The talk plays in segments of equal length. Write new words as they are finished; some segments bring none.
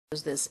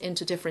this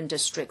into different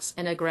districts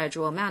in a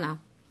gradual manner,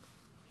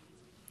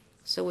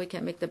 so we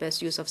can make the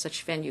best use of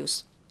such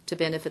venues to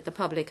benefit the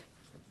public.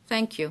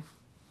 Thank you.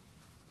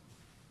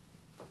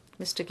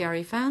 Mr.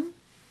 Gary Fan.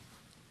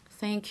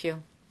 Thank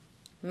you.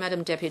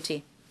 Madam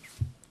Deputy.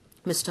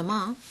 Mr.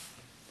 Ma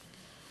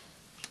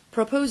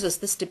proposes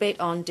this debate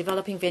on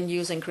developing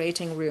venues and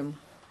creating room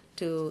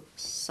to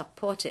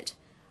support it.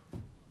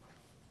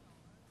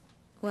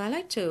 Well, I'd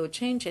like to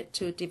change it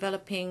to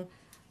developing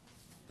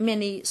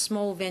many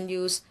small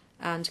venues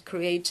and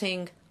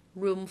creating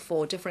room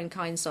for different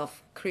kinds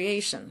of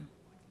creation.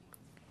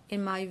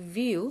 In my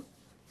view,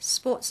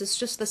 sports is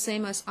just the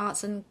same as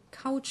arts and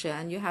culture,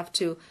 and you have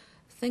to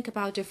think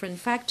about different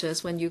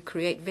factors when you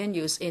create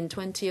venues. In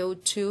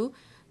 2002,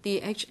 the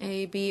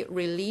HAB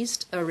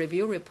released a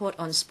review report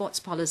on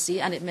sports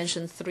policy, and it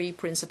mentioned 3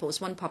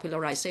 principles: 1,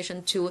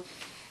 popularization; 2,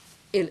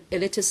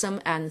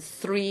 elitism; and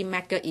 3,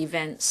 mega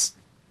events.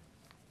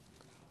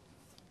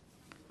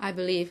 I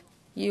believe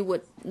you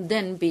would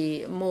then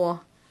be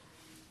more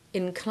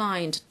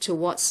inclined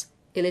towards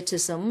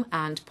elitism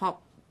and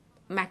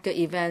mega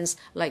events,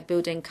 like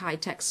building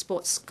high-tech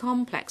sports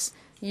complex.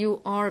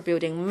 You are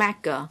building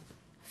mega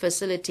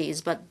facilities,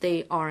 but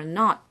they are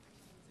not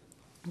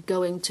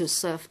going to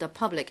serve the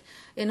public.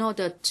 In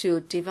order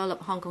to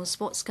develop Hong Kong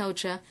sports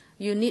culture,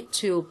 you need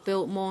to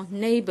build more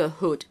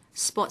neighborhood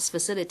sports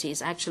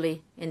facilities.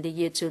 Actually, in the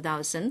year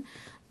 2000,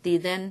 the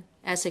then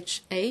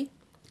SHA,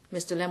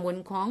 Mr. Lam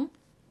Wun Kwong,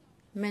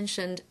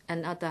 mentioned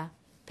another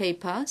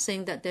paper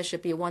saying that there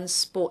should be 1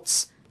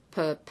 sports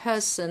per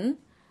person,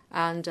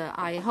 and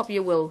I hope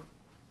you will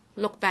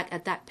look back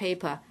at that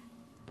paper.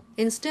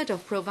 Instead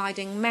of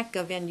providing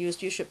mega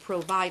venues, you should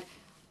provide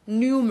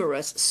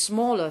numerous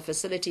smaller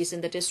facilities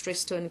in the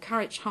districts to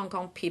encourage Hong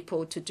Kong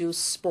people to do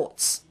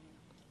sports.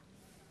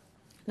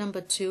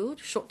 Number 2,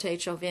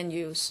 shortage of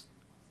venues.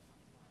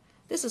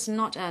 This is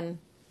not an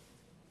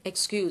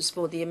excuse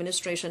for the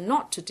administration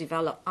not to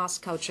develop arts,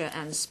 culture,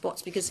 and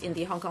sports, because in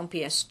the Hong Kong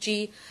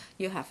PSG,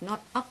 you have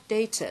not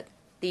updated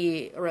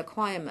the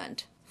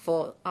requirement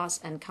for arts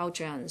and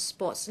culture and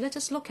sports. Let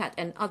us look at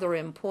another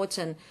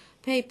important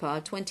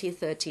paper,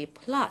 2030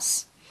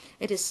 Plus.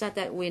 It is said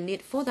that we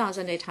need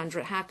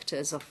 4,800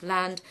 hectares of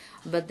land,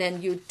 but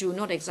then you do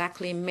not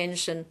exactly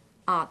mention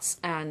arts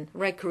and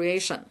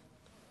recreation.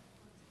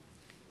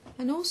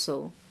 And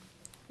also,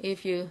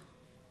 if you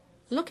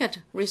look at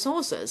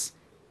resources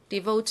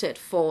devoted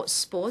for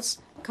sports,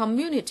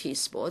 community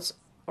sports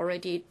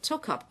already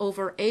took up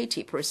over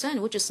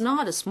 80%, which is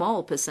not a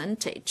small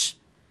percentage.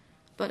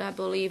 But I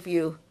believe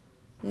you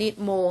need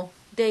more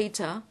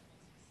data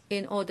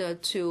in order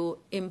to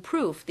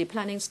improve the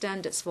planning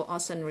standards for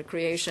arts and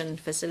recreation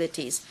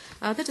facilities.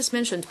 That is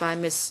mentioned by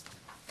Ms.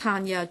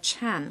 Tanya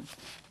CHAN,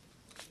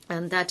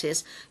 and that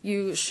is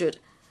you should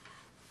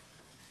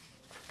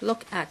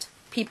look at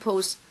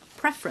people's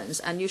preference,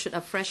 and you should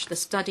afresh the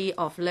study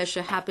of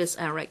leisure habits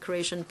and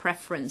recreation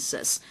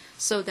preferences,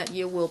 so that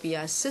you will be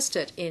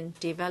assisted in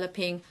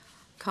developing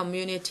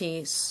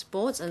community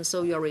sports, and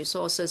so your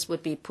resources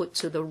would be put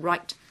to the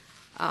right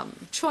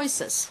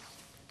choices.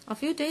 A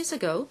few days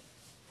ago,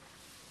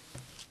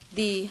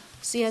 the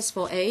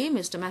CS4A,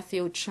 Mr.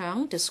 Matthew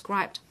Cheung,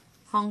 described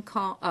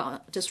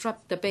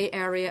the Bay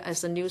Area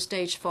as a new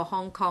stage for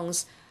Hong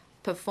Kong's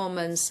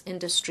performance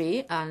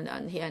industry,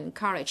 and he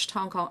encouraged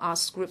Hong Kong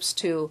arts groups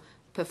to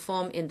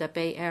perform in the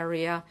Bay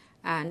Area.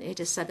 And it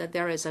is said that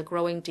there is a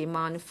growing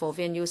demand for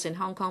venues in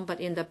Hong Kong, but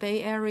in the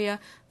Bay Area,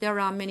 there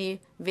are many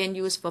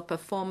venues for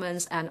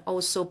performance and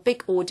also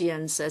big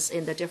audiences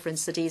in the different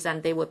cities,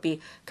 and they would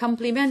be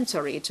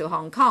complementary to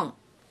Hong Kong.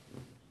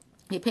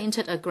 He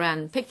painted a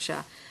grand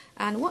picture,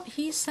 and what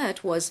he said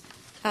was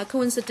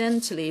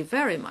coincidentally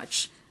very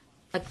much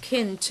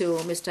akin to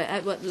Mr.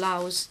 Edward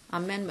Lau's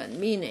amendment,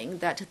 meaning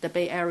that the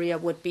Bay Area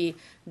would be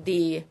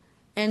the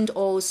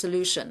end-all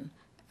solution,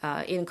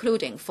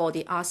 including for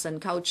the arts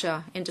and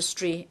culture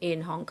industry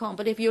in Hong Kong.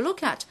 But if you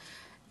look at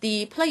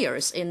the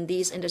players in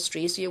these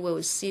industries, you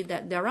will see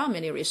that there are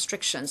many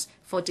restrictions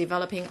for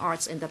developing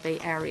arts in the Bay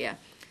Area.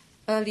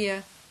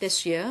 Earlier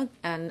this year,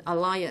 an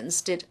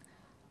alliance did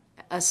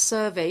a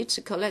survey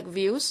to collect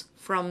views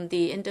from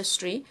the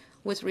industry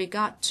with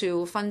regard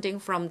to funding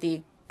from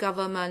the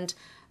government,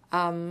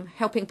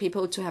 helping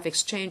people to have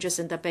exchanges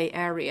in the Bay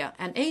Area.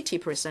 And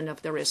 80%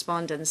 of the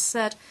respondents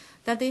said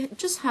that they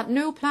just had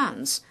no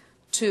plans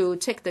to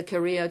take the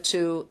career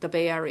to the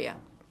Bay Area.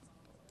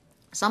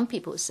 Some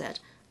people said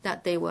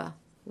that they were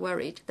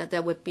worried that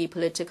there would be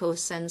political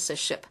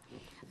censorship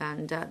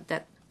and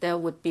that there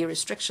would be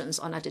restrictions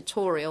on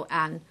editorial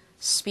and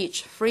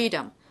speech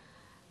freedom.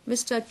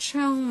 Mr.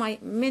 Cheung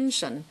might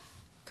mention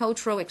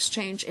cultural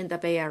exchange in the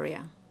Bay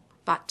Area,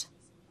 but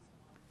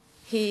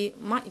he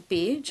might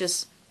be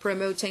just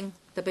promoting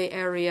the Bay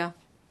Area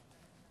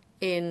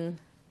in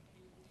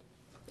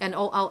an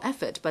all-out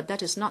effort, but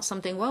that is not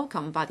something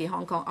welcomed by the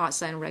Hong Kong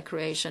arts and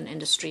recreation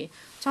industry.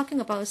 Talking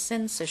about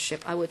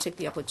censorship, I will take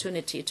the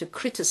opportunity to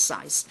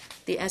criticize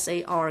the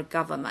SAR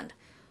government.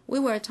 We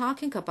were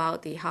talking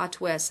about the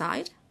hardware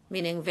side,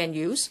 meaning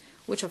venues,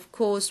 which of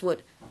course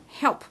would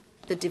help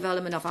the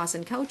development of arts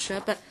and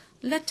culture, but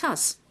let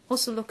us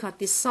also look at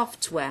the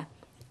software.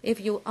 If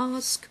you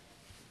ask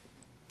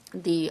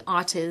the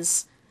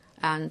artists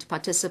and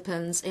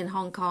participants in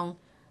Hong Kong,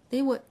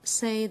 they would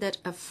say that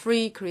a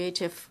free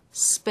creative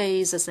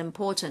space is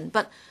important.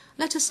 But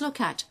let us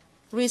look at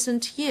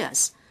recent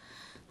years.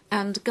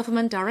 And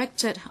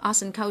government-directed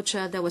arts and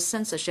culture, there was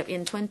censorship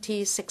in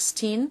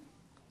 2016.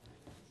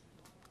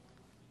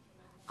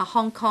 A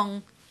Hong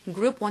Kong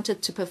group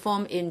wanted to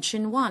perform in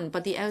Tsuen Wan,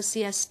 but the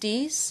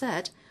LCSD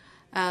said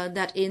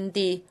that in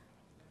the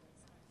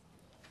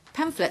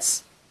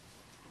pamphlets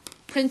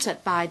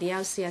printed by the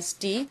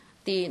LCSD,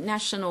 the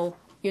National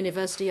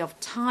University of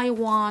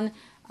Taiwan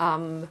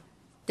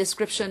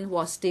description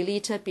was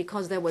deleted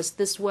because there was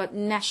this word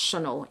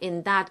national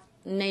in that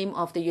name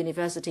of the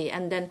university,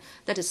 and then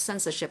that is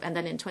censorship. And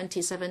then in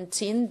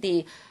 2017,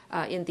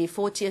 in the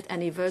 40th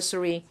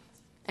anniversary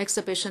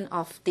exhibition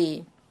of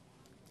the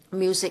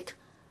music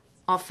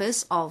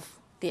office of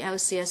the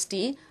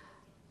LCSD,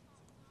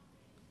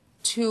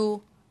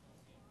 2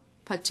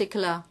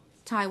 particular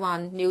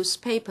Taiwan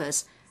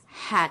newspapers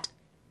had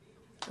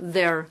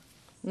their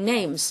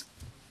names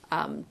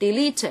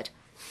deleted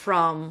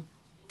from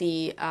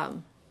the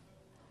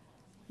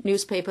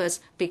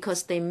newspapers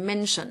because they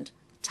mentioned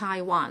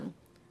Taiwan.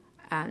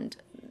 And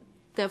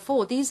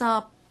therefore, these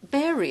are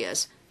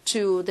barriers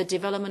to the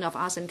development of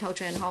arts and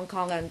culture in Hong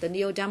Kong, and the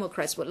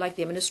Neo-Democrats would like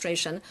the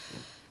administration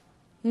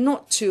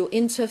not to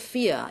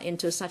interfere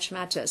into such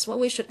matters. What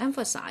we should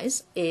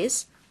emphasize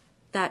is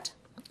that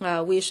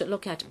we should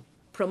look at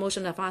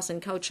promotion of arts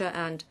and culture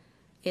and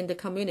in the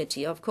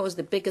community. Of course,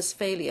 the biggest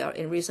failure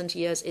in recent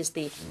years is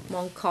the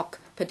Mong Kok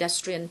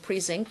pedestrian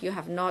precinct. You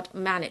have not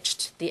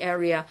managed the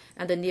area,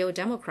 and the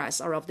Neo-Democrats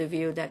are of the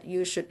view that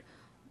you should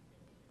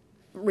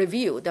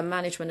review the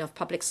management of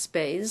public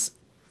space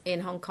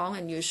in Hong Kong,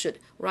 and you should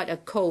write a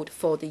code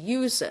for the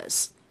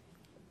users.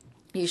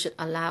 You should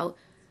allow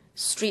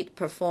street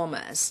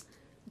performers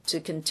to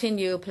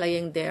continue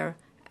playing there,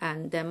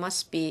 and there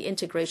must be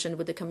integration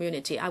with the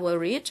community. I will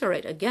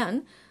reiterate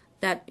again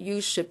that you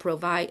should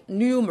provide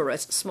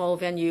numerous small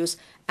venues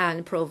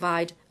and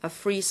provide a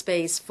free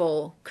space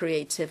for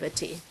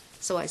creativity.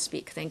 So I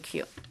speak. Thank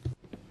you.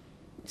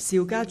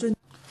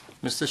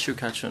 Mr. Siu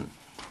Ka-chun.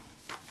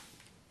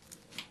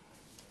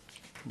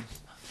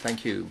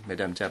 Thank you,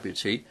 Madam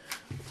Deputy.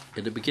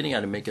 In the beginning,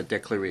 I'll make a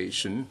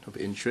declaration of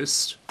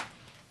interest.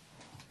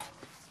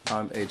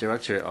 I'm a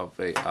director of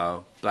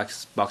a black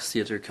box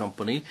theater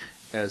company.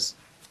 As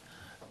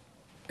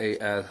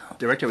a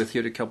director of a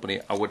theater company,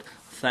 I would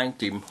thank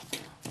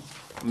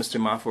Mr.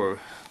 Ma for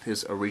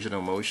his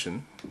original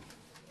motion.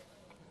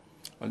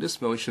 On this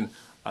motion,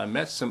 I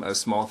met some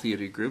small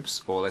theater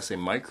groups, or let's say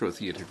micro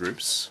theater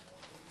groups.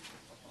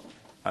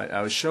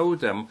 I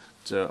showed them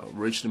the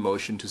original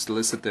motion to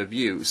solicit their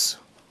views.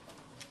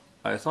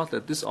 I thought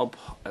that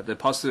the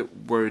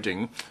positive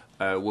wording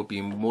would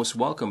be most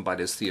welcomed by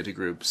these theater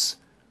groups.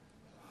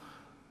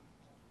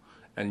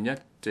 And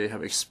yet they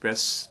have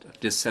expressed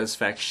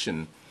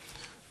dissatisfaction.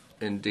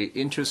 In the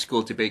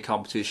inter-school debate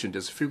competition,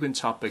 there's a frequent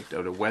topic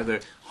of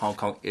whether Hong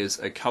Kong is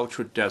a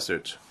cultural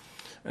desert.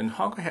 And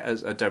Hong Kong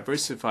has a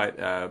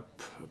diversified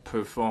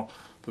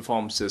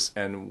performances,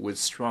 and with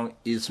strong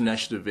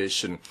international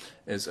vision,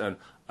 is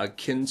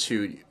akin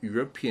to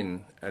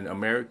European and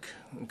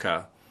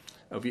America.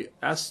 We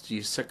asked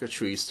the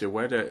secretaries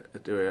whether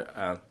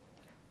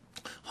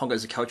Hong Kong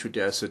is a cultural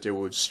desert, they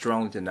would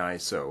strongly deny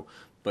so.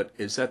 But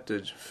is that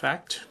the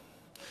fact?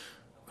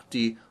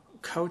 The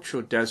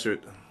cultural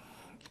desert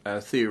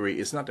theory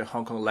is not that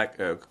Hong Kong lack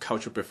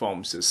cultural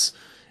performances.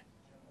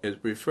 It's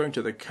referring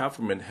to the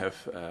government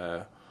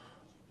have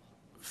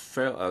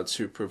failed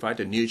to provide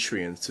the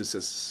nutrients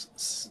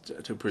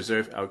to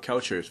preserve our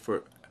culture.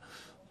 For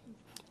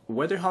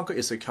whether Hong Kong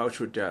is a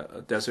cultural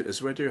desert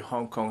is whether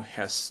Hong Kong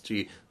has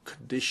the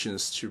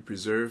conditions to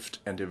preserve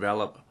and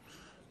develop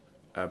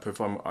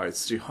performing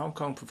arts. The Hong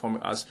Kong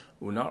performing arts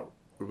will not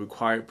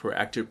require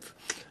proactive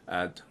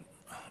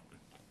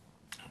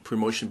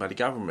promotion by the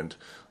government.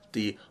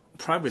 The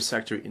private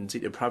sector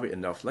indeed is private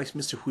enough. Like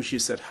Mr. Hu Xi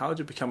said, how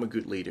to become a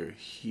good leader.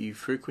 He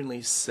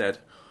frequently said,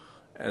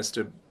 as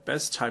the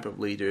best type of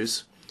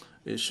leaders,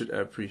 it should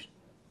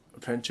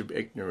pretend to be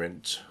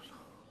ignorant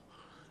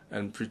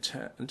and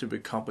pretend to be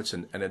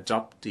competent and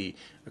adopt the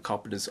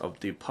competence of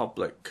the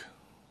public.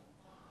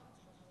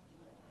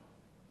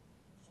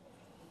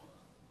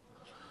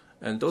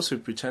 And those who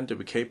pretend to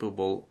be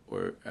capable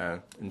or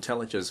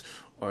intelligent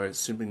are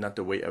simply not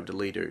the way of the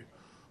leader.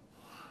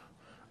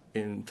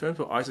 In terms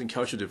of arts and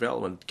cultural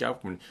development,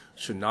 government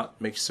should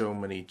not make so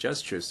many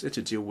gestures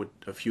to deal with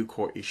a few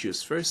core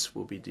issues. First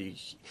will be the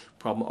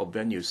problem of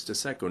venues. The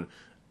second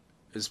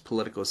is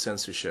political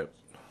censorship.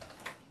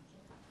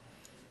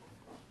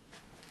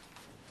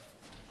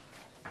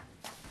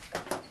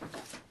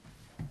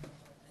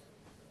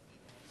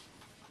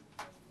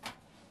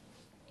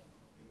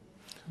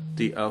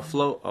 The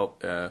flow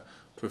of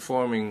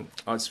performing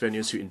arts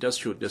venues to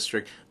industrial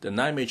district, the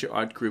 9 major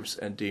art groups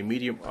and the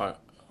medium art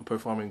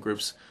performing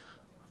groups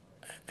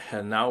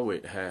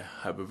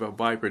have a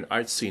vibrant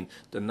art scene.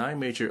 The 9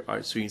 major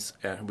art scenes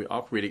will be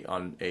operating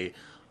on a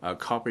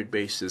corporate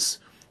basis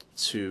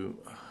to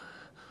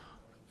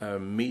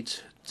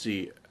meet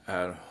the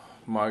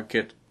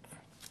market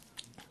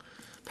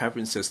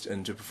preferences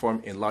and to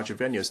perform in larger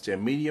venues. The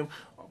medium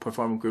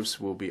performing groups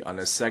will be on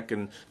a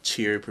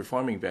second-tier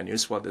performing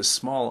venues, while the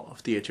small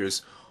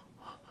theaters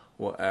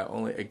will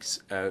only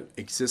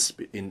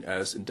exist in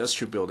as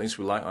industrial buildings,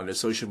 relying on the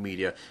social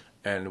media,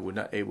 and were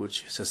not able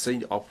to sustain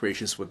the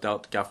operations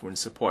without government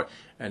support.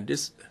 And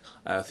these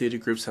theater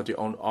groups have their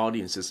own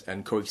audiences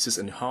and coexist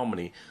in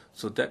harmony.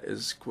 So that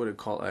is what we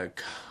call a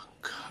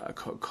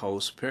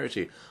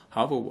co-prosperity.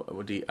 However,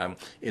 with the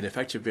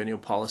ineffective venue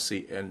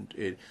policy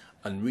and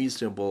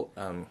unreasonable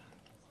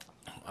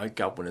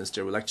governance,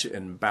 they will lead to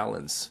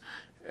imbalance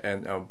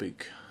and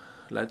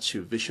led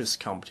to vicious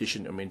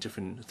competition among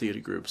different theater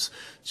groups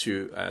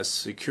to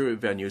secure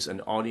venues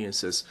and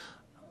audiences.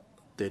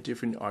 The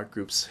different art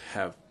groups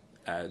have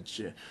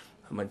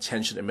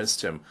tension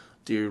amidst them.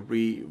 The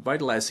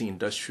revitalizing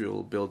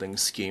industrial building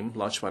scheme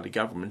launched by the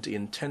government, the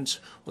intent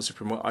was to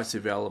promote arts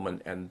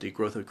development and the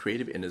growth of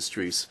creative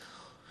industries.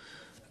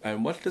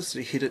 And what does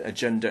the hidden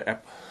agenda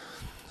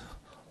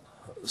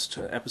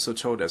episode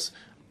told us?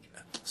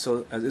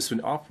 So it's been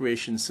in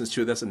operation since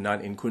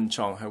 2009 in Kwun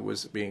Chong,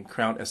 was being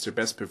crowned as the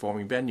best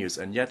performing venues,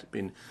 and yet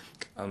been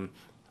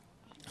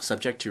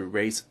subject to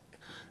raids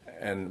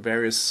and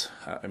various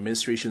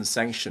administration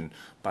sanctions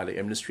by the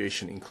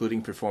administration,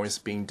 including performers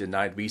being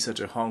denied visa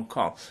to Hong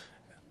Kong.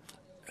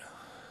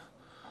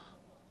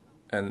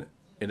 And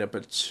in a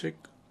particular,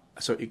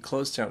 so it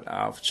closed down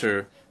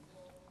after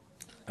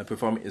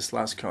performing its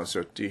last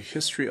concert. The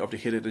history of the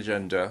hidden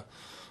agenda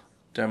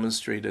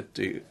demonstrated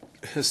the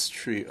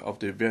history of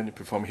the venue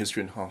performing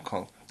history in Hong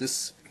Kong.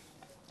 This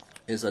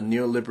is a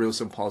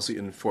neoliberalism policy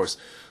in force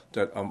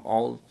that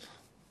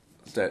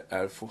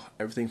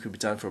everything could be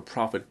done for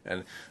profit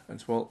and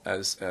as well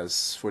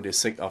as for the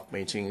sake of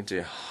maintaining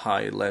the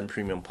high land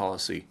premium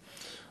policy.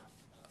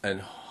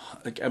 And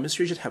the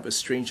administration have a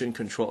stringent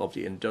control of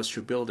the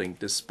industrial building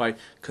despite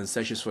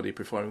concessions for the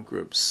performing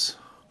groups.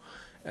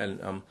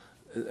 And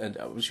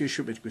which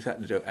should be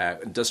the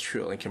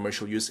industrial and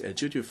commercial use, and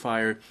due to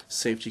fire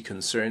safety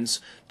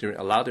concerns, they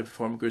allow the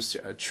performing groups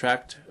to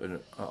attract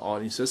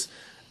audiences,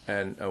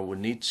 and would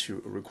need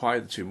to require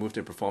them to move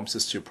their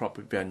performances to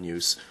proper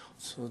venues.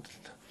 So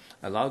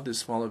allow the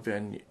smaller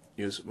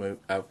venues will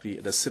be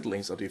the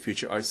seedlings of the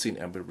future art scene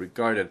and be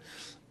regarded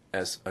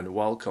as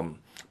unwelcome.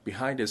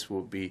 Behind this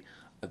will be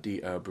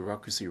the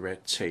bureaucracy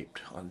red tape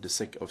on the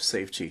sake of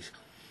safety.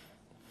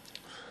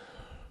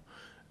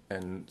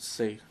 And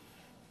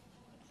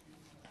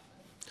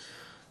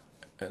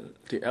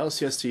the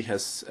LCSD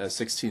has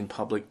 16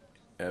 public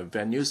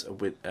venues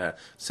with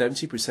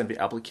 70% of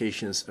the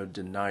applications are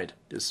denied.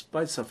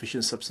 Despite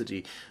sufficient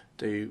subsidy,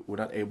 they were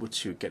not able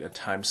to get a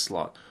time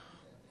slot.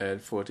 And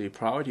for the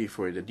priority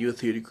for the new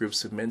theater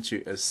groups meant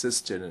to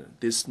assist in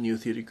these new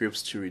theater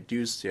groups to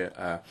reduce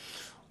their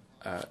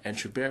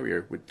entry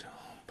barrier.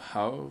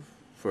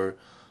 However,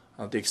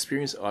 the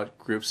experienced art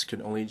groups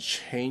can only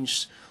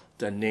change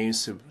their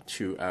names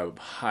to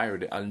hire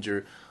the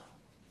under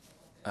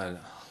a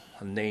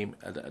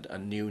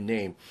new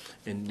name.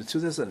 In the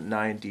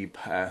 2009, the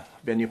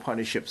venue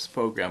partnerships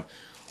program,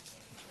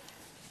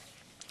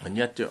 and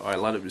yet there are a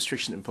lot of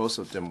restrictions imposed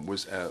on them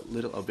with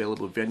little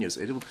available venues.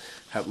 They don't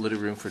have little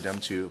room for them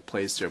to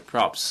place their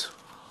props.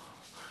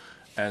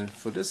 And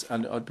for this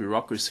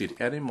bureaucracy,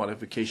 any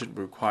modification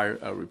will require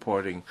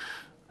reporting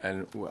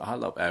and will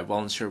have a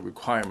volunteer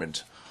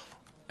requirement,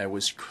 and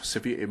with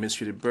severe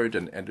administrative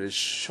burden, and the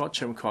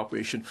short-term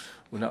cooperation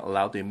will not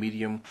allow the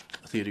medium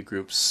theater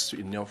groups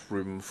enough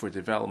room for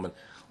development.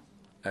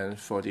 And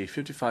for the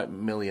 55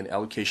 million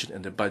allocation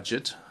in the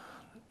budget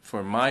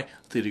for my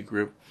theater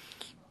group,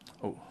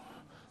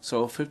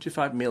 so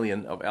 55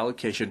 million of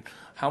allocation,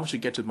 how much you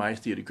get to my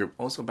theater group?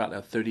 Also about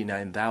a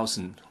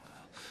 39,000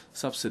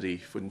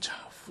 subsidy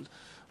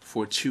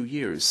for 2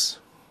 years.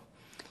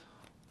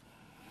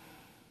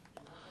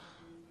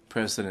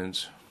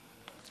 President,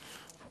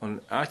 on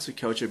arts and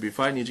culture,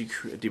 before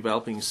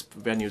developing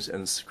venues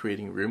and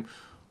creating room,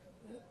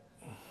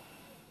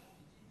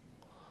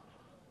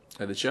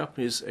 the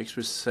Japanese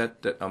experts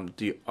said that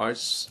the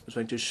arts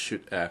scientists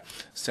should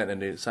stand on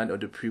the side of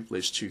the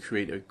privilege to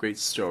create a great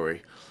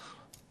story,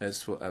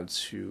 as well as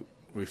to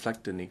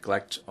reflect the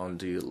neglect on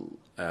the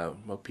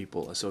what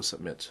people so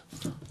submit.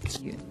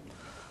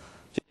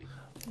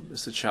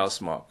 Mr.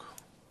 Charles Mark.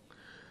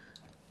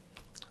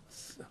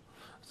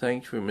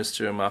 Thank you,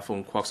 Mr. Ma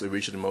Fung-kwok's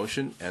original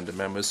motion and the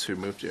members who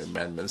moved the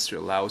amendments to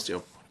allow us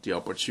the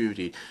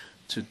opportunity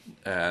to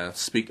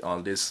speak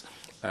on this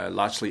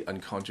largely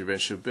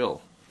uncontroversial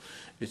bill.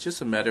 It's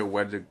just a matter of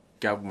whether the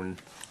government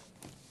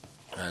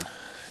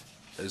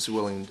is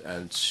willing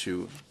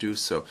to do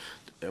so.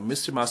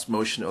 Mr. Ma's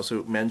motion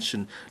also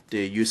mentioned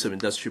the use of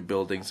industrial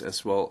buildings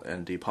as well,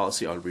 and the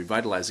policy on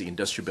revitalizing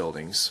industrial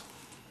buildings.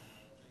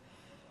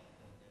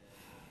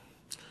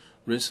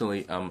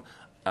 Recently,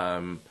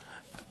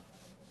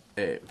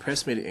 a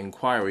press media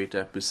inquiry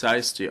that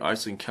besides the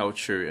arts and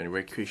culture and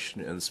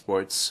recreation and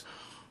sports,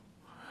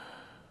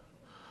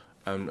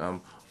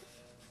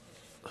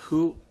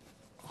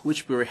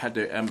 which bureau had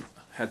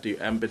the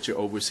ambit to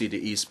oversee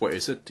the e-sport?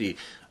 Is it the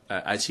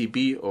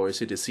ITB or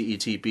is it the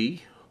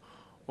CETB,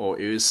 or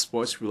is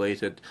sports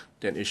related?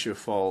 Then it should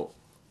fall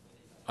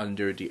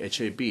under the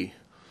HAB.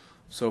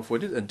 So for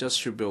these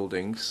industrial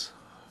buildings,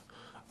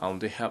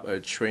 they have a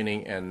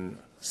training and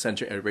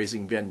center and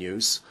racing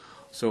venues.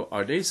 So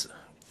are these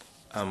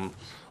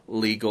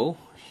legal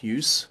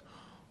use?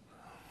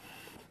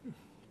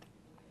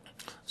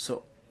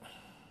 So,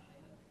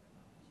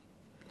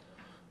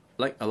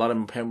 like a lot of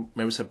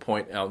members have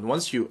pointed out,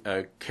 once you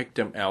kick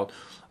them out,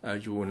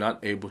 you were not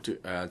able to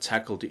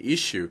tackle the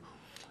issue.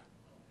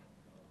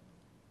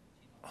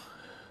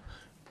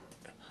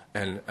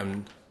 And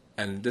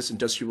this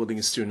industrial building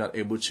is still not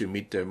able to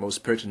meet the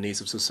most pertinent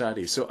needs of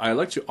society. So I'd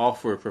like to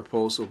offer a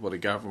proposal for the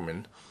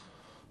government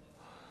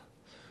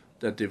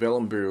that the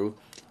Development Bureau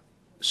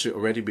should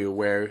already be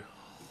aware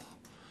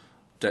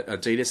that a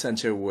data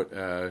center would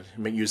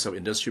make use of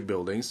industrial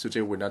buildings.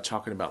 Today we're not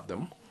talking about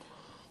them.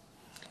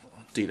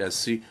 The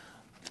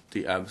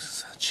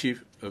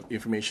Chief of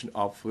Information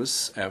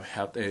Office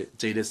have a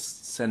data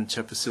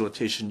center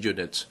facilitation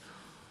unit.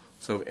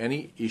 So if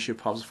any issue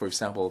pops, for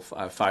example,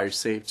 fire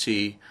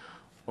safety,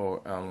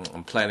 or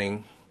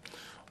planning,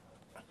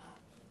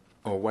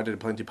 or whether the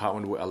planning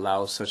department will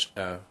allow such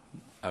a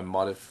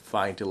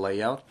modifying the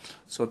layout.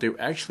 So they're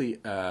actually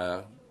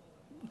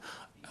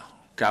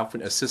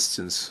government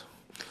assistance.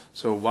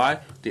 So why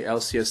the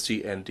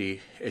LCSD and the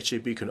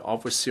HAB can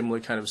offer similar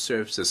kind of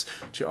services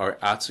to our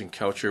arts and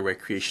culture,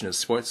 recreation, and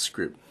sports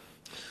group.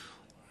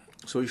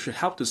 So you should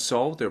help to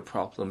solve their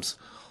problems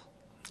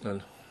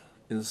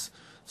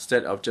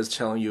instead of just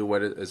telling you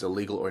whether it is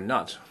illegal or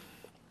not.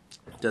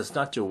 That's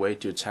not the way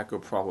to tackle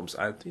problems.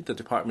 I think the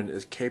department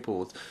is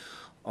capable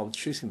of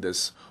choosing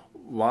this.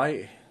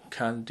 Why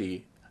can't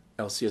the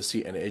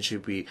LCSC and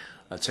HAB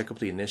take up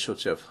the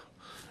initiative?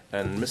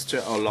 And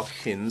Mr.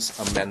 Nok-hin's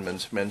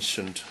amendment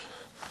mentioned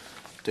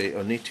they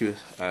need to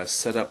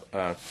set up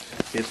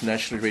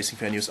international racing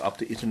venues up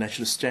to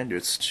international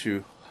standards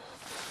to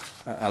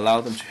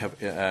allow them to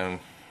have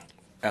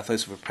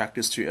athletes with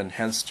practice to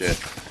enhance their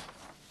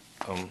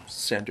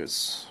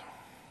standards.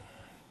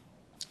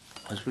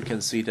 As we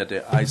can see that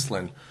the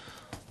Iceland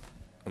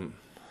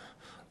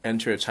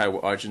entered a tie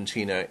with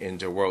Argentina in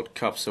the World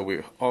Cup, so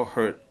we all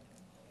heard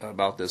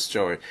about this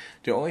story.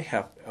 They only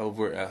have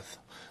over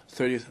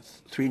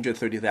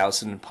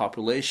 330,000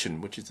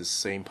 population, which is the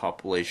same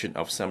population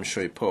of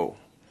Samshui-po.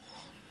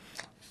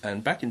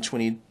 And back in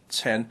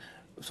 2010,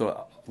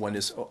 so when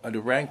it's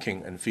the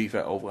ranking in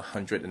FIFA over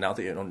 100, and now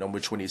they are on number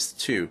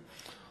 22.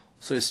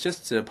 So it's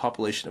just the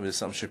population of the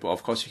Samshui-po.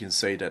 Of course, you can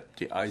say that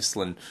the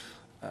Iceland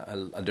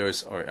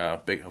others are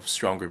big of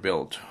stronger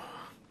build.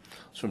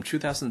 So from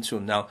 2000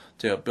 till now,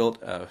 they have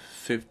built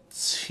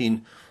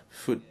 15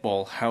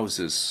 football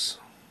houses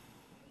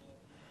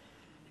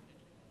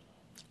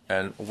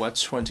and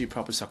 20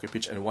 proper soccer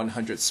pitch and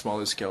 100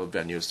 smaller scale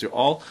venues. They're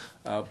all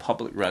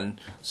public run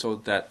so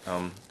that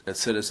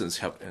citizens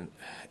have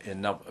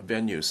enough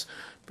venues.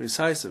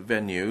 Besides the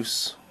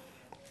venues,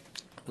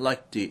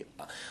 like the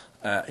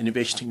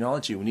innovation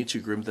technology, we need to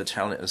groom the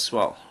talent as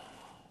well.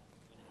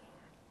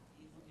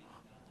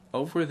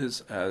 Over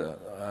this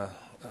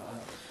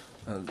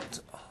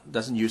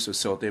dozen years or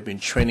so, they've been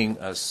training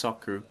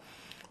soccer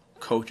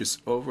coaches,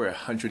 over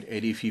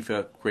 180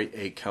 FIFA Grade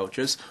A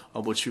coaches,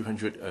 over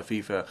 200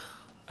 FIFA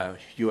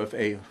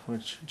UFA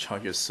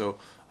charges. So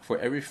for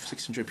every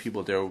 600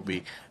 people, there will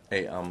be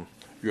a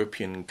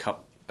European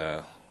Cup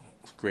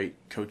grade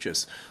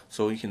coaches.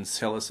 So you can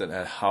tell us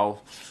that how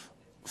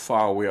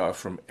far we are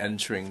from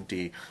entering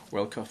the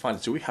World Cup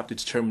finals. Do we have the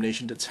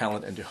determination, the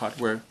talent, and the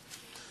hardware?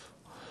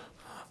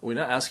 We're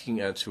not asking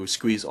to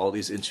squeeze all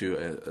these into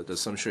the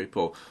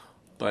Samshui-po,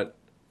 but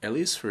at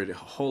least for the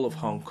whole of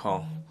Hong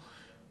Kong,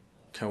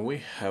 can we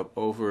have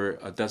over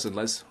a dozen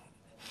less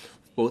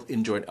both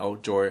indoor and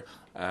outdoor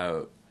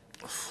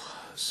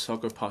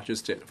soccer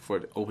pitches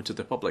for open to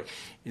the public,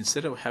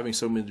 instead of having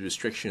so many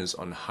restrictions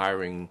on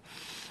hiring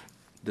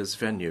these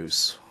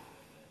venues?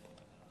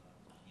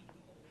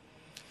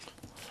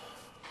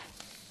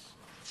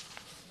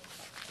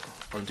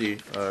 On the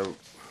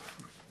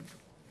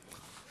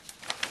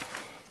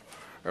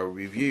a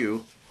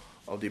review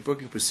of the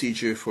booking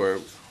procedure for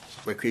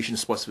recreation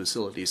sports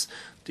facilities,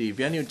 the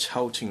venue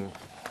touting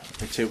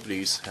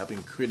activities have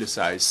been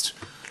criticized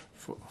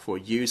for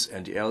years,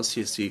 and the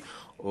LCSC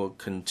will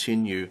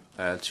continue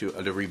to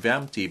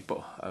revamp the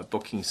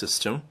booking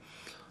system.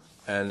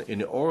 And in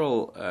the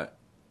oral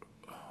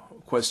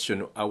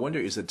question, I wonder,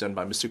 is it done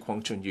by Mr.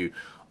 Kwong Chun-yu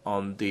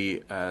on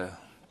the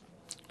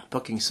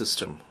booking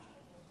system?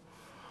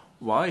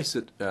 Why is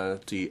it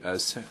the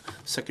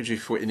Secretary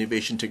for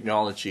Innovation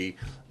Technology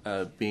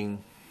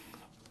being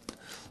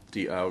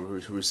the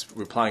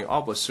replying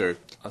officer?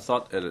 I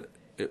thought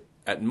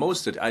at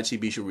most that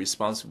ITB should be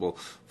responsible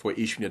for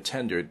issuing a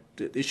tender.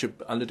 It should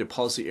under the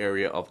policy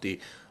area of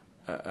the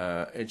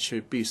it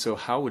should be. So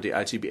how would the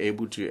IT be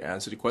able to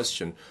answer the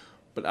question?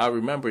 But I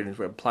remember it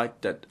replied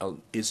that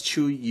it's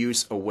 2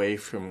 years away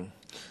from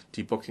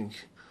the booking,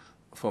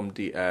 from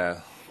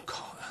the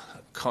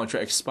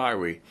contract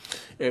expiry.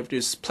 If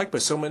it's plagued by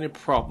so many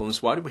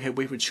problems, why do we have to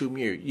wait for 2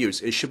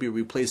 years? It should be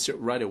replaced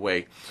right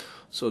away.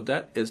 So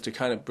that is the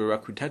kind of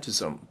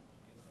bureaucratism.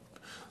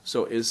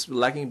 So it's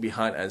lagging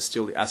behind and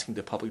still asking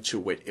the public to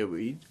wait. If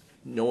we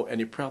know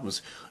any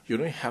problems, you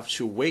don't have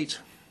to wait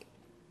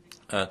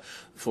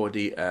for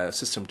the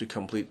system to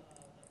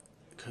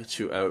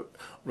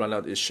run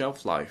out its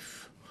shelf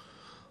life.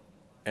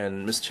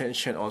 And Ms. Tanya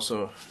CHAN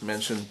also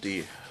mentioned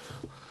the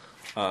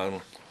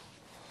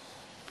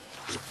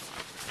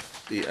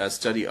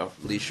study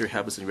of leisure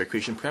habits and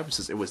recreation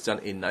preferences. It was done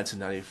in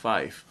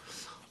 1995.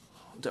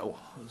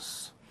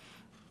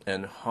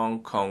 And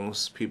Hong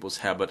Kong's people's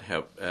habit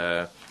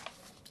have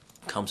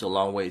comes a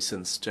long way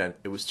since then.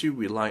 It was still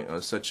relying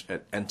on such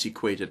an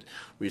antiquated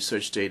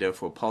research data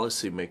for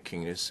policy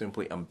making is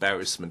simply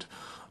embarrassment.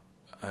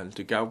 And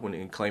the government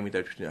in claiming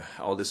that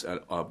all this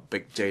are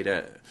big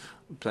data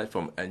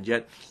platform, and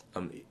yet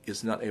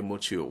is not able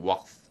to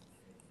walk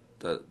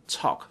the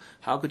talk.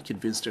 How could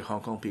convince the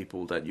Hong Kong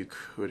people that you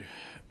could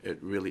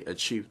really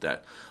achieve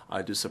that?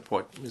 I do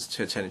support Ms.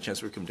 Tanya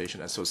CHAN's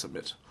recommendation and so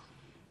submit.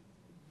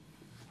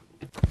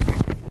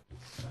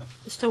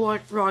 Mr.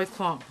 Roy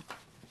Kwok.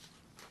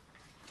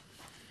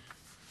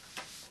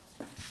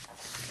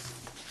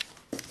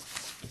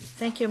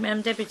 Thank you,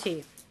 Madam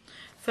Deputy.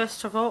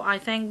 First of all, I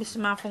thank Mr.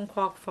 Ma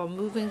Fung-kwok for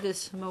moving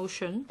this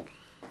motion.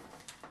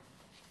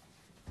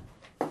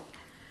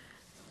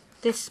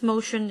 This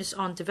motion is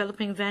on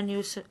developing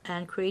venues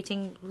and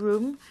creating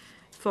room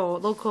for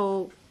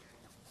local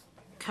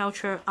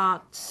culture,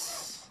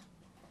 arts,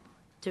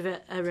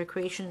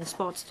 recreation and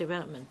sports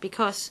development,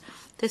 because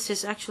this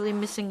is actually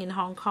missing in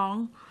Hong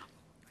Kong.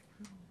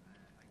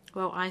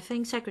 Well, I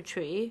think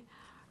Secretary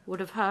would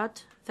have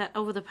heard that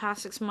over the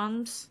past 6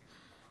 months,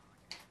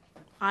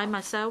 I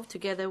myself,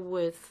 together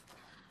with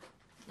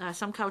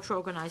some cultural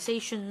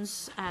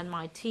organizations and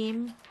my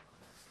team,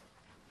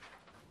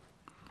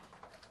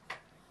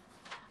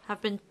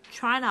 have been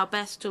trying our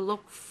best to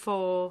look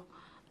for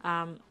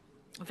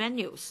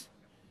venues.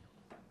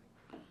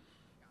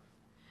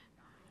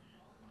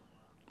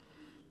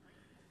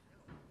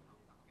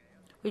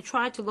 We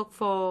try to look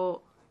for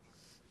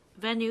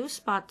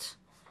venues, but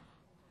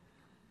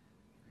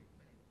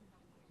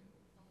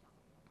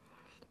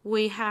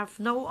we have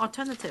no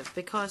alternative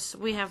because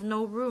we have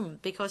no room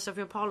because of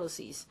your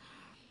policies.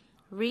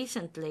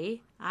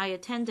 Recently, I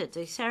attended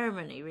a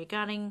ceremony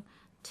regarding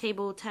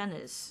table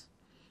tennis.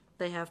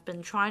 They have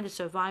been trying to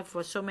survive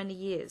for so many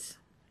years.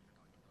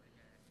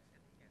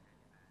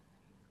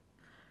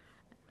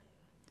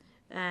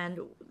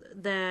 And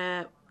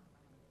there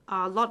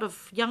are a lot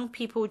of young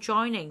people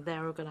joining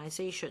their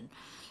organization.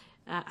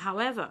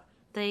 However,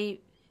 they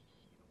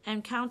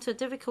encounter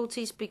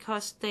difficulties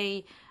because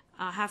they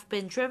have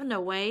been driven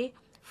away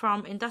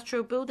from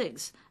industrial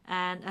buildings.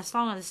 And as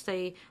long as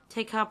they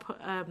take up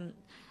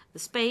the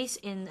space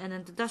in an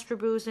industrial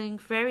building,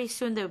 very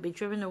soon they will be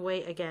driven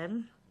away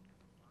again.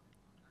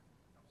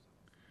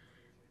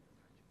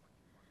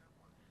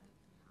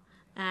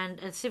 And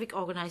a civic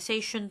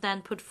organization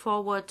then put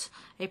forward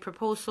a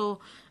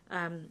proposal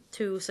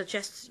to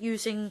suggest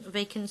using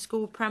vacant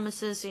school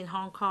premises in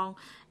Hong Kong,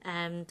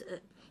 and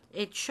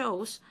it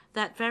shows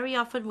that very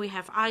often we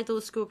have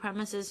idle school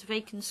premises,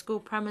 vacant school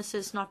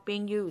premises not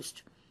being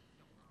used.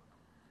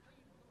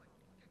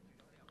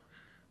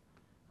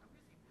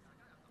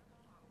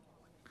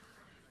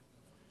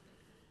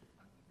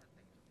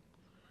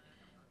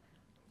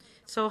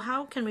 So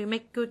how can we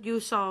make good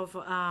use of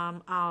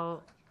our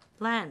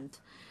land?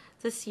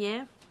 This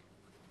year,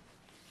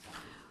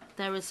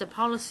 there is a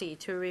policy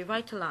to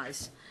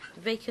revitalize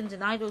vacant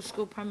and idle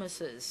school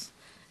premises.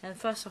 And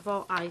first of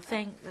all, I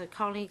thank the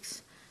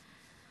colleagues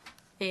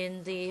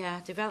in the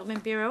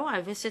Development Bureau. I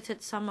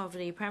visited some of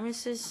the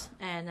premises,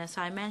 and as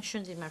I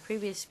mentioned in my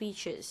previous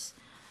speeches,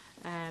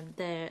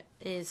 there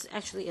is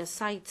actually a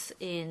site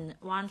in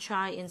Wan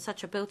Chai in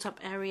such a built-up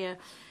area.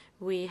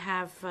 We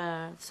have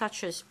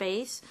such a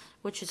space,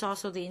 which is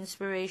also the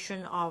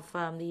inspiration of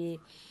the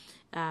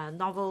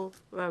novel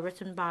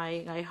written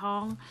by Ngai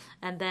Hong,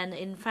 and then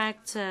in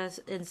fact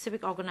in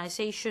civic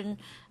organization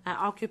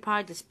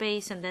occupied the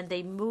space, and then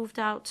they moved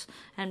out,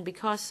 and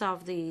because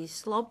of the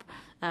slope,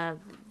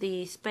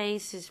 the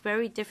space is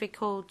very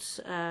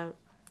difficult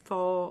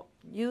for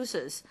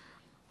users.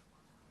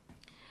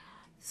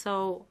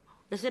 So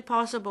is it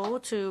possible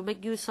to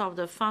make use of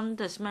the fund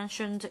as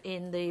mentioned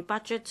in the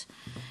budget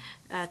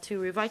to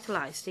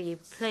revitalize the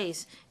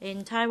place?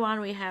 In Taiwan,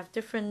 we have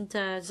different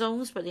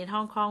zones, but in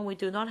Hong Kong, we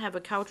do not have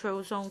a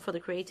cultural zone for the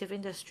creative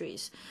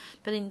industries.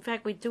 But in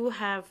fact, we do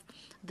have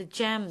the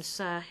gems,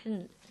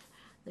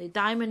 the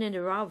diamond in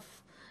the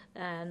rough.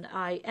 And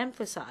I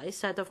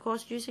emphasize that, of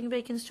course, using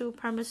vacant school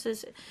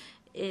premises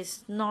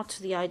is not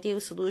the ideal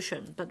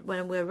solution. But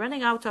when we're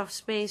running out of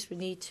space, we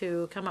need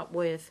to come up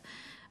with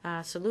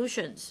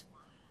solutions.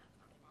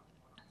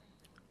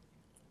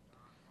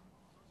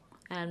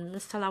 And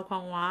Mr. Lau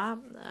Kwong-wah,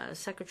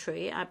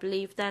 Secretary, I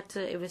believe that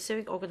if a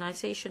civic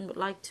organization would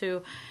like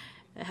to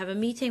have a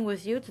meeting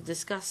with you to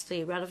discuss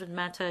the relevant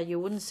matter, you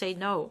wouldn't say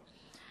no,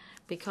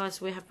 because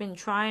we have been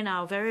trying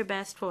our very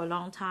best for a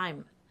long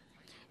time.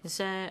 Is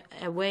there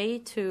a way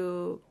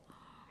to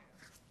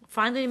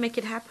finally make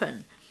it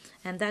happen?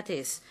 And that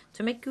is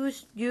to make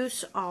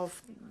use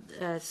of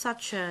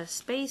such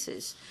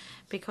spaces,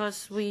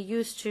 because we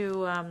used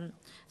to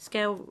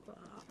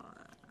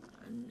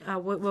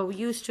we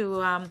used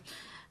to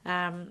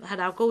had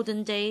our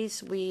golden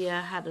days. We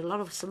had a lot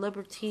of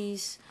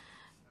celebrities,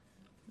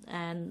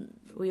 and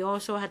we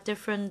also had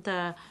different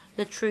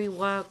literary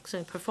works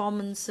and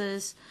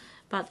performances.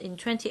 But in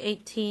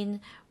 2018,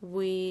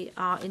 we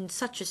are in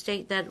such a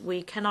state that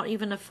we cannot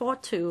even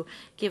afford to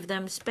give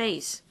them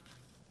space.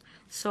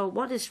 So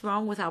what is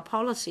wrong with our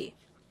policy?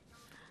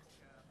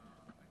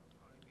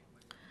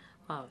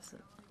 Well,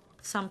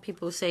 some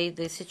people say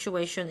the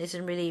situation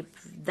isn't really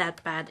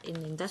that bad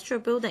in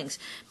industrial buildings,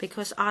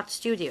 because art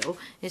studio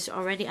is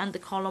already under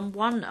column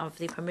 1 of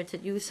the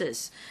permitted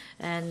uses,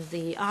 and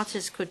the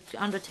artists could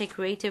undertake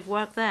creative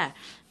work there.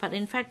 But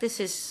in fact, this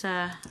is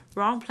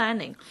wrong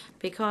planning,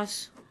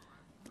 because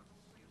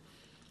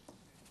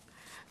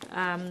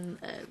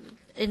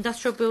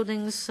industrial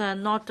buildings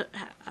not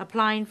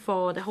applying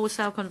for the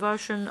wholesale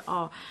conversion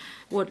or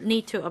would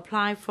need to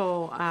apply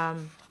for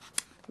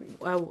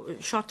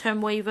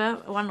short-term waiver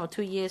 1 or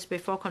 2 years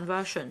before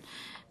conversion.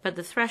 But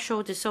the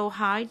threshold is so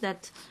high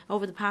that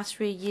over the past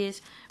 3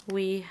 years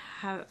we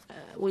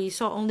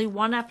saw only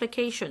 1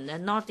 application,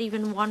 and not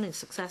even 1 is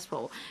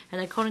successful.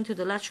 And according to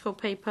the electrical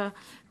paper,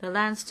 the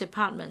Lands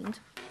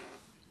Department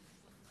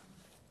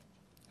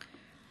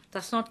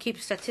does not keep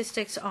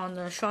statistics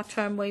on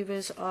short-term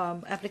waivers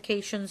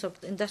applications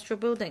of industrial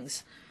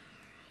buildings.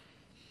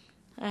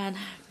 And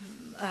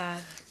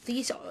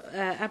these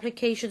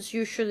applications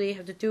usually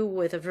have to do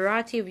with a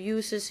variety of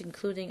uses,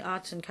 including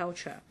arts and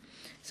culture.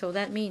 So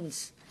that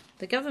means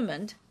the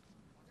government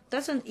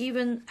doesn't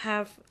even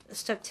have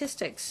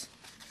statistics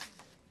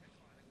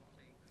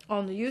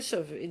on the use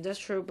of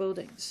industrial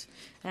buildings.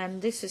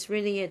 And this is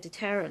really a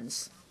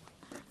deterrence,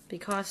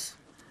 because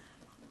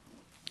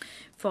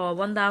for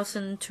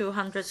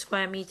 1,200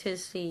 square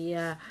meters,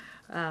 if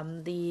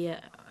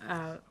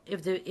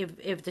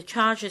the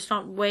charge is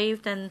not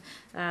waived, then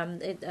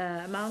it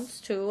amounts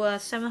to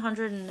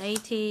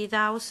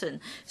 780,000.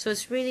 So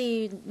it's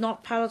really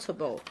not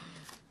palatable.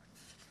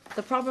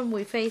 The problem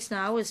we face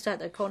now is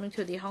that, according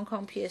to the Hong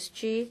Kong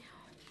PSG,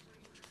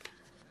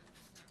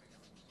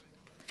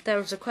 there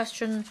is a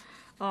question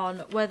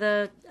on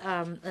whether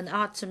an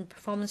arts and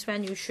performance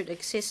venue should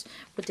exist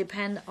would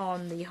depend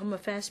on the Home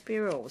Affairs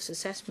Bureau's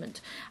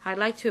assessment. I'd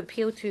like to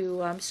appeal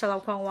to Mr. Lau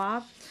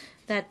Kwong-wah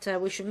that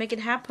we should make it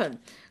happen.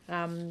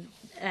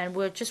 And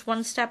we're just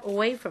 1 step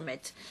away from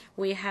it.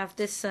 We have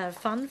this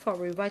fund for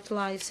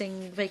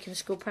revitalizing vacant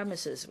school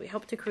premises. We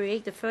hope to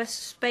create the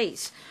first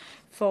space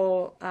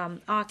for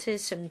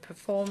artists and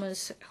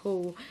performers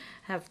who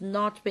have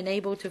not been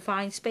able to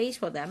find space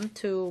for them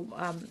to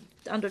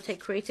undertake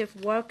creative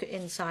work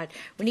inside.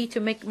 We need to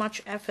make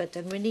much effort,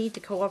 and we need the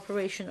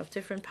cooperation of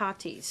different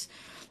parties.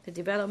 The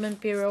Development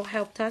Bureau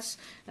helped us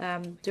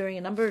during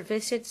a number of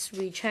visits.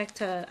 We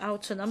checked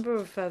out a number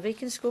of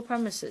vacant school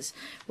premises.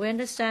 We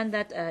understand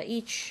that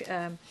each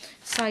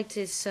site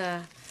takes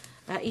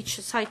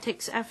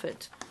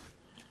effort.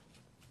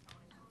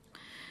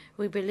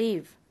 We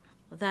believe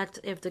that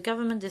if the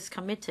government is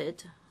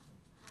committed,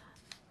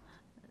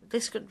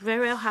 this could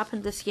very well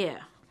happen this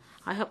year.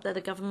 I hope that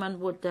the government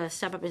would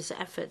step up its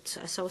efforts.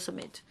 I so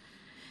submit.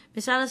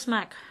 Ms. Alice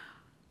Mack,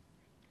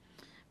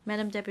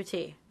 Madam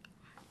Deputy,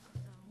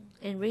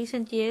 in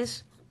recent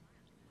years,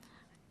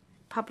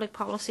 public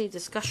policy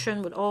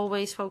discussion would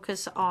always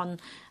focus on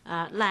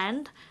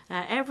land.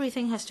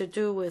 Everything has to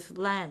do with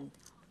land.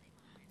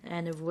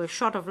 And if we're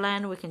short of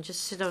land, we can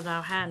just sit on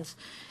our hands.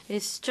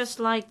 It's just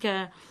like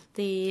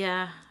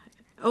the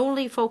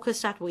only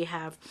focus that we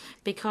have,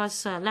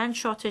 because land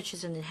shortage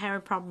is an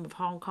inherent problem of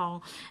Hong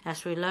Kong.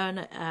 As we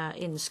learn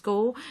in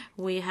school,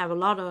 we have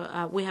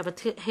a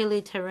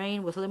hilly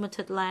terrain with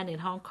limited land in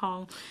Hong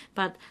Kong.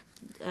 But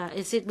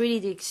is it really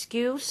the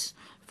excuse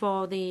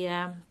for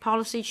the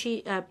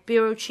policy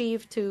bureau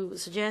chief to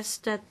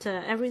suggest that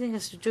everything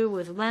has to do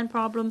with land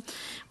problem?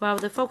 Well,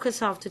 the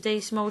focus of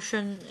today's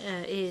motion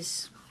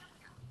is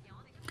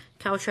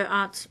culture,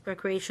 arts,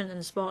 recreation,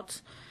 and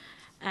sports.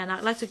 And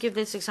I'd like to give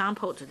this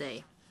example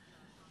today.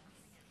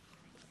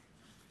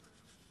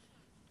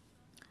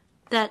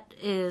 That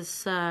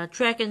is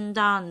dragon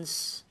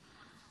dance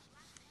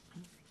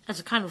as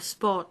a kind of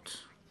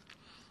sport.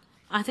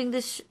 I think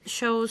this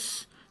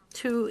shows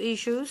 2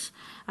 issues.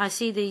 I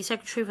see the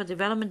Secretary for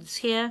Development is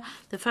here.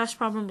 The first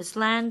problem is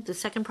land. The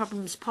second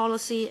problem is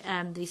policy.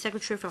 And the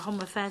Secretary for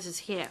Home Affairs is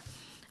here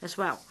as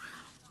well.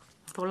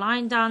 For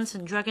lion dance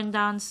and dragon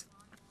dance,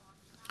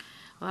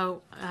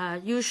 Well,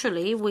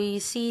 usually we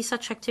see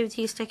such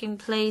activities taking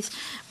place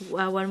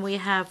when we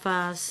have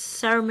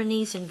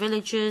ceremonies in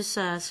villages,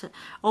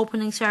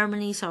 opening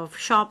ceremonies of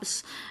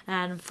shops.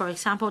 And for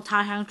example,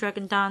 Tai Hang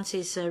Dragon Dance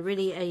is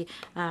really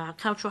a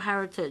cultural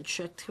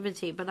heritage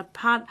activity. But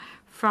apart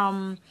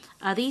from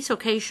these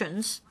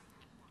occasions,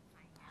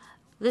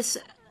 this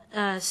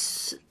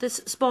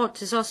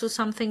sport is also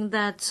something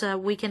that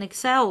we can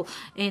excel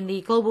in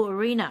the global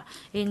arena.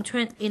 In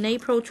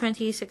April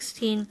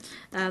 2016,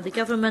 the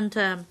government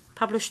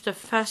published the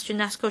first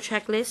UNESCO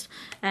checklist,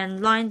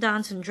 and lion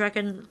dance and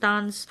dragon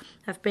dance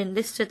have been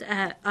listed,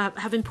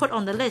 have been put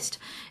on the list.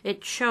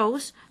 It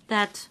shows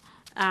that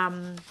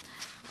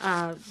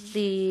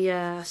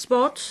the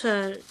sport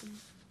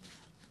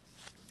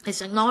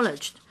is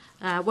acknowledged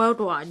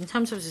worldwide in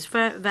terms of its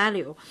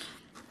value.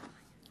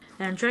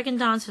 And dragon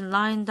dance and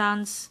lion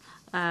dance,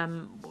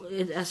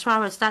 as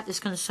far as that is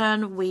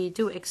concerned, we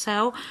do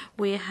excel.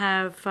 We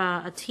have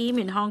a team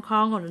in Hong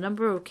Kong on a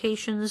number of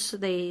occasions.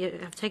 They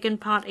have taken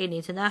part in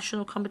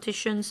international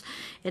competitions.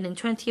 And in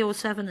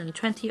 2007 and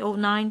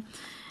 2009,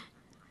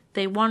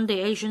 they won the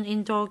Asian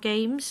Indoor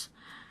Games.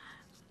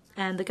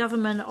 And the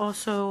government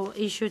also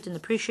issued an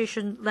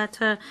appreciation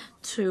letter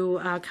to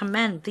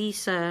commend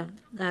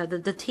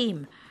the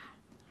team.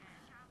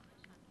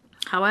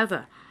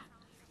 However,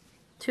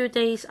 2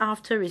 days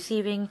after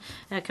receiving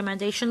a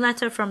commendation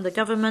letter from the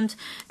government,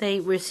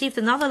 they received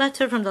another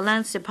letter from the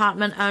Lands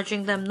Department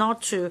urging them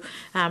not to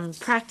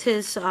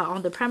practice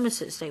on the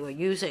premises they were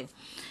using.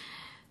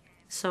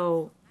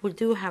 So we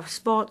do have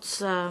sports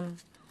in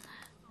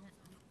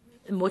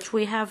which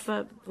we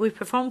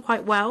perform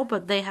quite well,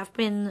 but they have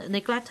been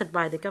neglected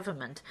by the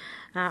government.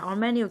 On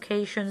many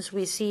occasions,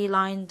 we see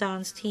lion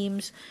dance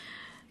teams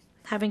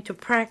having to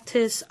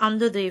practice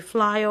under the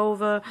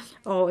flyover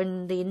or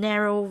in the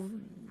narrow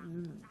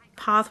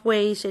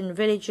pathways in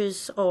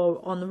villages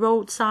or on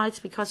roadsides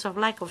because of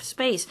lack of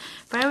space.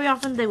 Very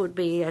often they would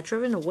be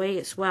driven away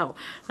as well.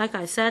 Like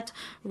I said,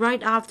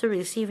 right after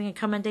receiving a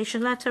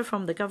commendation letter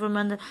from the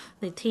government,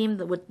 the team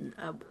that would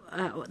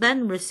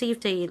then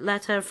received a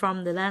letter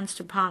from the Lands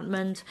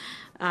Department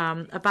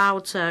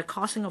about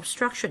causing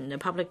obstruction in a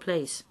public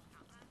place.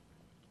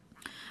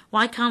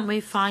 Why can't we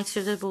find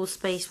suitable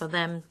space for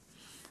them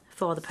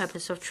for the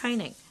purpose of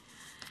training?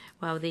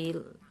 Well,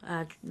 the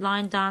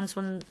lion dance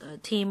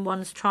team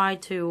once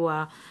tried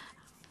to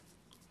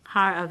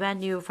hire a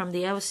venue from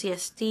the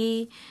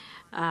LCSD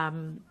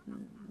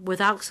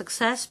without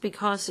success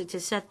because it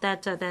is said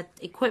that that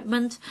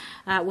equipment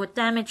would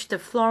damage the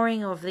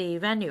flooring of the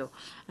venue.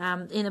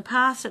 In the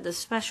past, at the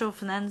Special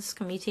Finance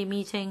Committee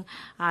meeting,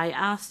 I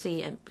asked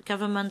the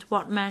government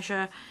what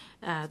measure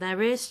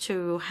there is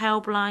to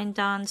help lion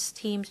dance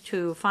teams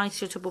to find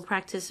suitable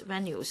practice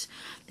venues.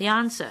 The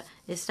answer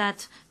is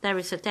that there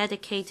is a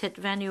dedicated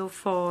venue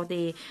for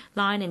the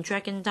lion and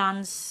dragon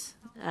dance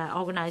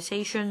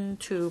organization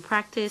to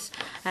practice.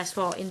 As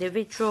for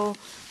individual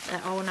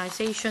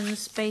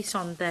organizations, based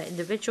on their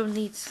individual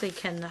needs, they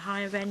can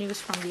hire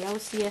venues from the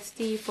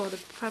LCSD for the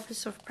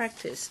purpose of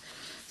practice.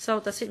 So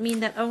does it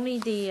mean that only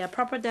the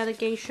proper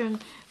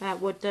delegation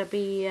would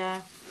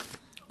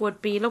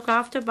be looked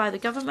after by the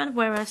government,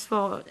 whereas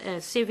for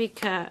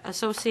civic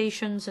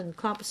associations and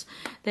clubs,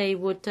 they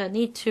would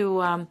need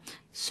to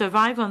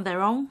survive on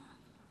their own?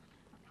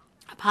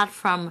 Apart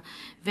from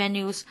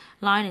venues,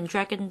 lion and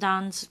dragon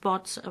dance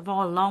sports have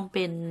all along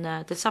been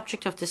the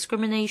subject of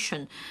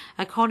discrimination.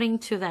 According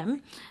to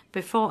them,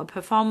 before a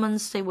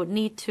performance, they would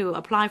need to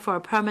apply for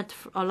a permit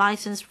or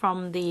license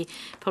from the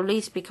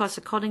police because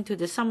according to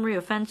the Summary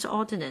Offence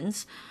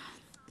Ordinance,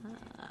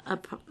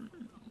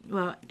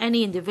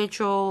 any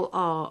individual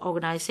or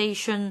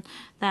organization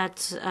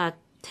that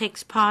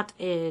takes part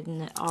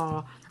in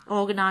or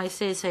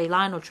organizes a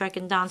lion or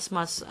dragon dance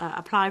must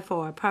apply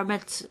for a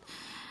permit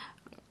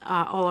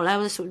or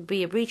else it would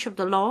be a breach of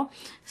the law.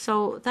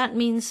 So that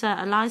means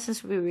a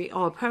license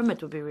or a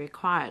permit would be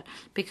required.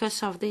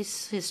 Because of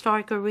this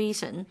historical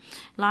reason,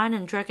 lion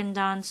and dragon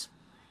dance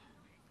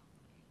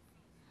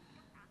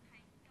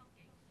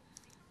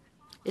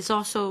is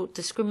also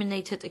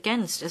discriminated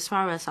against as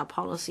far as our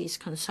policy is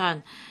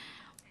concerned.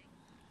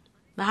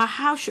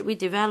 How should we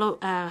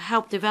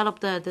help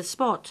develop the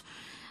sport?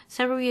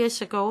 Several years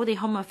ago, the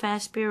Home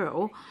Affairs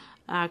Bureau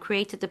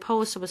created the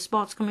post of a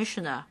sports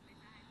commissioner.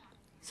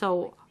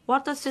 So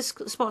what does this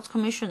sports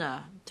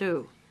commissioner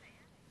do?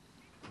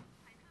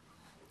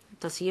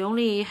 Does he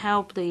only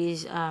help the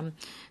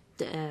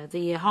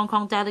Hong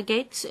Kong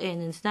delegates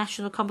in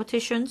international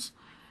competitions?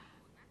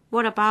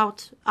 What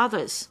about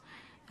others?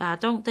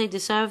 Don't they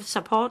deserve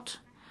support?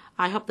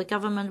 I hope the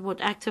government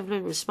would actively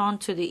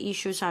respond to the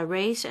issues I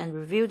raised and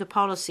review the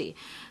policy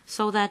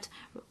so that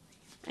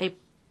a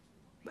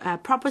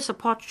proper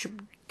support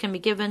can be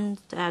given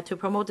to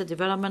promote the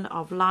development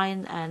of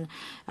lion and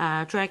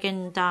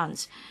dragon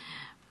dance.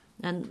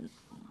 And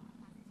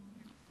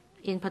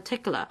in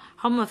particular,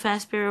 Home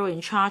Affairs Bureau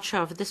in charge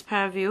of this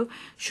purview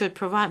should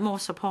provide more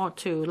support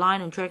to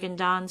lion and dragon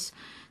dance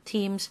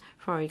teams,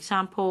 for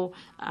example,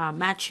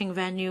 matching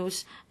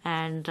venues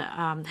and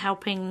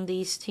helping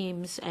these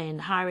teams in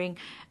hiring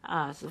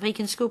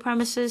vacant school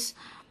premises.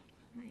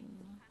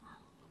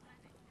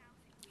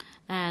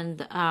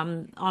 And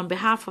on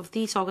behalf of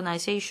these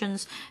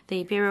organizations,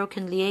 the Bureau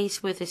can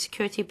liaise with the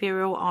Security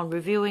Bureau on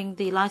reviewing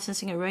the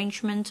licensing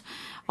arrangement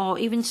or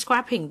even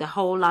scrapping the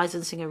whole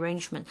licensing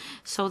arrangement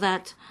so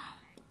that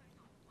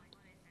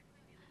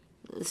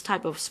this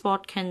type of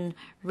sport can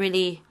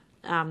really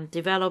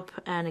develop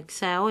and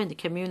excel in the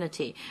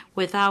community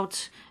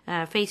without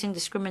facing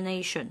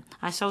discrimination.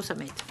 I so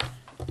submit.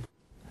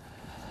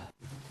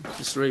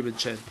 Mr. Raymond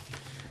Chen.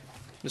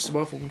 Mr.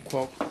 Ma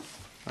Fung-kwok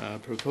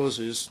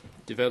proposes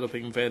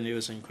developing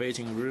venues and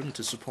creating room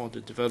to support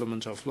the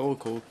development of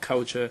local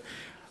culture,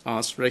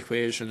 arts,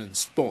 recreation, and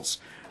sports.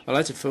 I'd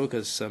like to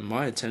focus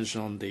my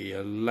attention on the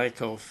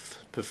lack of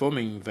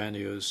performing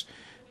venues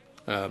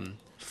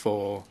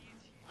for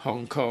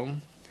Hong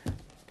Kong.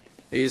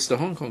 Is the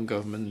Hong Kong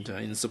government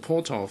in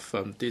support of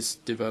this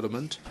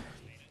development?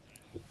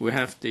 We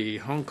have the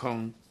Hong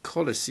Kong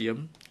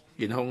Coliseum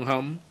in Hong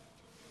Kong,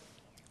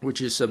 which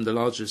is the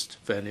largest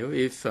venue.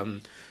 If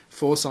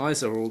 4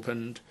 sides are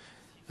opened,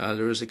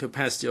 there is a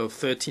capacity of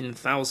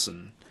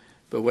 13,000.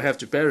 But we have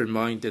to bear in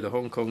mind that the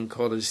Hong Kong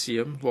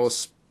Coliseum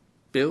was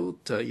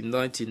built in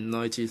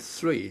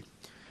 1993.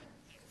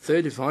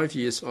 35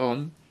 years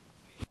on,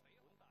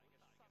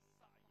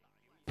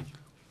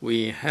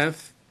 we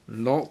have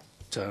not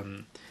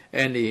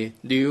any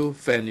new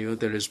venue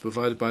that is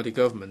provided by the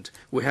government.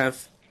 We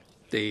have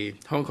the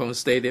Hong Kong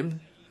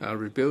Stadium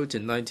rebuilt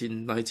in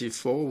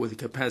 1994 with a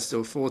capacity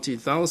of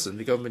 40,000.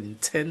 The government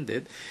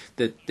intended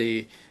that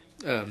the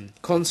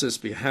concerts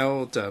be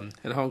held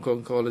at Hong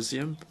Kong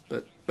Coliseum,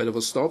 but it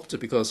was stopped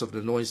because of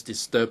the noise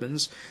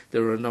disturbance.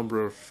 There were a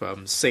number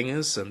of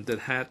singers that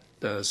had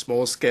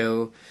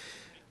small-scale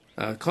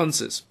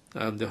concerts.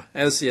 The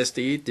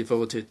LCSD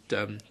devoted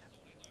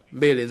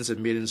millions and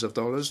millions of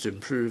dollars to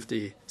improve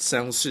the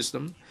sound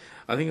system.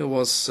 I think it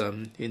was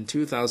in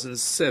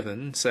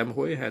 2007, Sam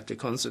Hui had the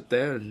concert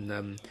there,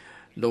 and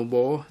no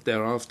more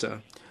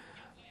thereafter.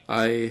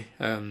 I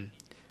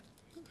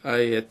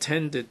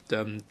attended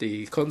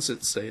the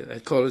concerts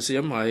at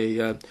Coliseum.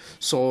 I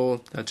saw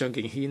Zhang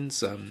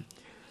Qinghin's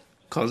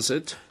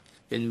concert.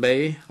 In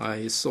May,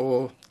 I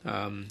saw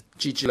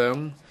Gigi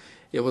Leung.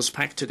 It was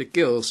packed to the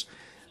gills.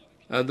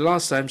 The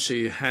last time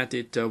she had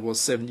it was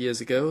 7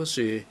 years ago.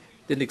 She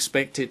didn't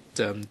expect it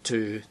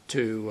to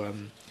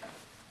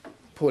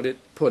put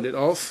it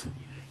off.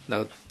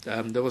 Now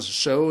there was a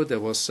show that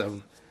was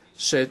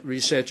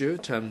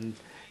rescheduled, and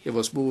it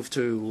was moved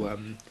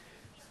to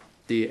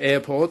the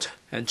airport.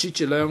 And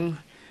Gigi Leung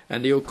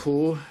and Liu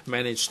Ku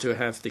managed to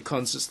have the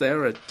concerts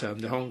there at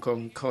the Hong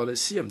Kong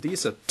Coliseum.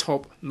 These are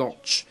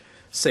top-notch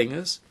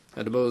singers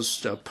and the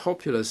most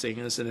popular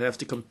singers, and they have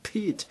to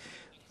compete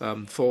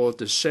for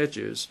the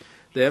schedules.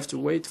 They have to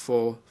wait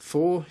for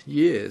 4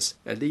 years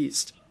at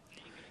least.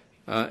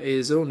 It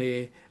is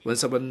only when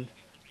someone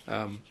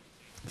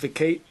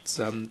vacates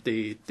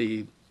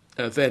the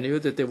venue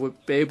that they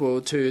would be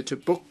able to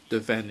book the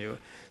venue.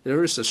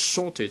 There is a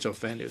shortage of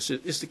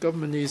venues. The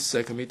government is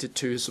committed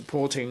to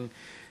supporting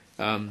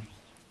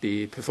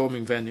the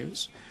performing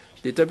venues.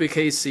 The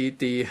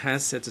WKCD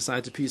has set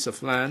aside a piece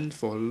of land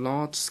for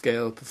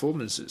large-scale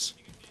performances.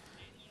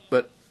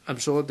 But I'm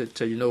sure that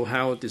you know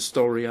how the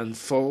story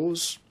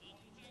unfolds.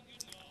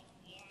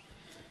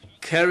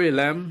 Carrie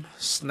Lam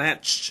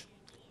snatched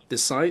the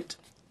site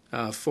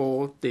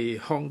for the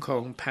Hong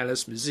Kong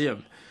Palace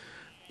Museum.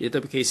 The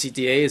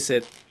WKCDA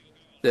said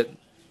that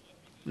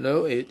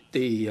no,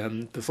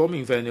 the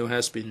performing venue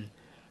has been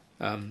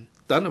done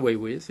away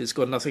with. It's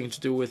got nothing to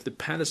do with the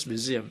Palace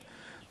Museum.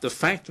 The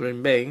fact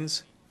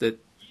remains that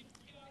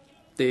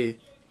the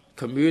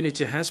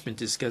community has been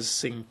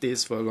discussing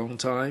this for a long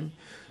time.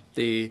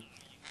 The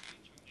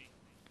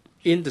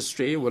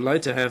industry would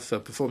like to have a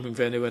performing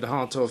venue at the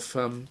heart of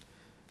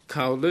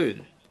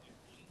Kowloon,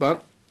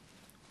 but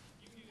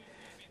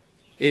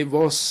it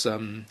was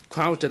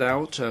crowded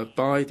out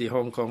by the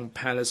Hong Kong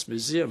Palace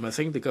Museum. I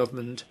think the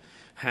government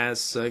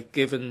has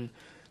given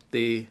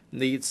the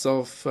needs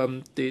of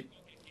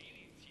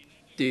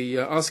the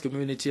arts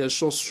community a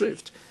short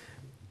shrift.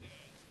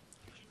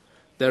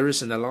 There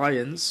is an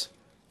alliance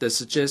that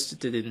suggested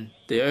that in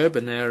the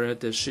urban area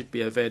there should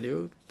be a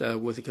venue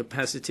with a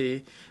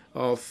capacity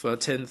of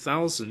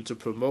 10,000 to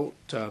promote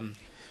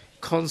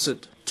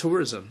concert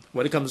tourism.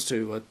 When it comes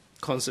to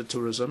concert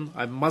tourism,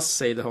 I must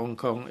say that Hong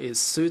Kong is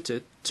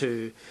suited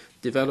to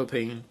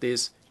developing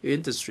this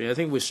industry. I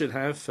think we should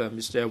have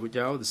Mr. Edward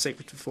Yao, the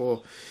Secretary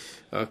for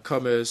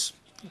Commerce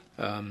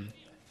and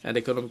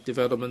Economic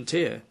Development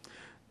here.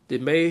 The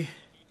May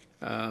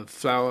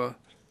flower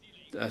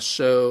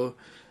show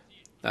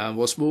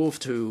was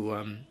moved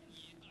to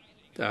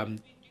the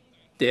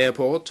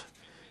airport,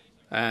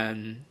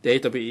 and the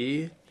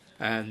AWE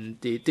and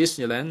the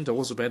Disneyland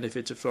also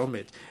benefited from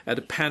it. At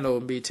a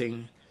panel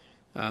meeting,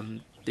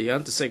 the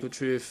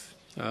Undersecretary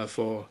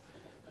for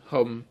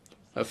Home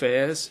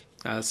Affairs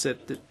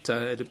said that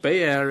at the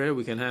Bay Area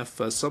we can have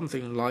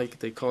something like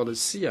the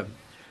Coliseum,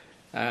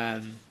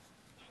 and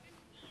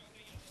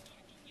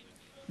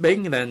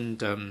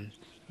mainland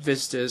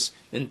visitors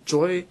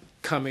enjoy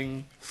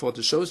coming for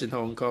the shows in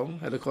Hong Kong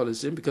at the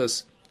Coliseum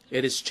because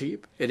it is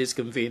cheap, it is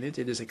convenient,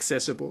 it is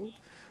accessible,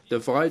 the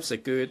vibes are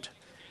good,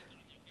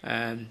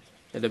 and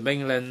in the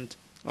mainland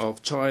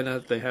of China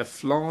they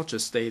have larger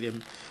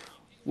stadium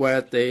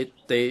where they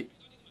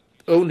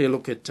only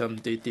look at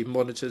the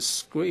monitor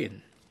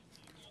screen.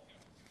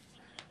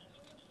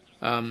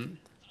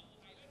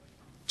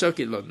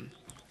 Zhou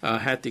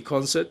had the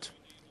concert,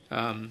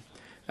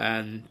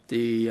 and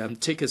the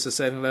tickets are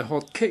selling like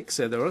hotcakes,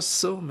 and there are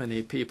so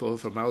many people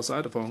from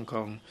outside of Hong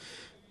Kong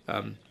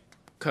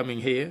coming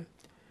here.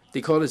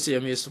 The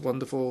Coliseum is a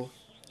wonderful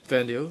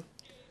venue.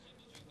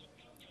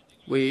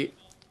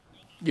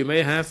 You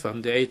may have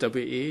the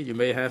AWE, you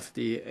may have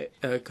the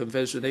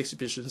Convention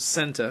Exhibition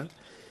Center,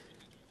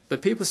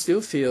 but people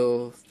still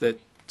feel that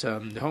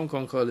the Hong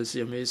Kong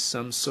Coliseum is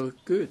so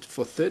good.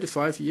 For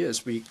 35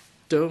 years, we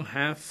don't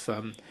have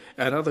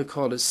another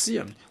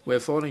Coliseum. We're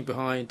falling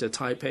behind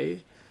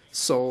Taipei,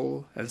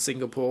 Seoul, and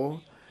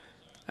Singapore,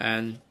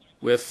 and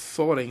we're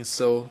falling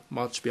so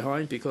much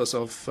behind because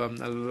of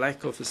a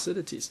lack of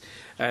facilities.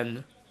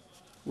 And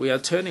we are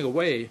turning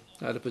away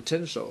the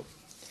potential.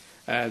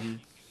 And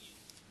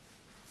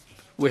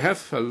we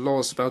have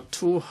lost about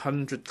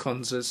 200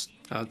 concerts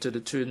to the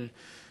tune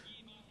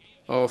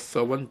of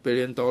 $1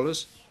 billion.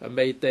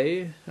 May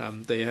Day,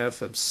 they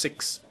have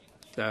 6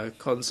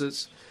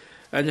 concerts,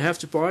 and you have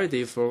to buy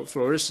the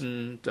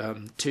fluorescent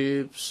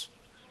tubes,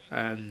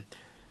 and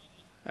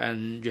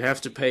you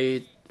have to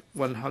pay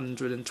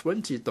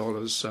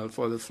 $120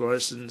 for the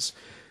fluorescents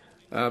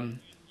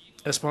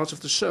as part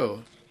of the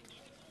show.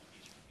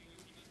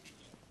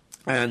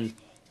 And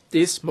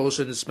this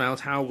motion is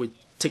about how we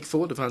take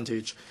full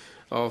advantage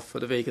of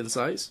the vacant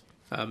sites.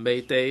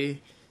 May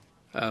Day,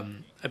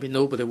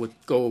 nobody would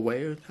go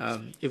away,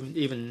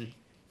 even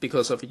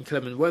because of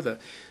inclement weather.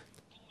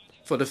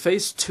 For the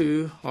phase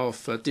 2 of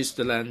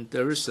Disneyland,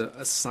 there is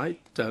a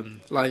site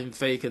lying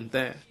vacant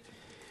there.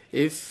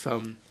 If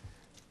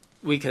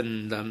we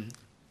can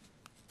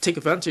take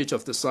advantage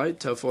of the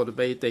site for the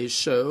May Day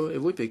show,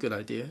 it would be a good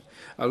idea.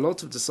 A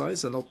lot of the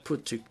sites are not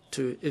put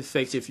to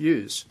effective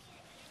use.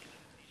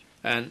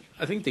 And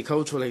I think the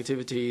cultural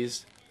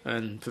activities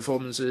and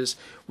performances,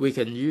 we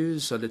can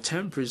use the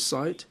temporary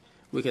site.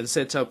 We can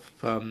set up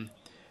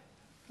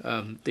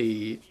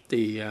the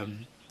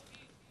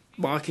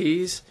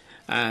marquees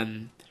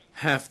and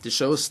have the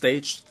show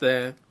staged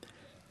there.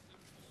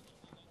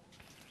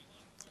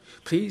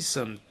 Please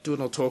do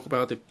not talk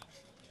about the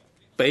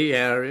Bay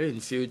Area in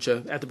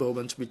future. At the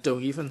moment, we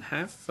don't even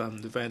have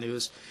the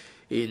venues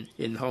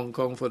in Hong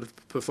Kong for the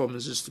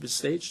performances to be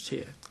staged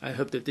here. I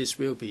hope that this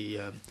will be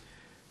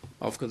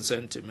of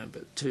concern to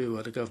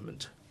the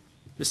government.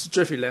 Mr.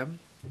 Jeffrey Lam,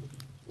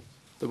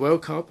 the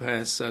World Cup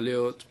has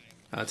lured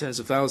tens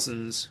of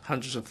thousands,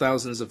 hundreds of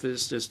thousands of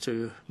visitors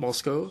to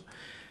Moscow,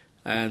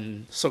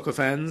 and soccer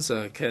fans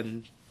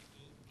can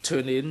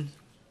tune in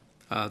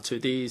to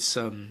these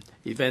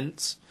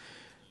events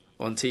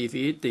on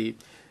TV. The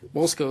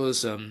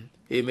Moscow's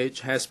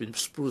image has been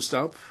spruced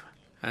up,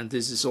 and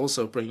this is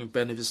also bringing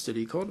benefits to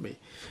the economy.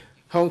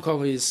 Hong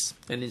Kong is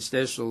an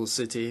international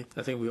city.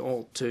 I think we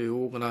ought to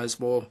organize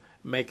more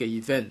mega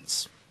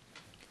events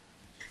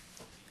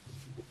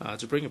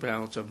to bring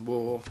about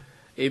more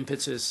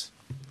impetus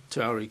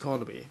to our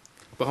economy.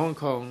 But Hong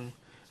Kong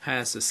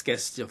has a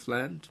scarcity of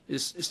land.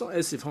 It's not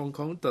as if Hong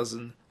Kong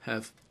doesn't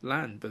have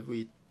land, but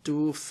we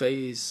do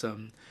face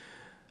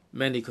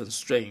many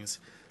constraints.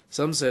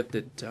 Some said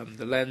that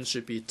the land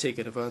should be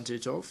taken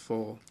advantage of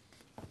for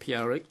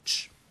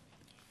PRH.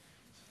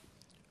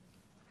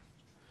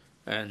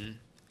 And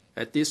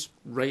at this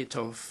rate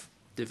of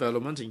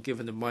development, and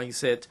given the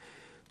mindset,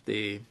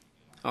 the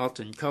art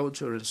and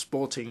culture and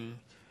sporting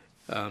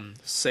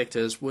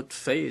sectors would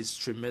face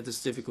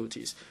tremendous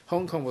difficulties.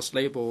 Hong Kong was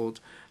labeled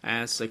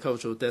as a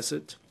cultural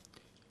desert,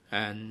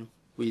 and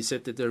we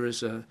said that there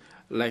is a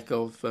lack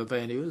of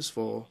venues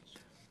for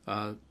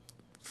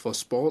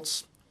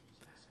sports.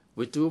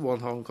 We do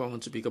want Hong Kong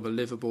to become a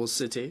livable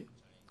city.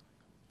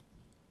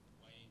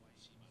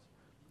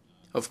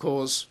 Of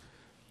course,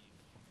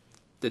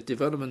 the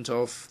development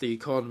of the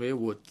economy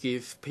would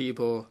give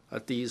people a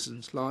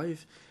decent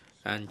life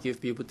and give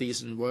people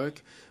decent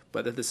work,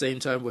 but at the same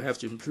time we have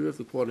to improve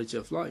the quality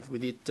of life. We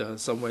need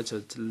somewhere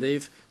to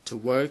live, to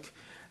work,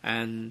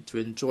 and to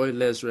enjoy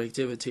leisure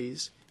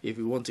activities. If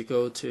we want to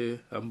go to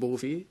a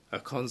movie, a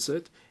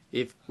concert,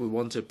 if we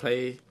want to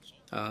play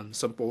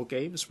some board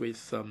games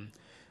with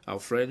our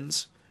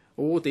friends,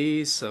 all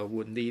these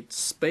would need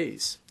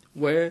space.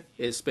 Where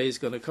is space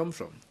going to come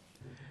from?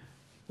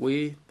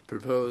 We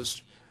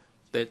proposed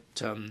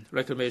that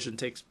reclamation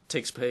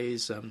takes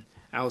place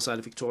outside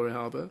of Victoria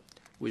Harbour.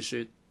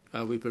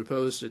 We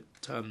propose that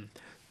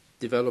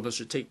development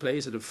should take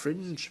place at the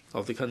fringe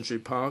of the country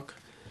park,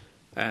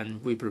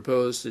 and we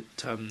propose that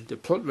the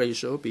plot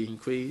ratio be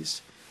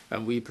increased,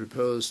 and we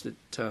propose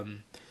that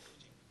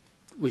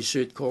we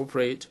should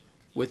cooperate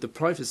with the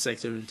private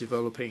sector in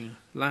developing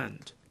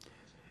land.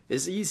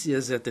 It's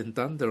easier said than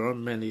done. There are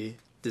many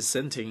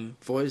dissenting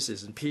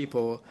voices, and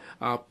people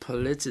are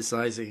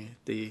politicizing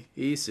the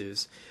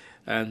issues,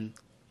 and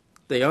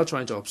they are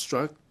trying to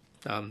obstruct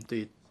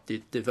the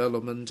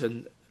development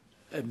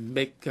and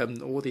make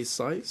all these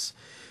sites,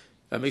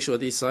 make sure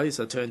these sites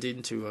are turned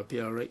into a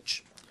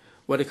PRH.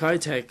 When the Kai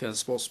Tak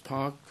Sports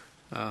Park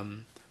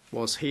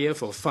was here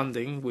for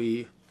funding,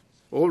 we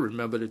all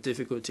remember the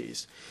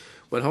difficulties.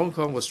 When Hong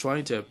Kong was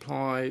trying to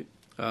apply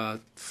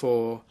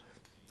to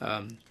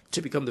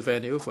become the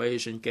venue for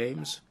Asian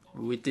Games,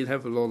 we did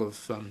have a lot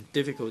of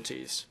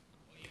difficulties.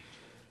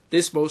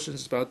 This motion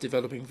is about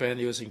developing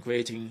venues and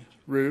creating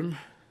room.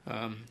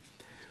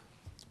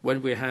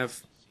 When we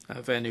have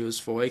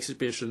venues for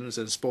exhibitions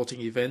and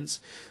sporting events,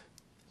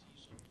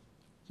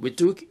 we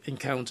do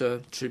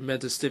encounter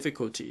tremendous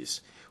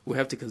difficulties. We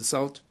have to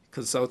consult,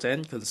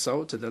 and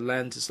the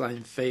land is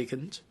lying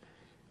vacant.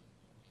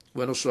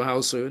 We're not sure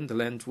how soon the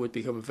land would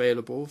become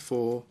available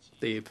for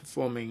the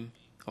performing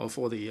or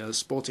for the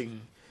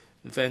sporting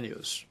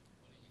venues.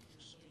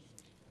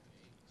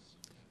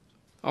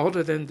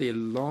 Other than the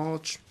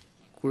large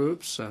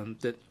groups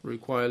that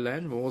require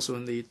land, we also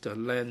need the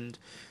land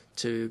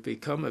to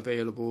become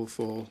available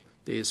for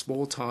the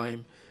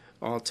small-time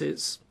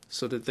artists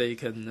so that they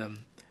can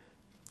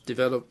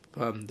develop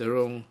their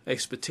own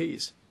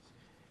expertise.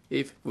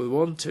 If we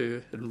want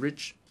to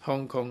enrich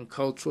Hong Kong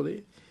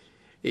culturally,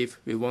 if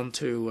we want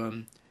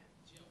to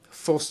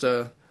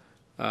foster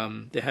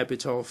the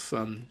habit of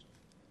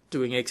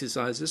doing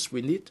exercises,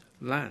 we need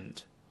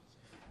land.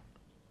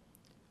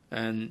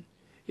 And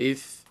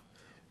if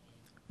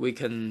we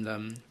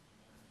can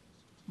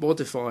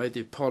modify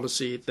the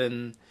policy,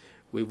 then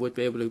we would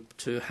be able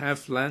to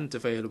have land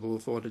available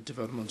for the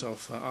development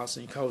of arts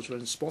and culture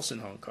and sports in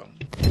Hong Kong.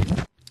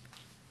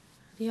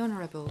 The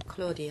Honourable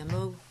Claudia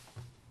Mo.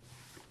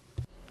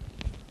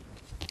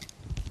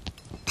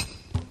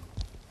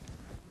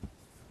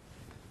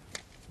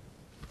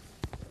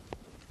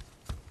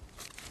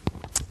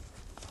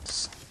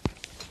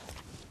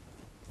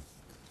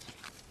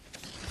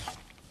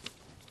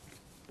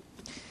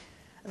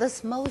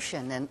 This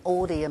motion and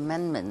all the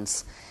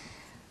amendments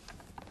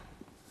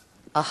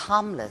are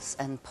harmless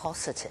and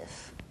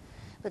positive,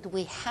 but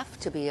we have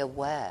to be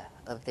aware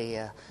of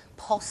the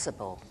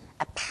possible,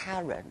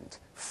 apparent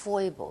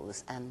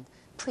foibles and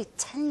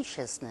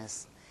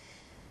pretentiousness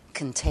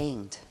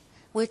contained.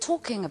 We're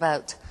talking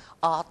about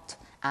art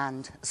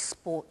and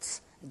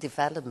sports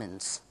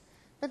developments,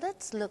 but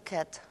let's look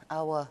at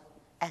our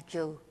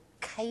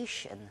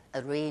education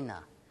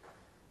arena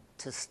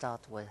to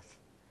start with.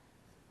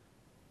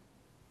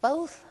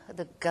 Both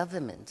the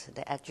government,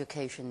 the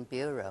Education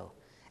Bureau,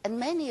 and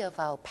many of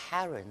our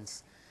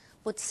parents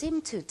would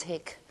seem to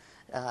take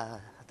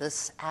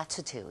this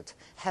attitude,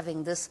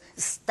 having this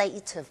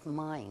state of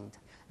mind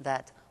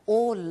that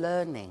all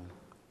learning,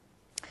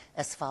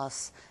 as far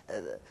as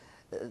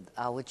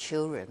our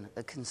children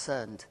are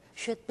concerned,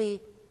 should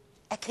be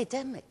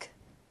academic,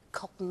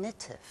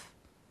 cognitive.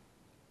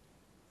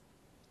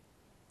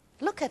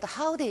 Look at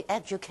how the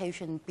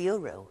Education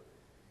Bureau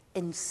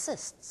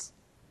insists.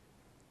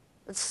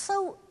 It's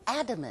so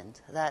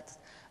adamant that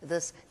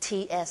this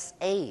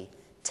TSA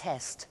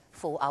test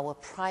for our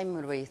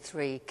primary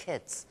 3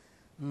 kids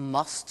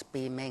must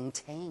be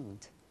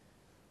maintained.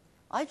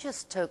 I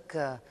just took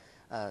the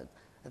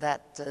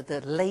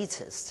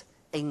latest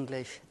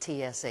English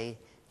TSA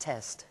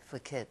test for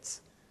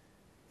kids.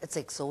 It's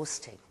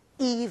exhausting,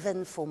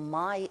 even for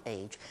my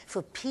age,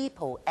 for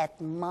people at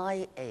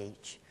my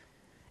age.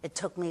 It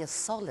took me a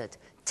solid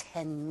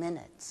 10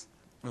 minutes.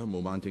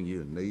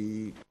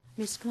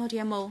 Ms.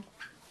 Claudia Mo,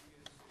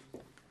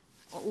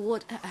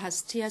 what has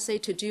TSA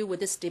to do with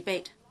this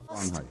debate?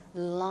 First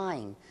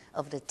line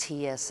of the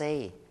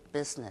TSA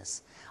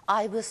business,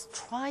 I was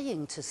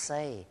trying to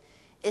say,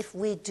 if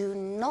we do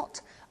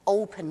not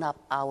open up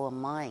our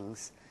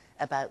minds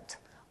about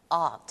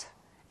art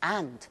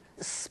and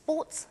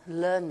sports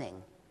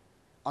learning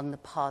on the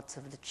part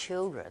of the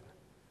children,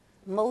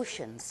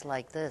 motions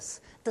like this,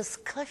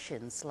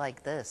 discussions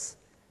like this,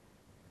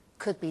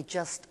 could be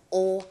just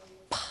all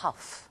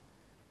puff.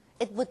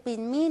 It would be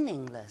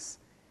meaningless,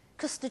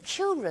 because the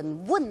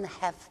children wouldn't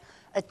have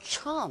a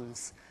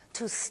chance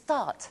to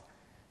start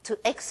to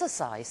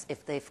exercise,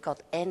 if they've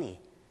got any,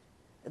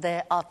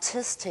 their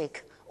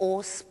artistic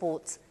or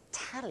sports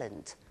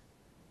talent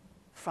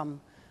from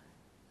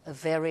a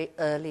very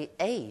early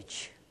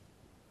age.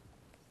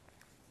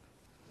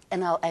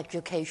 And our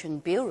Education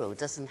Bureau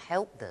doesn't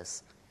help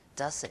this,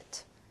 does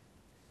it?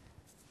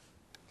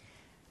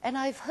 And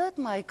I've heard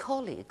my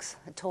colleagues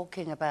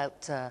talking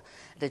about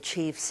the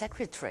Chief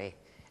Secretary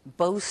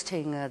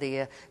boasting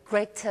the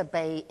Greater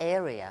Bay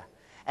Area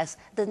as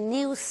the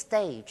new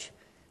stage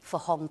for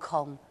Hong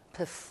Kong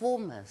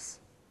performers.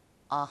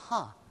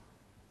 Aha.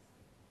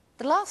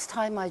 The last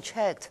time I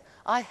checked,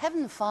 I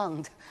haven't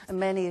found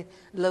many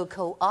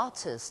local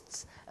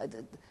artists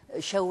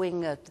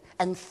showing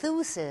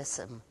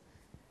enthusiasm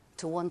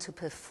to want to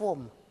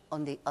perform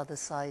on the other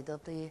side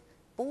of the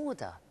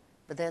border.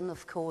 But then,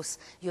 of course,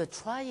 you're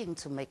trying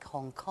to make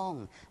Hong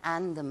Kong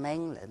and the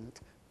mainland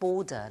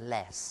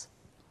borderless.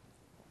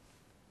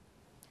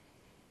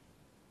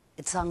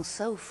 It sounds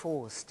so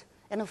forced.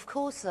 And of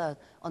course,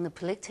 on the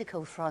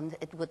political front,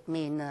 it would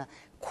mean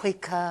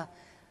quicker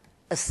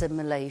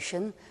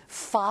assimilation,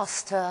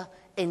 faster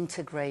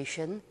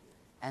integration,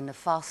 and a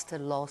faster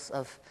loss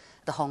of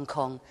the Hong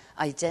Kong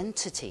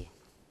identity.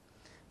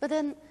 But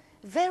then,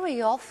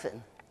 very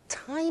often,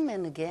 time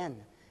and again,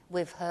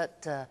 we've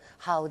heard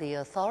how the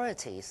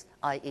authorities,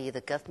 i.e.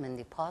 the government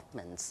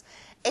departments,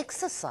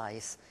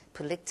 exercise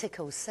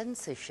political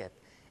censorship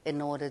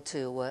in order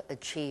to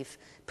achieve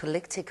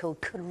political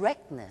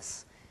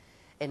correctness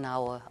in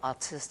our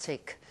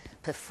artistic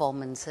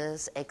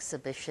performances,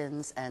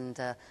 exhibitions, and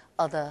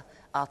other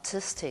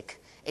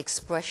artistic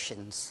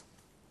expressions.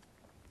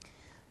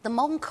 The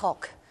Mong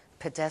Kok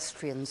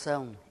pedestrian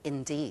zone,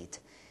 indeed,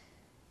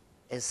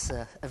 is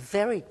a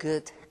very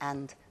good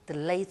and the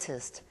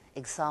latest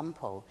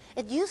example.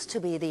 It used to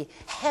be the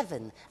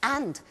heaven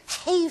and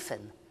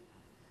haven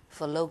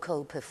for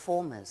local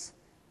performers,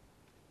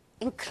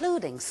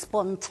 including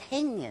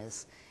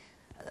spontaneous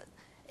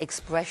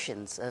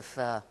expressions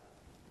of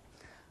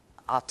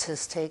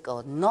artistic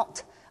or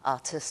not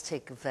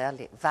artistic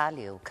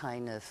value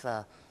kind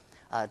of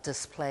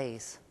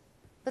displays.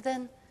 But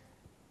then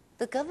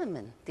the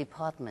government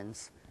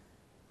departments,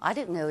 I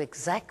don't know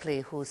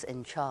exactly who's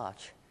in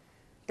charge.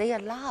 They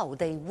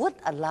would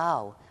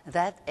allow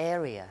that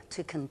area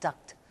to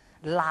conduct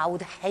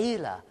loud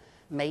hailer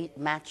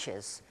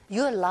matches.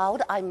 You're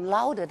loud, I'm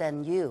louder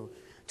than you,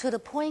 to the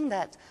point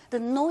that the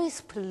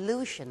noise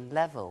pollution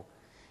level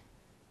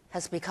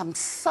has become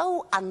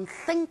so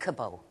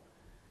unthinkable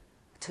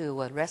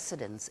to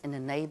residents in the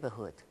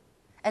neighborhood.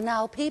 And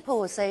now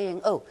people are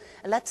saying, oh,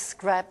 let's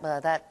scrap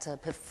that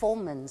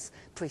performance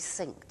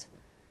precinct.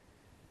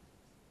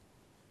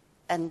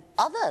 And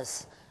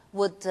others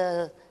would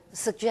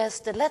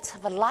suggest that let's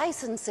have a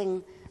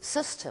licensing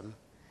system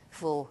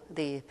for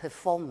the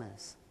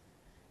performers.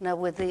 Now,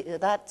 with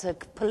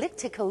that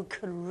political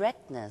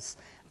correctness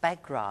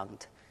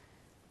background,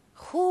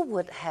 who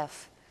would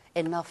have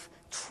enough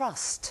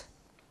trust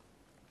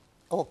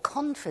or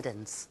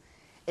confidence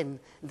in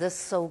this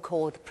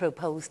so-called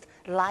proposed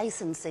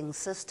licensing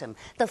system?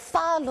 The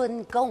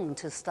Falun Gong,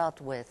 to start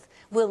with,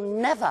 will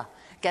never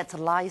get a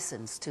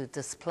license to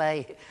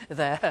display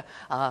their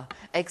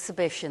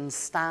exhibition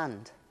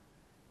stand.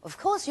 Of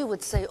course, you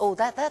would say, oh,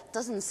 that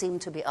doesn't seem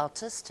to be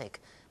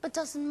artistic, but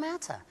doesn't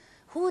matter.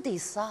 Who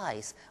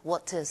decides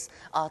what is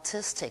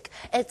artistic?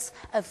 It's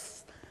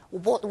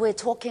what we're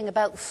talking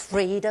about,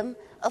 freedom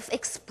of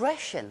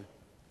expression.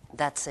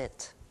 That's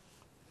it.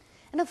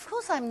 And of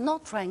course, I'm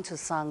not trying to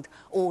sound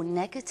all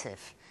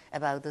negative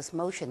about this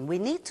motion. We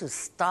need to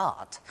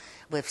start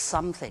with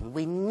something.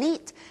 We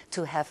need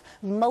to have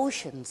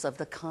motions of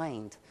the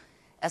kind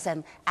as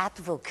an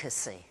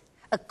advocacy,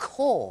 a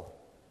call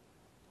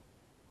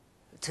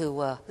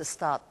to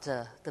start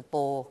the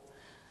ball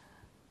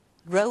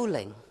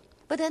rolling.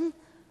 But then,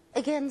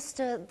 against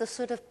the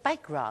sort of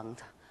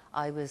background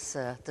I was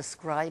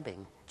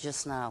describing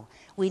just now,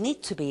 we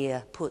need to be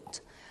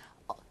put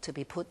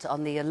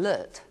on the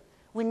alert.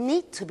 We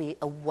need to be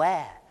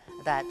aware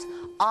that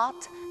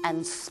art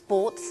and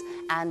sports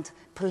and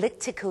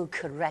political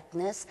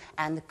correctness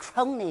and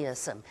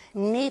cronyism,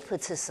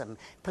 nepotism,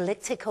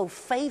 political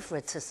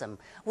favoritism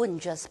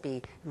wouldn't just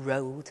be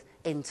rolled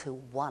into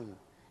one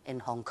in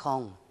Hong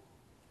Kong.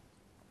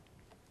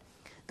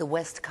 The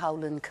West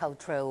Kowloon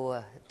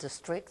Cultural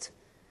District,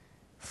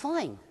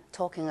 fine,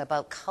 talking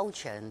about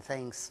culture and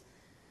things.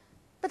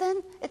 But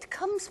then it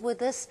comes with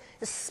this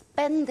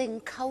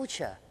spending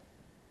culture.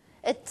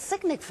 It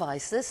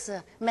signifies this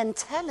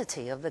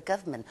mentality of the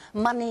government.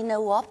 Money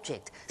no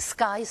object,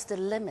 sky's the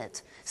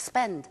limit.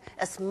 Spend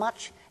as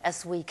much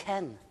as we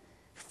can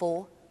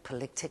for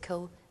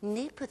political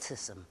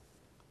nepotism.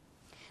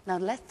 Now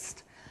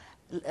let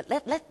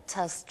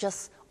us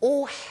just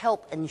all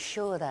help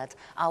ensure that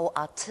our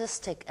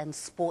artistic and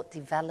sport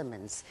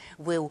developments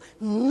will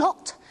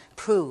not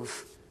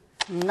prove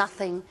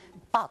nothing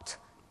but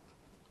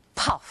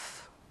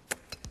puff.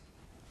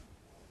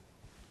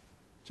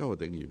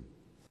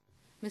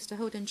 Mr.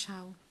 Holden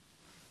Chow.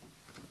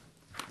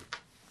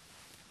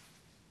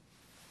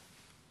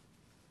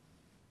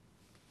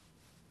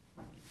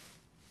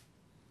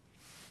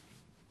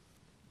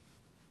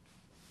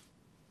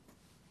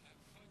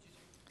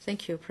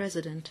 Thank you,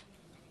 President.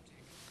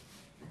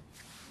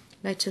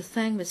 I'd like to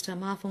thank Mr.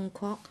 Ma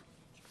Fung-kwok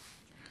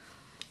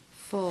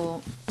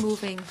for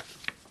moving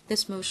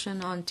this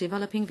motion on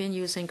developing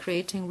venues and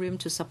creating room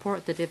to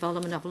support the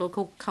development of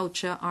local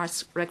culture,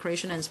 arts,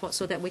 recreation, and sports,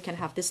 so that we can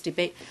have this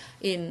debate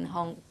in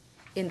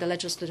the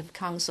Legislative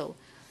Council.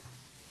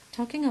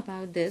 Talking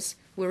about this,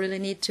 we really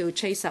need to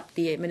chase up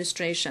the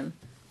administration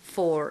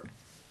for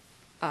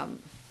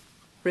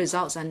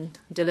results and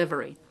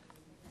delivery.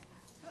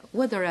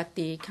 Whether at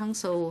the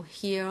council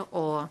here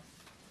or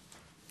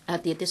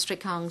at the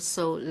district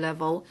council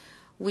level,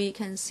 we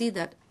can see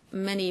that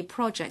many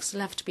projects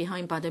left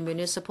behind by the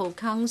municipal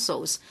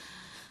councils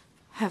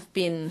have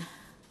been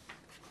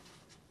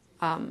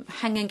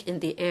hanging in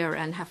the air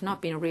and have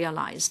not been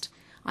realized.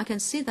 I can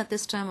see that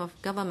this term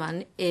of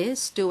government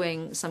is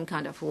doing some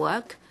kind of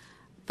work,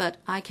 but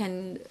I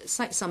can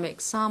cite some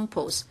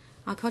examples.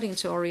 According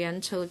to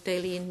Oriental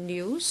Daily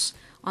News,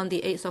 on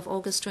the 8th of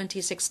August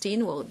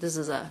 2016, well, this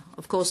is,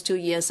 of course, 2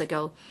 years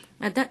ago.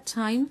 At that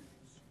time,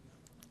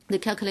 the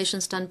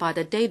calculations done by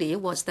the Daily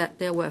was that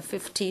there were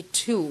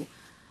 52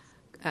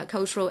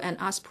 cultural and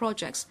arts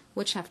projects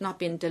which have not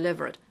been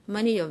delivered.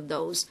 Many of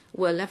those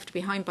were left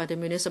behind by the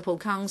municipal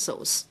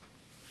councils.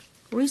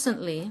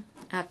 Recently,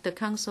 at the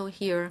council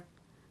here,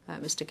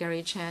 Mr.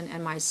 Gary Chan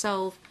and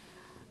myself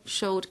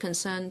showed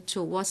concern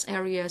towards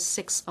Area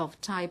 6 of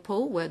Tai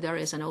Po, where there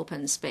is an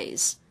open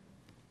space.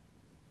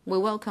 We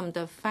welcome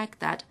the fact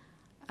that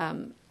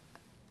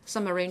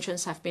some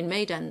arrangements have been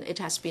made and it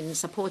has been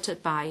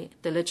supported by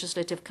the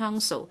Legislative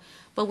Council.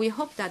 But we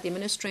hope that the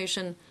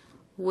administration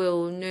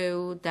will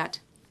know that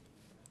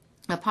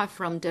apart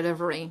from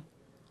delivering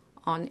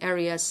on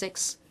Area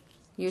 6,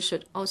 you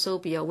should also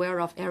be aware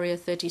of Area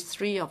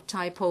 33 of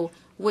Tai Po,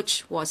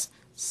 which was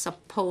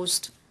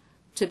supposed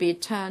to be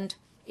turned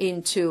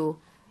into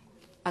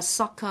a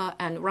soccer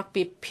and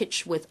rugby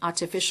pitch with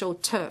artificial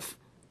turf.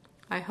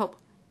 I hope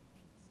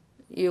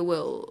you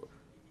will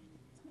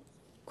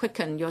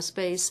quicken your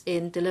space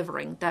in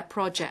delivering that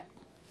project.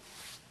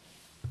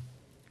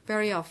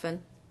 Very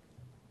often,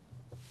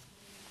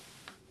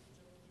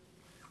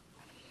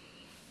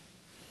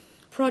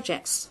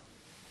 projects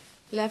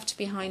left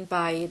behind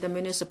by the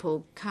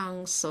municipal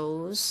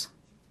councils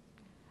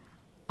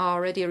are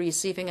already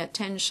receiving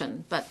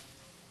attention, but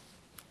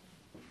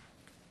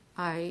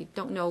I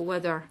don't know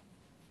whether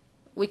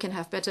we can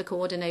have better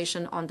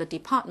coordination on the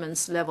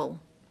department's level.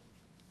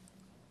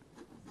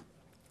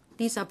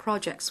 These are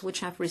projects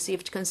which have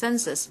received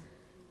consensus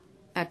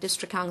at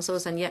district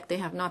councils, and yet they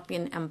have not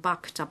been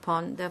embarked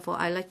upon. Therefore,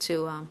 I'd like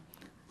to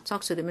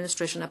talk to the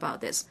administration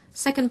about this.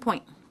 Second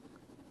point.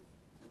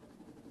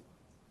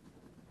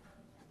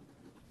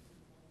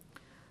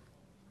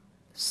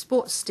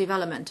 Sports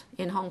development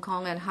in Hong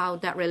Kong and how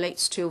that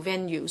relates to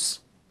venues.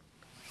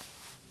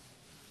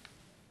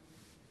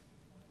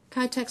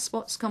 Kai Tak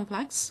Sports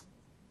Complex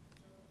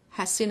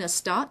has seen a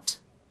start,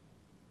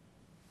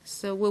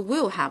 so we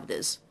will have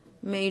this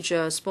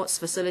major sports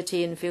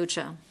facility in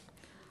future.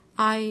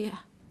 I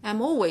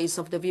am always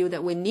of the view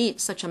that we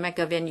need such a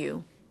mega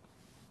venue.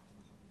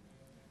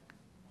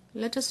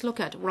 Let us look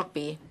at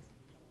rugby.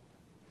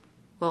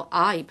 Well,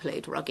 I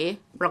played rugby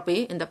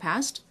in the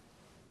past,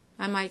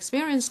 and my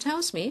experience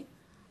tells me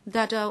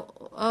that,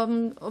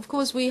 of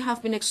course, we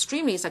have been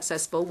extremely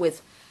successful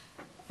with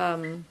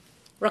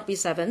rugby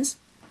sevens.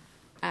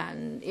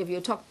 And if you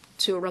talk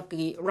to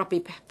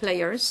rugby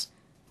players,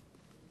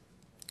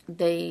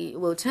 they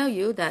will tell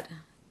you that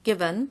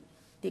given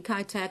the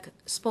Kai Tak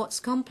Sports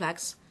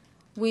Complex,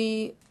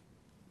 we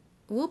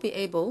will be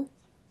able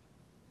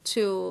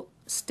to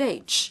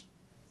stage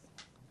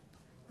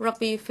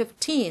rugby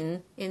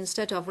 15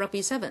 instead of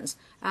rugby sevens.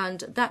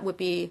 And that would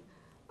be,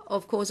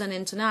 of course, an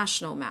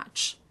international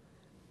match.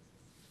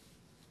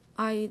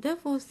 I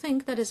therefore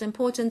think that it's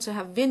important to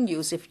have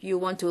venues if you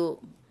want to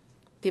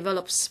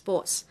develop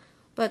sports.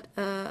 But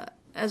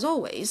as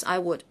always, I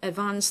would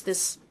advance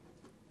this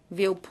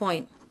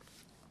viewpoint.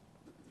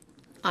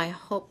 I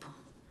hope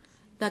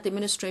that the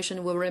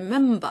administration will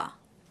remember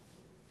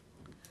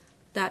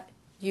that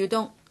you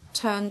don't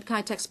turn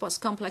Kai Tak Sports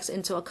Complex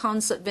into a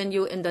concert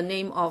venue in the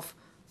name of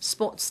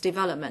sports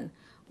development.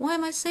 Why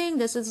am I saying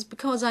this? It's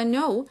because I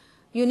know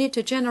you need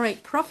to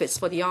generate profits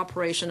for the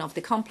operation of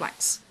the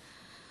complex.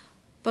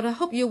 But I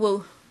hope you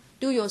will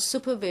do your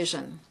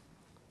supervision.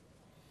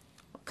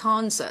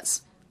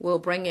 Concerts will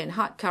bring in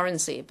hard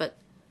currency, but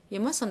you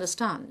must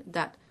understand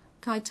that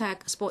Kai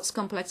Tak Sports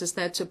Complex is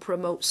there to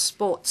promote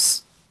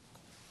sports.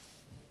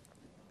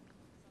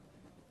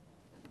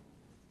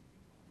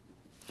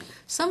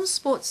 Some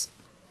sports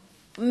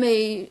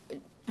may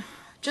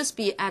just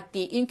be at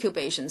the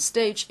incubation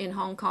stage in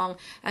Hong Kong,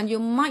 and you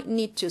might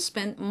need to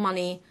spend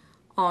money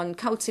on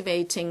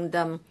cultivating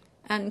them,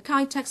 and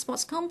Kai Tak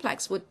Sports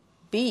Complex would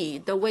be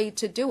the way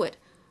to do it.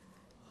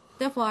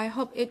 Therefore, I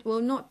hope it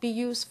will not be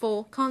used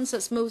for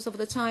concerts most of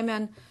the time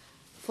and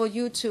for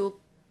you to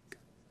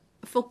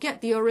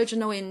forget the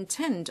original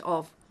intent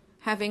of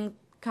having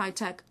Kai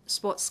Tak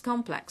Sports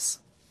Complex,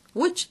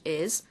 which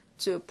is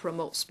to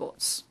promote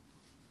sports.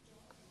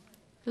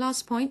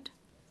 Last point,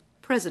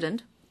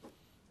 President.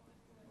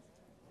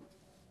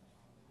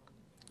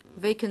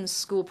 Vacant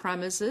school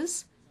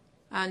premises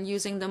and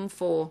using them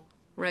for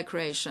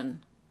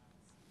recreation.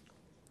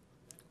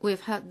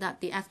 We've heard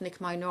that the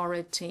ethnic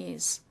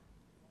minorities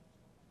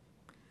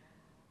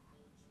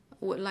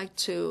would like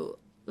to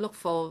look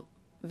for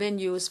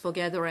venues for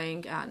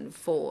gathering and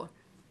for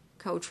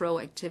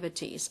cultural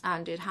activities,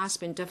 and it has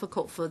been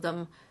difficult for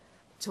them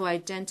to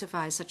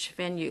identify such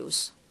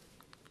venues.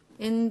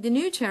 In the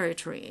new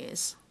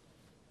territories,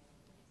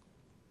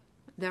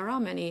 there are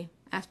many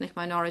ethnic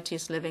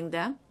minorities living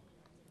there.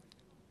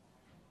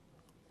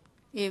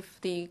 If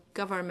the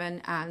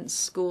government and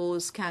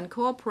schools can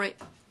cooperate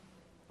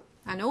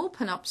and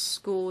open up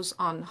schools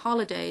on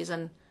holidays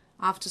and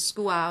after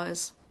school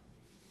hours,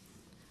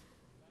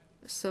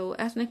 so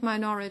ethnic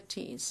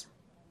minorities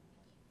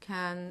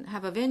can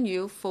have a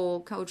venue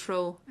for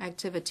cultural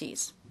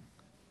activities.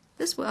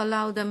 This will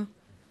allow them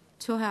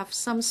to have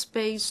some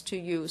space to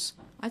use.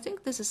 I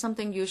think this is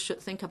something you should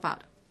think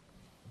about.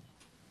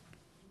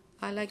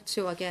 I'd like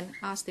to again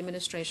ask the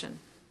administration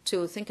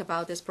to think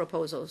about this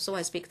proposal. So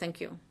I speak. Thank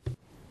you.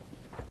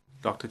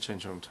 Dr. Chen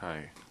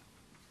Chong-tai.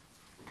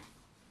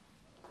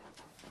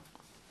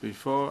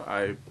 Before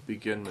I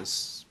begin my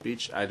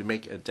speech, I'd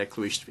make a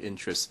declaration of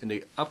interest. In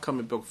the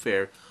upcoming book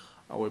fair,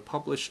 I will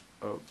publish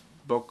a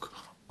book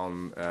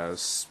on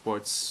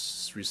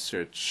sports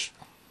research.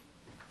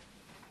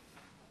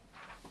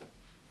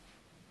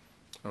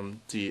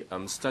 The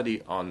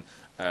study on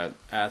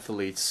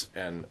athletes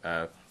and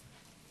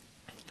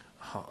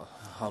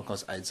Hong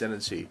Kong's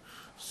identity.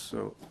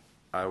 So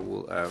I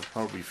will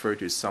probably refer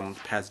to some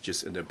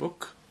passages in the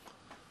book.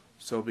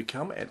 So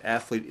become an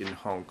athlete in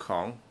Hong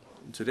Kong.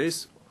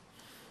 Today's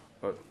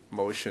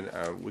motion,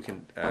 we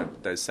can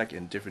dissect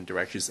in different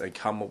directions and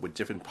come up with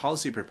different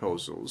policy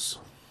proposals.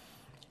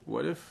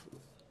 What if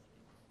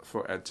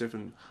for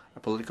different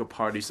political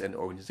parties and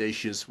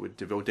organizations would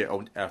devote their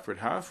own effort,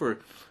 however,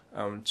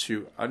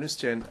 to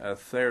understand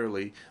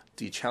thoroughly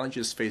the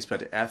challenges faced by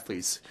the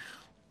athletes,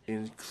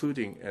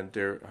 including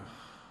their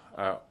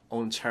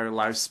own entire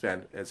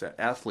lifespan as an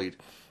athlete,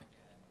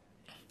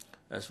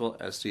 as well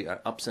as the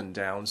ups and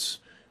downs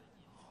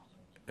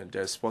in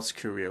their sports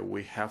career,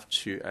 we have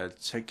to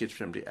take it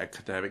from the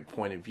academic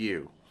point of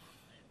view.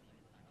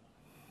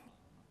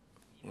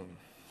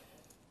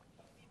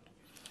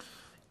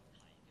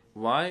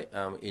 Why,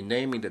 in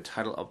naming the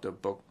title of the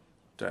book,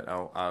 that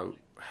I'll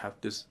have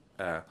this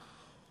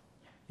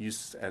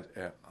used as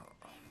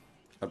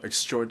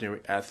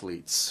extraordinary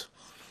athletes.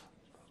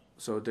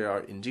 So there are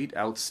indeed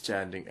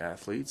outstanding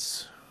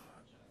athletes,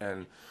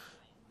 and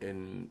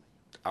in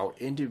our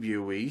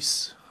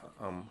interviewees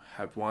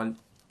have won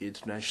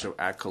international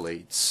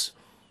accolades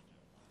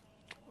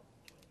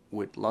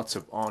with lots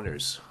of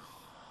honors.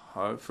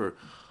 However,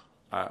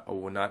 I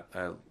will not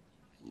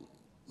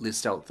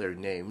list out their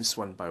names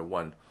one by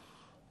one,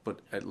 but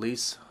at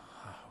least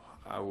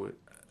I would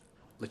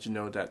let you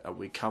know that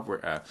we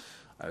cover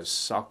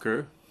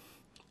soccer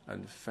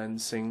and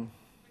fencing,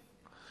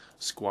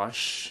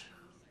 squash,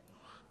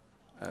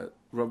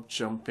 rope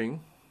jumping,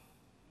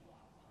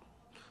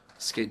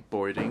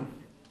 skateboarding,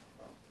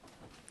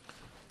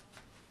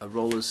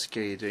 roller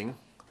skating,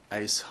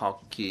 ice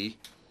hockey,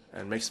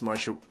 and mixed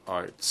martial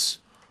arts,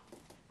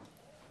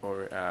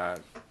 or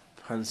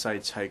Pansai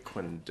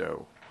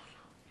Taekwondo.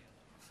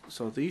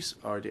 So these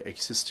are the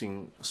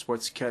existing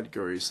sports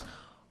categories.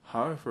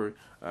 However,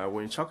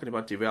 when talking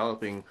about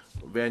developing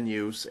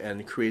venues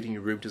and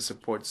creating room to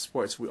support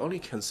sports, we only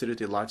consider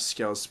the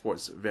large-scale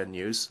sports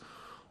venues.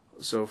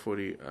 So for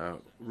the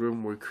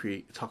room,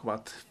 we talk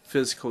about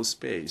physical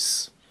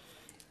space.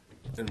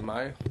 In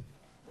my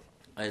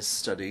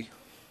study,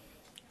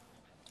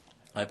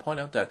 I point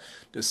out that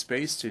the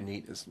space they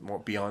need is more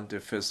beyond the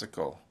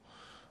physical,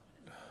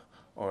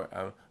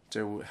 or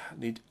they will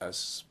need a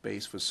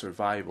space for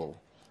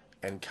survival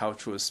and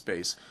cultural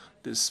space.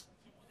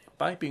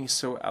 Despite being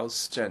so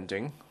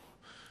outstanding,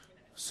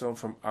 so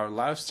from our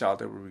lifestyle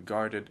they were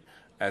regarded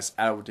as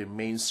out of the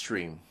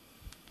mainstream.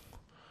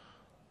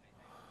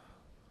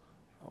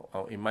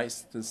 It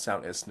might not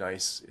sound as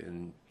nice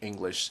in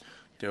English.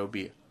 They will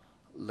be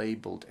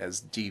labeled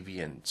as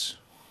deviant.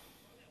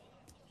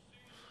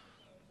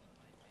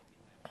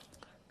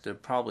 They're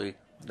probably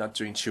not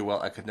doing too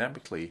well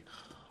academically.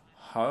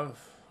 However,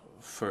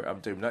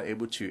 they're not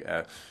able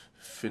to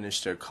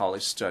finish their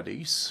college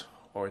studies,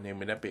 or they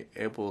may not be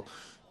able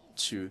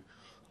to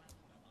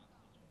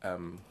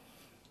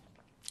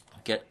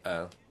get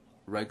a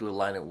regular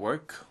line of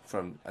work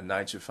from a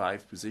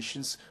 9-to-5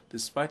 positions.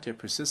 Despite their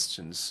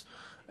persistence,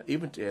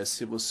 even their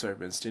civil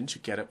servants need to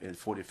get up at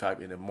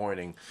 4:45 in the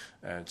morning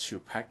to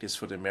practice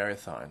for the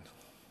marathon.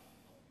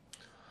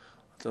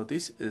 So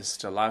this is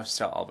the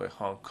lifestyle of a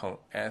Hong Kong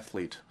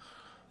athlete,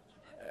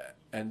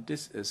 and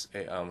this is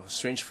a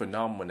strange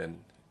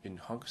phenomenon in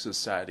Hong Kong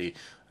society.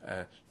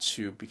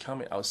 To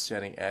become an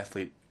outstanding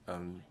athlete,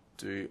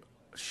 do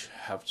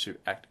have to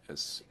act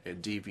as a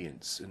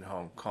deviant in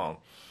Hong Kong.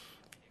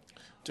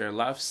 Their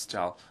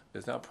lifestyle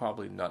is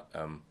probably not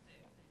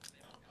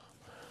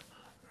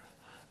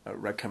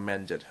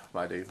recommended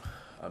by the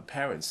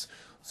parents.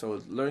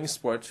 So learning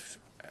sport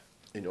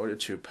in order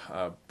to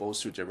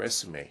bolster their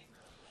resume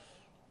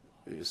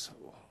is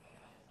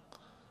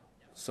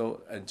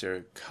so, and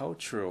their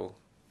cultural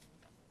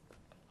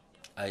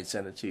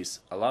identities.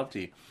 A lot of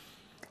the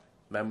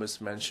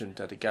members mentioned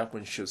that the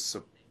government should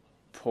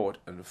support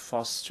and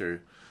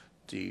foster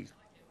the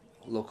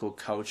local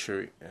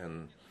culture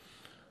and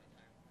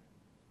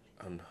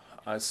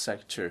art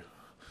sector.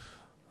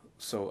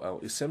 So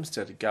it seems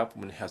that the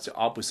government has the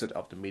opposite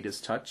of the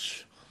Midas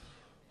touch.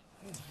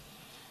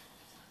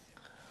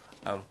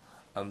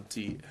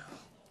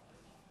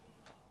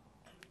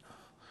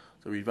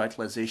 the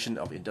revitalization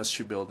of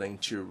industrial building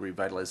to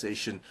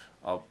revitalization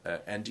of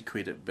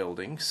antiquated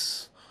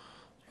buildings.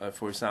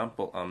 For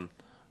example,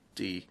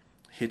 the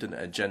Hidden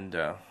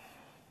Agenda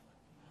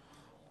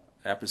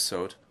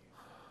episode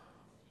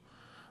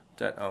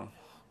that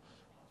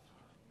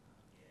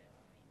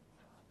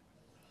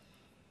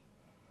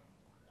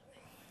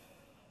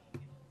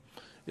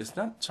it's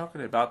not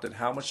talking about that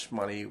how much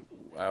money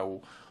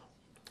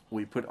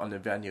we put on the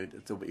venue,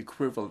 the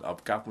equivalent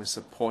of government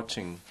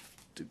supporting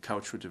the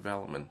cultural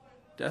development.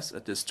 That's a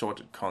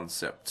distorted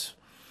concept.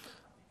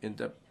 In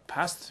the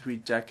past 3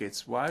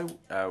 decades, why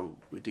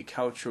the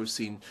cultural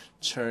scene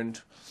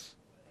turned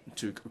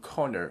to a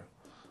corner?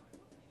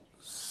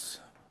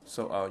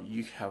 So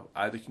you have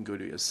either can go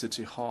to a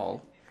city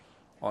hall.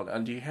 On the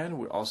other hand,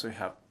 we also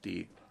have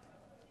the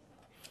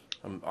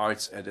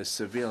arts at a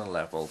civilian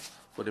level.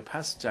 For the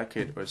past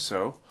decade or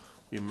so,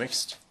 we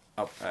mixed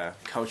up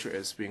culture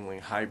as being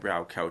like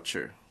highbrow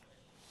culture.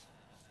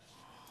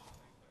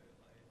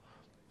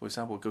 For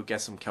example, go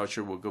get some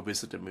culture, we'll go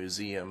visit a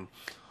museum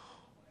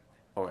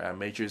or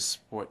major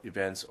sport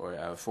events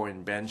or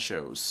foreign band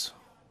shows.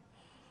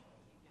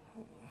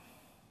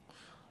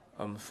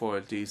 For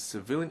the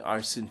civilian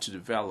arts scene to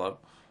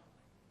develop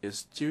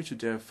is due to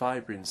their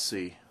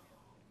vibrancy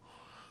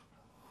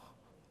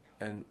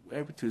and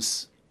able to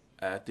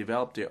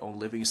develop their own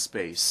living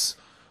space.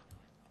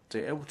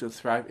 They're able to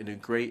thrive in a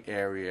gray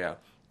area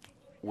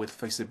with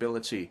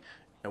flexibility.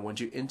 And when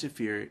you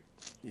interfere,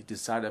 you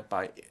decided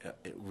by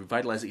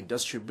revitalizing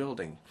industrial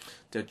building,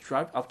 that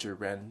drive up the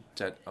rent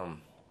that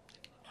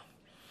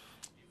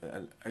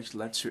actually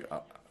led to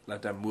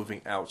let them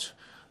moving out.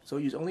 So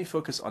you only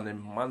focus on the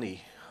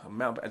money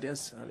amount, but at the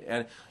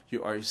end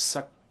you are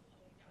sucking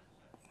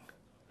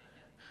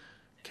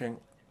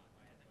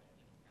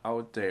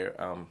out there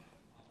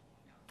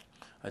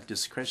at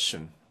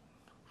discretion.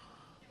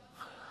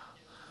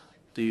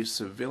 The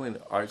civilian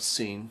art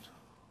scene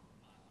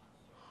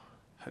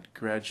had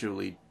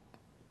gradually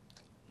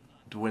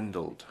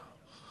dwindled.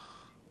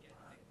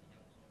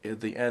 At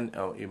the end,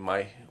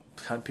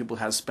 people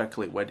have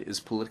speculated whether it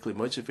is politically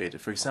motivated.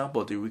 For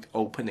example, the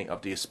reopening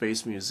of the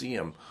Space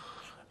Museum,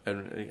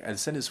 and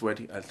since where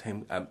I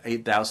think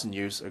 8,000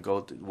 years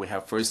ago we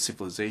have first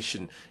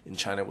civilization in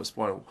China was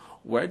born.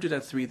 Where did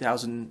that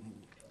 3,000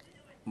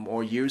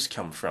 more years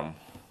come from?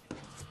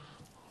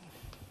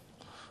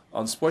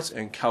 On sports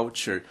and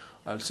culture,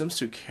 seems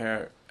to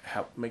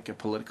make a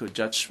political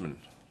judgment.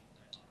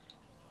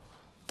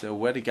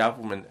 Where the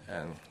government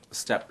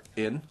stepped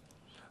in,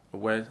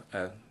 where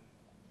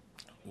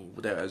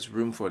there is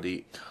room for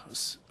the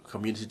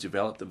community to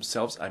develop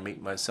themselves, I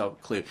make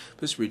myself clear.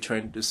 Please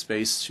return the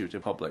space to the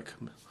public.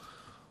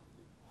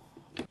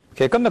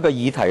 其實今日嘅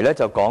議題咧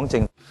就講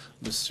政。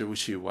Mr.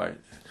 Wuchi-White.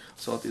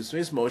 So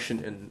this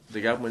motion in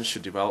the government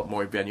should develop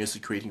more venues,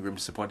 creating room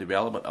to support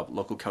development of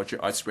local culture,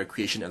 arts,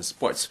 recreation, and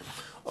sports.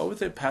 Over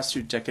the past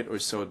 2 decades or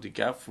so, the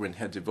government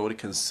had devoted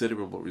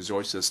considerable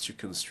resources to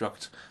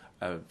construct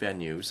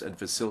venues and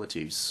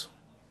facilities.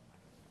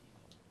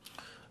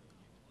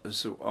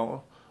 So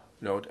all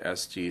note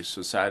as the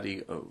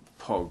society of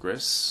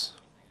progress,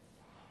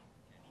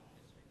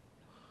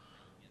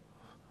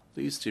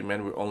 these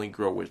demands will only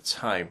grow with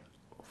time.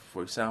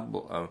 For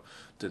example,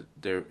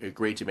 there a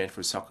great demand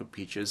for soccer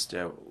pitches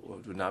that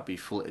will not be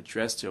fully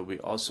addressed. There will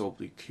also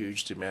be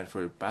huge demand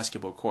for a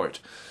basketball court,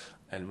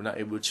 and we're not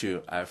able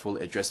to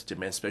fully address the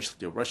demand, especially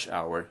the rush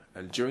hour.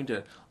 And during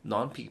the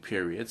non-peak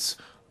periods,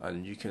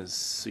 and you can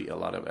see a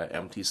lot of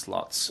empty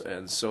slots.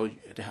 And so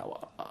they have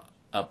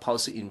a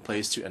policy in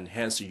place to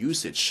enhance the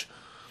usage.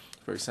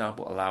 For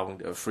example, allowing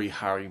the free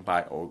hiring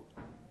by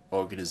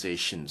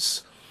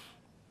organizations.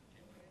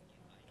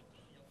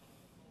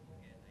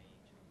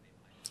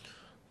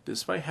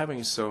 Despite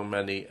having so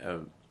many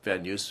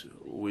venues,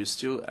 we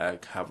still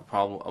have a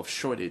problem of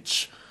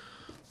shortage.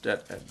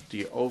 That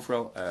the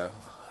overall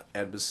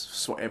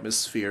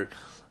atmosphere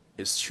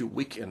is too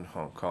weak in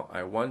Hong Kong.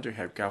 I wonder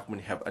if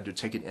government have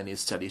undertaken any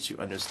study to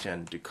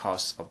understand the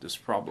cause of this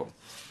problem.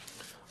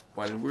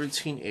 When we're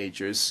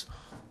teenagers,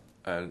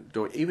 there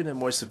are even a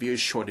more severe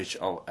shortage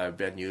of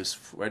venues,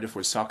 whether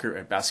for soccer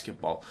and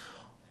basketball.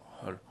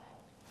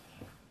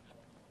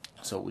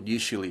 So we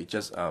usually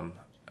just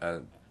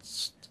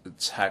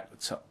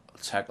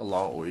tag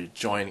along or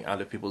join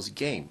other people's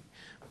game,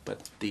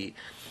 but the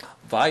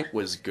vibe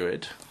was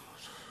good,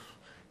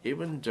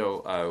 even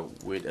though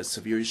with a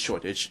severe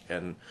shortage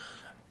and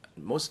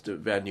most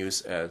of the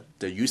venues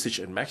the usage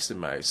is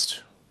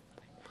maximized.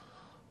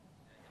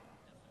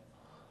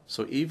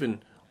 So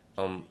even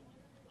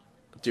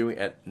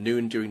at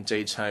noon during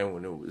daytime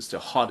when it was the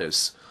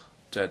hottest,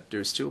 that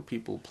there's still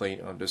people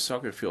playing on the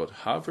soccer field.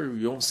 However,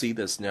 we don't see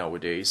this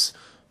nowadays.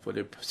 For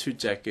the 2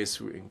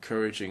 decades, we're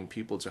encouraging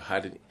people to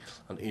hide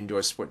on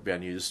indoor sport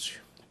venues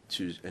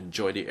to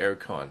enjoy the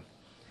aircon.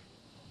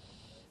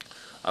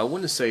 I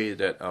wouldn't say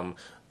that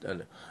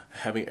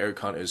having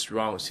aircon is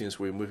wrong since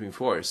we're moving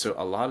forward. So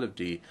a lot of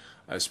the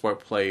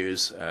sport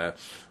players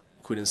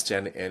couldn't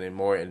stand it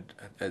anymore and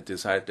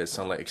decided that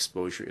sunlight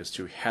exposure is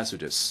too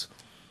hazardous.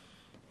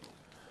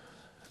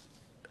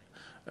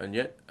 and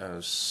yet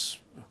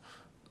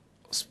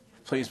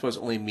playing sports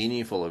is only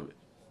meaningful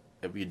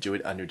if you do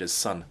it under the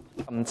sun.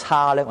 咁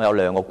差呢，我有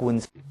兩個觀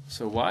察。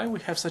 So why we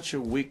have such a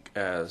weak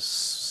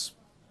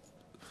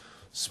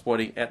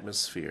sporting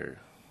atmosphere?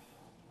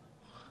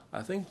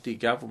 I think the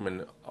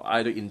government,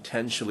 either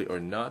intentionally or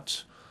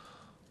not,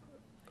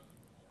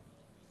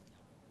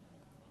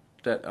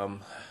 that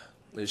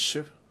they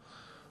shift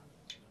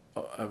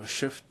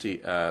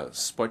the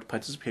sport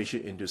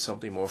participation into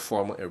something more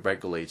formal and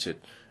regulated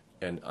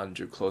and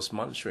under close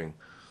monitoring.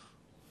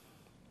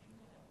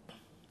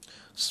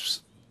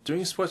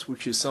 Doing sports,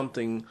 which is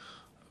something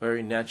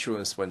very natural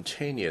and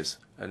spontaneous,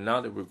 and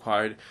now they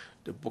require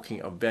the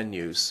booking of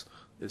venues,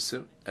 is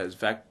in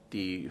fact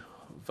the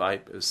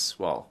vibe as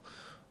well.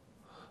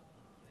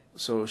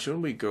 So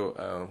shouldn't we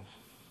go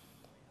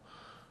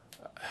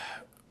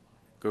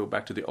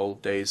back to the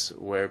old days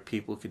where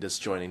people could just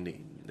join in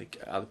the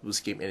other people's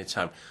game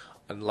anytime,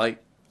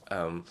 unlike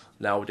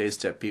nowadays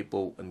that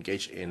people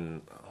engage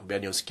in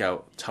venue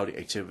scout touting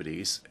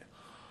activities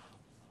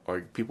or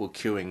people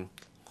queuing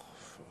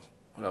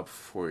up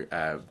for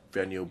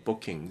venue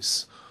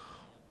bookings.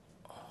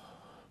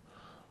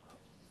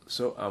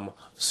 So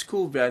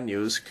school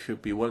venues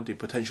could be one of the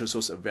potential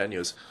source of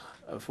venues.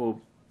 For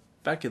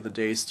back in the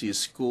days, the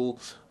school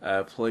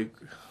play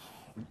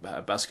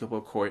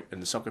basketball court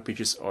and the soccer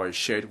pitches are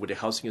shared with the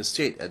housing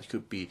estate and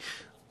could be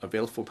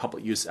available for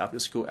public use after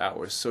school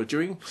hours. So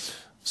during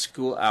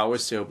school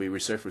hours, they'll be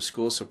reserved for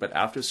schools. So, but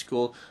after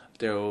school,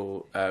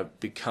 they'll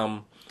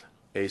become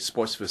a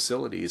sports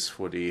facilities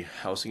for the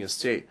housing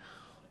estate.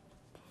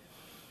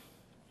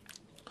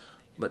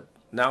 But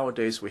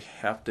nowadays, we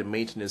have the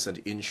maintenance and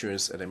the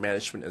insurance and the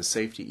management and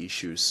safety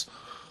issues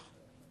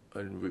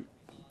in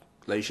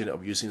relation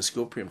of using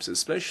school premises,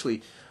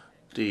 especially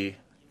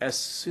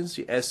since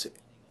the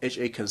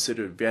SHA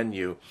considered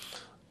venue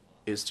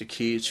is the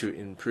key to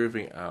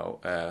improving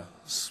our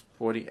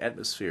sporting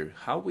atmosphere.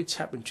 How we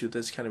tap into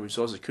this kind of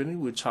resources? Couldn't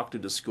we talk to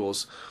the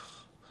schools?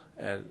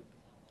 And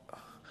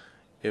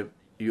if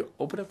you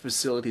open up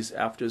facilities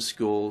after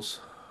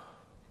schools,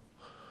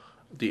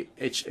 the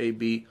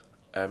HAB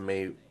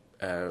may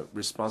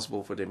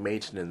responsible for the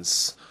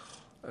maintenance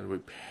and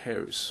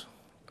repairs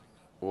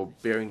or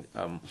bearing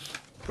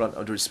brunt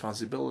under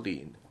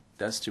responsibility.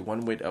 That's the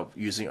one way of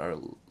using our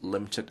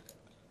limited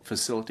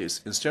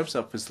facilities. In terms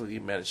of facility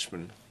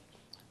management,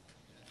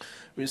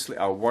 recently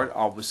our ward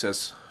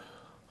officers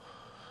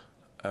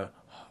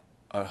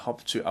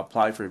hope to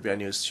apply for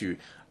venues to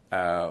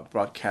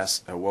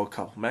broadcast World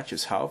Cup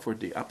matches. However,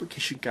 the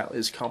application guide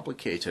is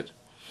complicated.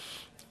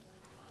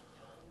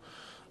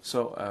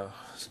 So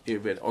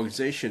if an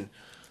organization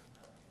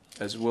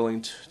is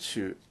willing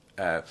to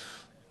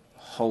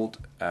hold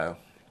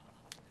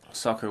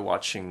soccer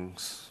watching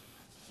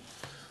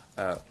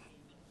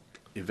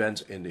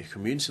events in the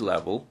community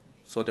level,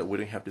 so that we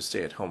don't have to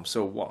stay at home.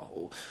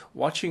 So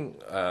watching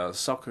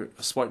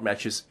sport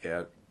matches,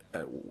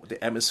 the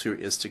atmosphere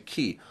is the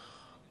key.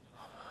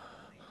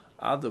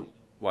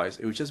 Otherwise,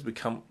 it would just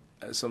become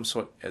some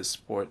sort of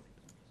sport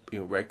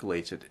being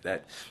regulated,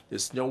 that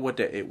there's no way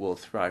that it will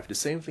thrive. The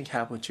same thing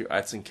happened to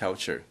arts and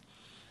culture.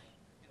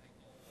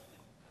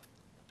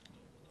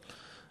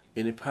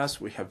 In the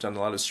past, we have done a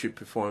lot of street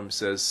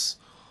performances,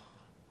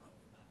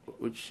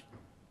 which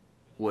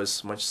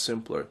was much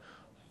simpler.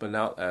 But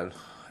now,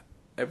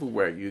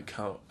 everywhere you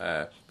can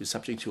be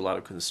subject to a lot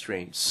of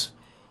constraints.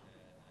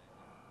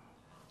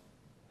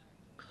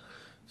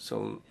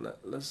 So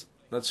let's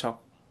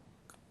talk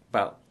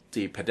about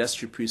the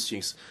pedestrian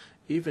precincts.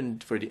 Even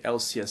for the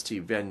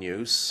LCST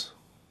venues,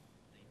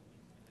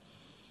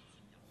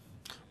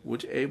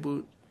 would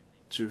able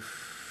to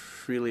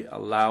freely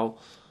allow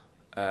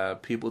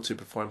people to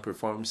perform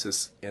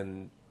performances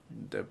in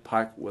the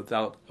park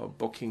without a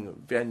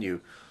booking venue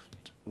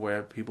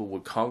where people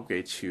would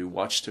congregate to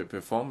watch the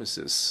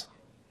performances.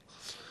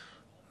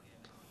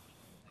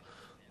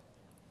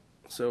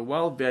 So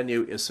while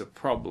venue is a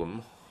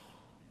problem,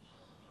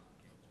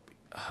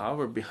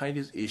 however, behind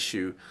this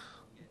issue,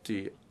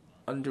 the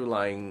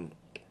underlying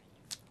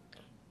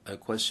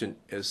question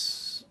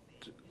is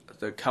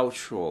the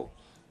cultural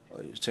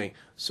thing.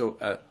 So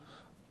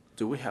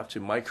do we have to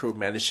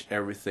micromanage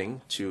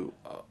everything to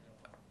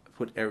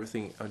put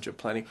everything under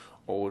planning,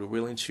 or are we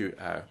willing to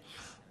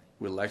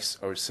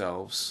relax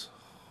ourselves?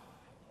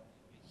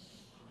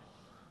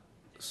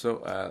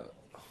 So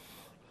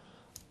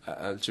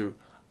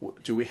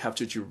do we have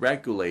to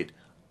regulate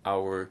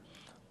our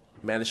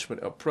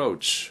management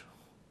approach?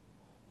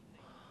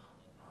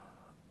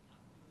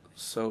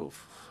 So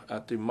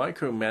the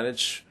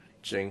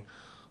micromanaging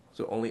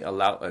to only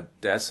allow a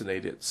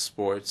designated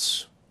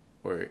sports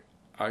or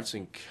arts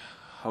and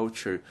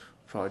culture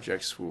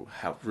projects will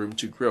have room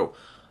to grow,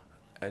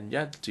 and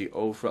yet the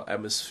overall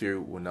atmosphere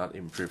will not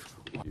improve.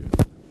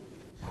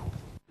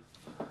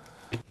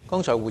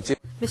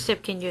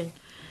 Mr. Kim Yun,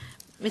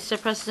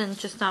 Mr. President,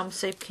 just now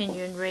Mr. Kim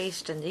Yun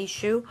raised an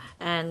issue,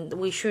 and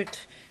we should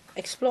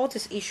explore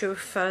this issue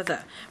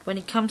further when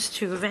it comes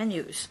to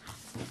venues.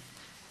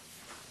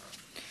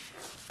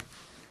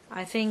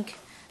 I think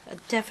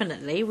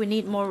Definitely, we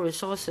need more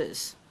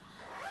resources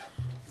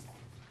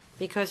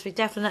because we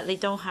definitely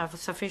don't have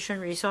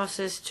sufficient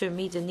resources to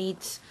meet the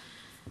needs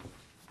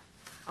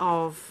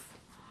of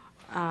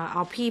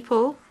our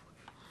people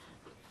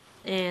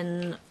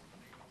in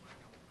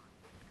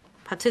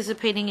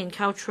participating in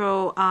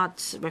cultural,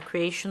 arts,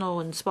 recreational,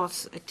 and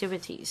sports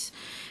activities.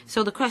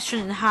 So the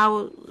question is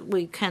how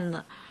we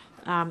can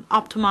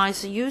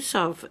optimize the use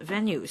of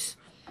venues.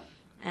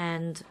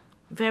 And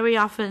very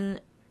often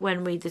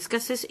when we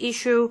discuss this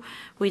issue,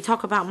 we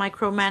talk about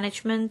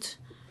micromanagement,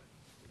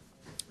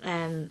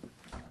 and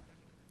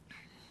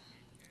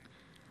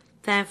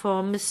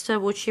therefore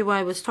Mr. Wu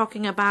Chi-wai was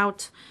talking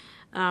about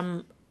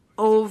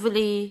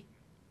overly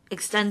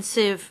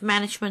extensive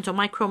management or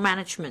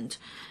micromanagement,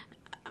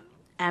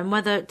 and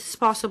whether it's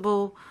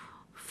possible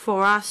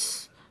for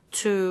us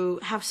to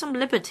have some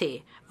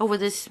liberty over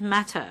this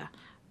matter.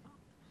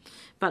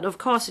 But of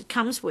course, it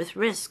comes with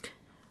risk.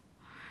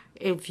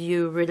 If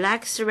you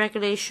relax the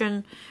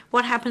regulation,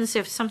 what happens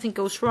if something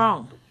goes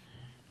wrong?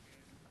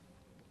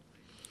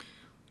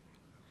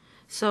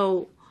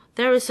 So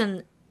there is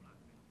an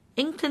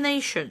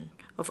inclination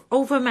of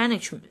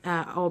overmanagement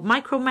or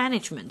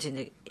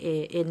micromanagement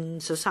in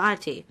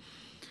society.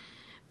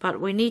 But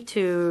we need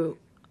to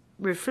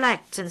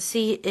reflect and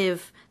see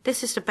if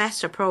this is the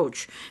best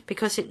approach,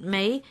 because it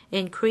may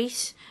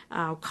increase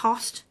our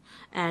cost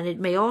and it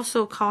may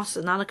also cause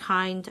another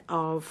kind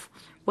of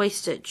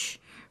wastage.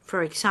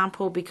 For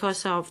example,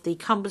 because of the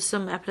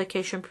cumbersome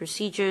application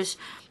procedures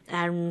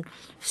and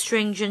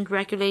stringent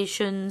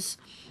regulations.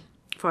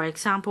 For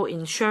example,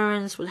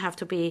 insurance will have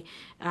to be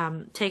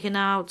taken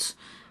out.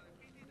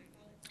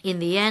 In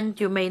the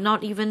end, you may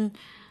not even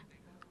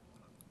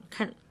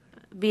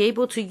be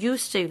able to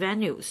use the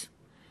venues.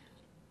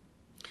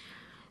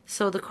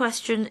 So the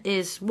question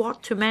is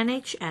what to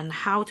manage and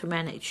how to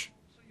manage.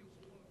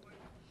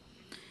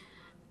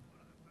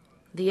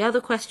 The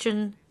other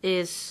question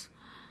is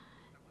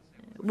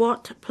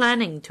what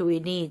planning do we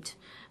need?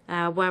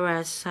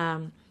 Whereas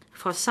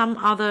for some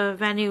other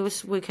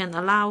venues, we can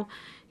allow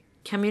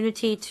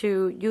community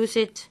to use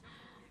it.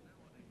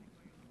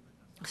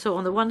 So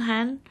on the one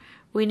hand,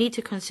 we need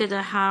to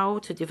consider how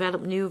to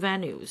develop new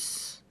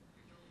venues.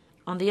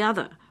 On the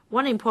other,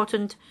 one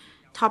important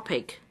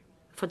topic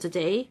for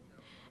today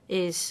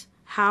is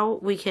how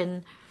we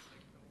can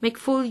make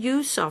full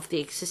use of the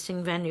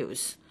existing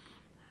venues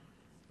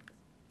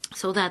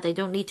so that they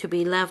don't need to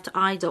be left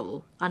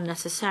idle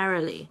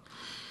unnecessarily.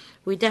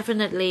 We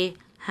definitely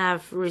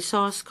have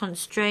resource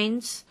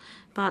constraints,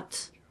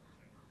 but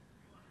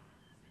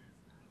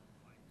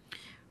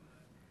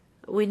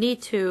we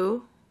need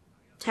to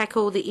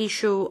tackle the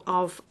issue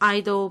of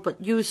idle but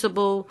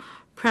usable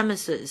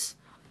premises.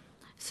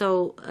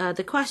 So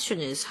the question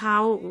is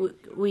how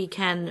we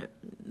can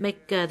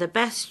make the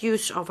best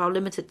use of our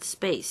limited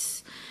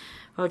space.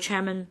 Well,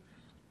 Chairman,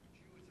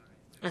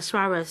 as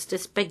far as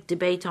this big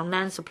debate on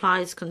land supply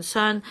is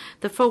concerned,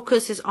 the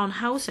focus is on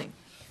housing.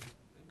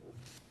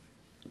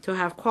 To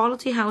have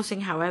quality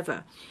housing,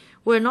 however,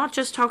 we're not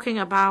just talking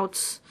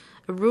about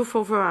a roof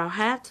over our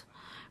head.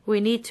 We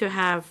need to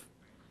have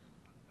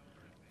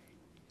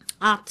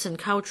arts and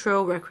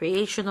cultural,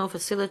 recreational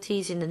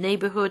facilities in the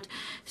neighborhood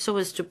so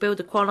as to build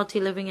a quality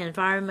living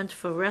environment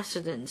for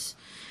residents.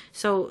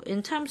 So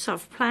in terms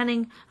of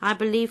planning, I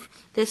believe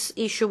this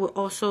issue will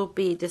also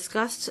be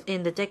discussed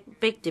in the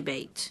big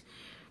debate.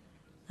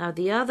 Now,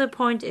 the other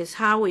point is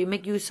how we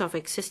make use of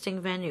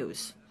existing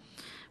venues.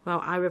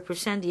 Well, I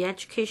represent the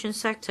education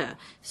sector,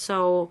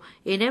 so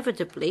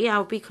inevitably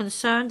I'll be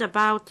concerned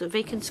about the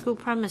vacant school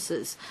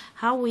premises,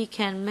 how we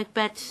can make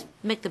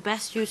the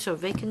best use of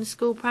vacant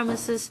school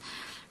premises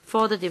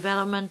for the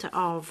development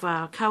of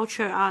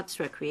culture, arts,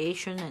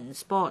 recreation, and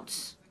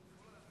sports.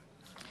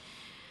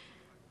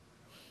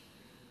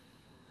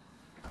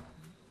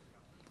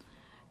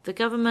 The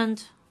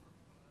government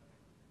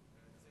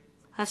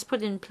has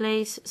put in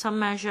place some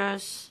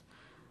measures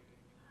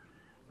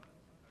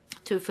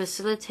to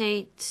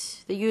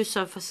facilitate the use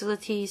of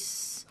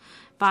facilities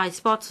by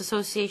sports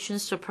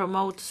associations to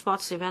promote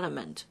sports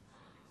development.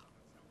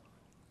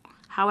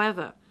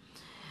 However,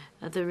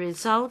 the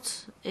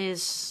result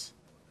is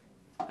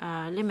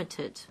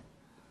limited.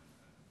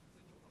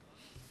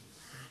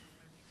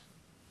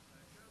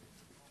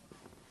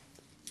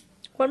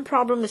 One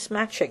problem is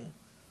matching.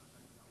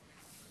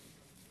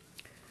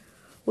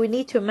 We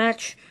need to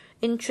match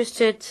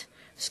interested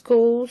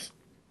schools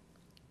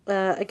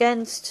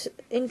against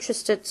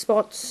interested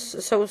sports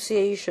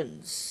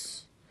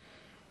associations.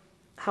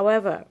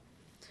 However,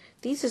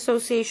 these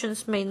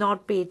associations may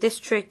not be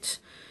district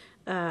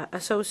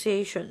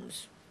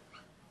associations.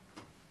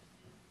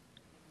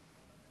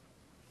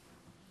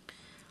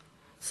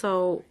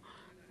 So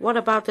what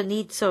about the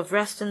needs of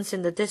residents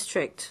in the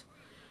district?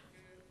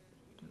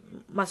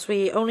 Must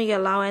we only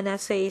allow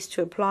NSAs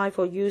to apply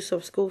for use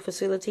of school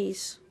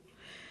facilities?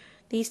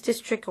 These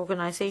district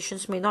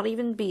organizations may not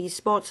even be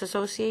sports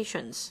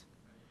associations.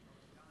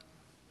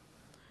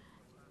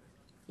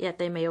 Yet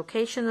they may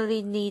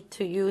occasionally need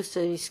to use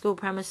the school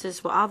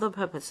premises for other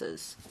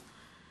purposes.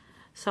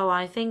 So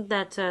I think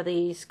that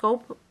the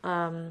scope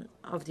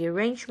of the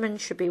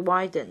arrangement should be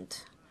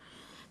widened.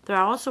 There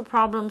are also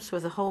problems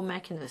with the whole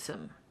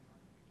mechanism.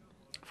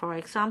 For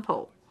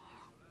example,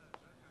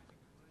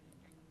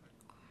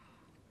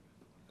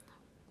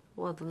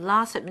 well, the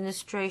last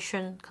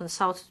administration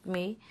consulted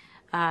me,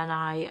 and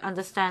I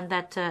understand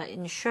that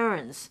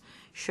insurance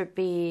should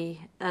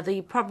be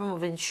the problem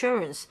of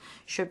insurance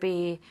should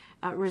be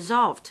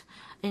resolved.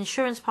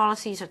 Insurance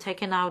policies are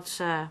taken out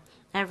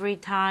every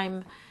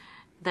time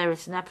there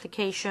is an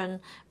application,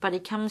 but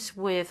it comes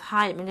with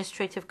high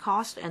administrative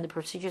cost and the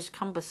procedure is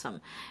cumbersome,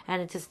 and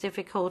it is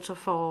difficult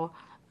for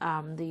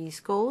the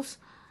schools.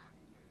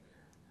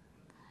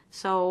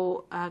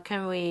 So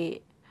can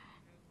we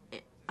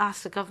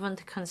ask the government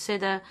to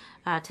consider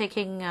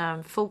taking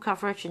full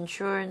coverage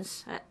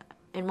insurance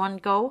in one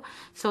go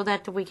so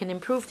that we can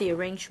improve the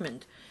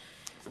arrangement?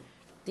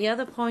 The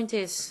other point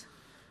is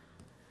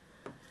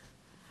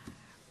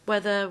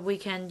whether we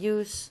can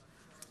use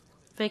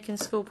vacant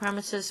school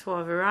premises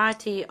for a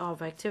variety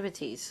of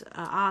activities,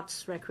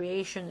 arts,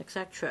 recreation,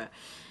 etc.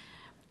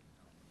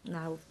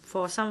 Now,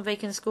 for some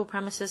vacant school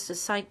premises, the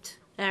site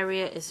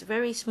area is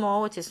very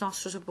small. It is not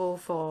suitable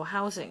for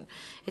housing.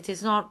 It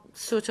is not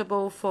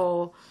suitable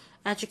for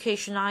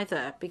education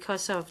either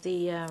because of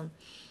the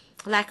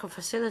lack of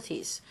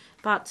facilities.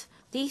 But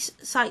these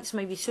sites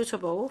may be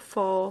suitable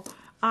for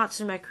arts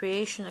and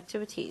recreation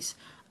activities.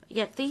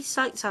 Yet these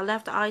sites are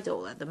left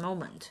idle at the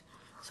moment.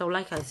 So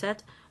like I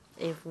said,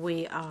 if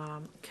we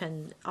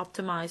can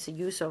optimize the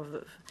use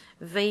of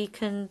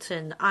vacant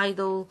and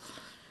idle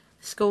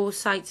school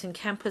sites and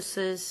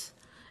campuses,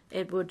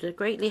 it would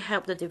greatly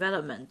help the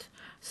development.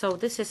 So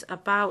this is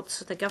about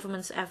the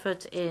government's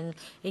effort in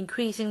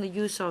increasing the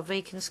use of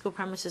vacant school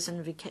premises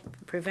and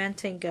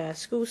preventing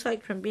school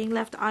sites from being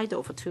left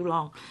idle for too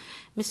long.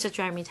 Mr.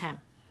 Jeremy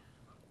Tam.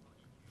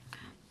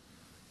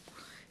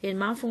 In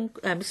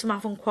Mr. Ma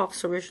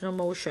Fung-kwok's original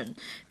motion,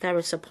 there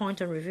is a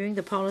point on reviewing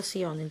the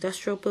policy on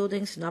industrial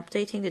buildings and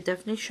updating the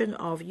definition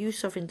of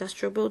use of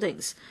industrial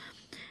buildings.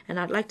 And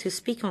I'd like to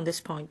speak on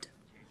this point.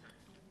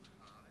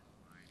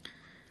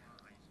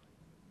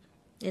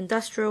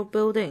 Industrial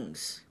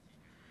buildings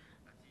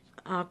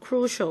are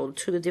crucial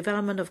to the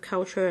development of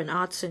culture and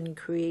arts and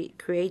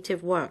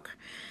creative work.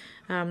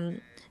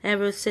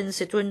 Ever since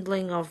the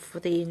dwindling of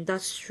the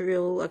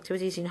industrial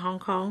activities in Hong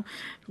Kong,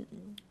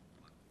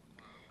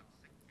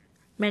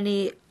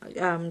 many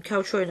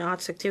cultural and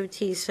arts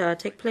activities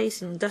take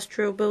place in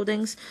industrial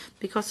buildings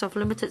because of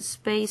limited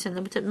space and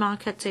limited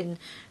market in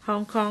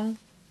Hong Kong.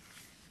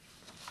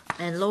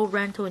 And low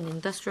rental in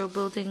industrial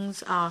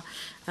buildings are,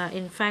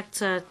 in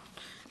fact,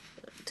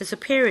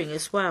 disappearing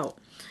as well.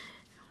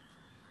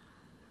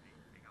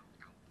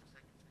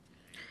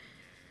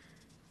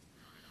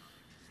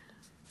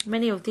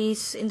 Many of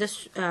these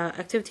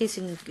activities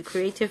in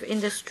creative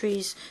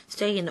industries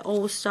stay in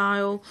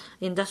old-style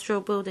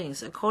industrial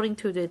buildings. According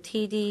to the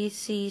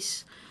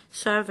TDC's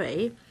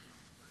survey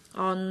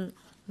on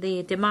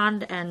the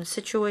demand and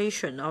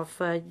situation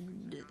of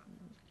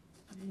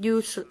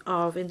use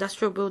of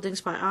industrial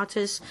buildings by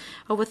artists,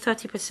 over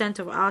 30%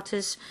 of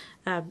artists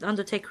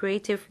undertake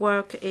creative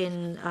work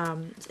in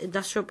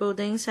industrial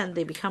buildings, and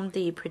they become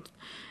the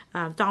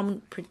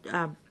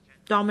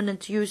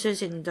dominant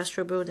users in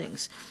industrial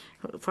buildings.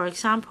 For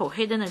example,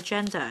 Hidden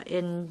Agenda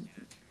in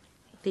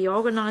the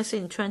organizer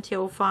in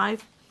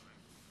 2005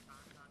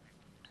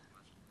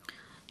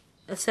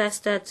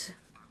 assessed that,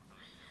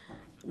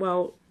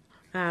 well,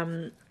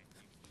 in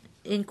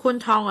Kwun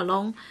Tong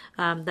alone,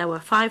 there were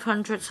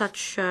 500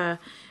 such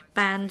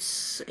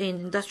bands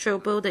in industrial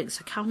buildings,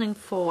 accounting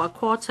for a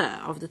quarter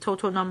of the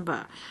total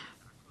number.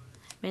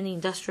 Many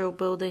industrial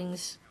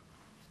buildings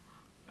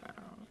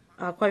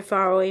are quite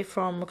far away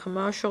from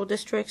commercial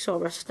districts or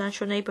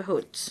residential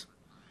neighborhoods.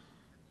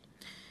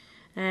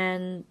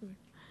 And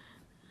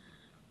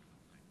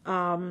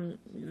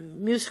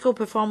musical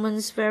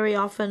performance very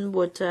often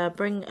would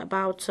bring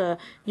about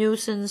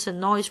nuisance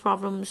and noise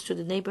problems to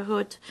the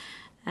neighborhood,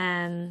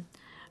 and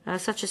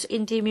such as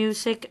indie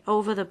music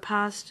over the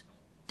past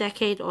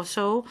decade or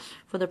so,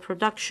 for the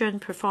production,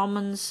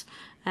 performance,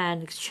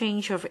 and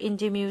exchange of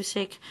indie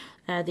music,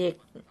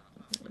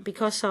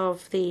 because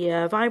of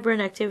the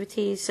vibrant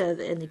activities,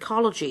 an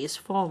ecology is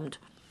formed.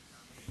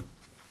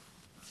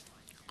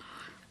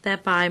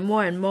 Thereby,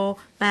 more and more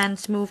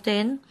bands moved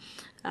in,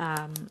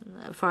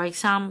 for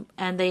example,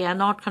 and they are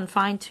not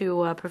confined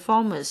to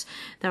performers.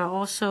 There are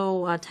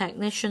also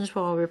technicians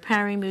for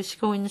repairing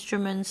musical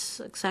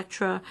instruments,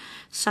 etc.,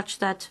 such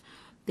that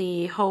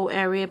the whole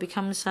area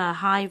becomes a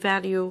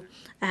high-value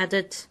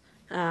added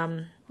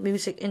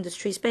music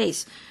industry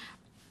space.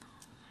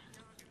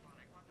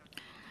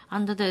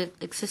 Under the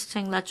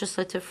existing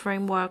legislative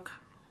framework,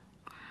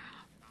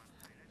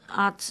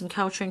 arts and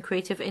culture and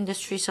creative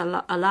industries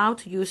are allowed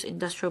to use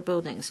industrial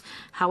buildings.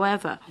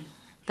 However,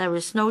 there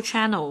is no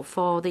channel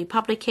for the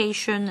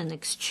publication and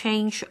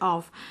exchange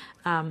of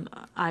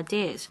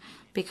ideas,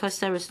 because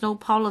there is no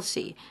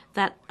policy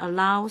that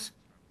allows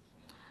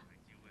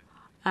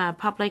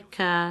public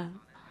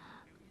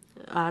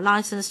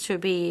license to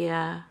be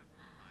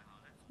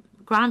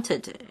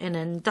granted in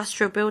an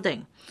industrial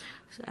building.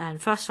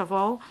 And first of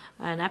all,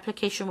 an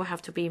application will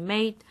have to be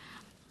made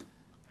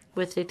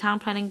with the Town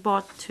Planning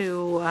Board to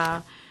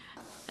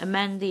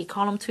amend the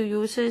column 2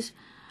 uses,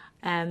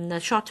 and the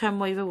short-term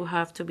waiver will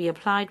have to be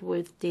applied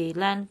with the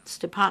Lands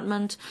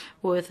Department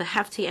with a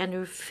hefty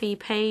annual fee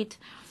paid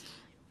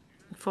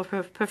for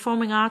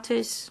performing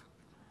artists.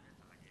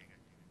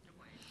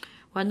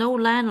 Well, no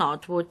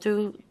landlord would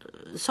do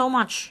so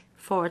much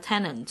for a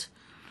tenant.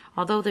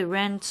 Although the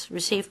rent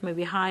received may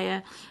be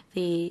higher,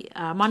 the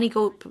money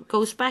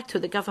goes back to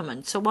the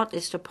government. So what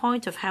is the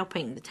point of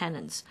helping the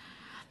tenants?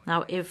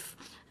 Now, if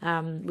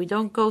we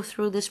don't go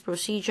through this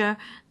procedure,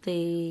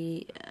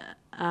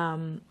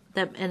 an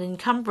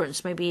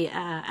encumbrance may be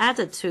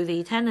added to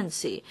the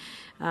tenancy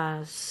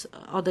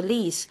or the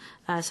lease,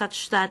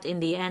 such that in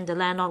the end the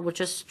landlord would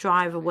just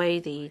drive away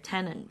the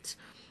tenant.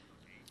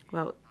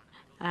 Well,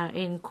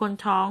 in Kwun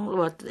Tong,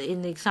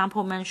 in the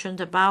example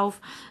mentioned above,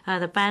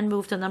 the ban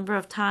moved a number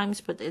of times,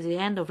 but at the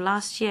end of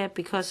last year,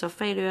 because of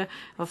failure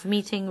of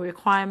meeting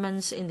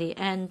requirements, in the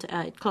end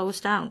it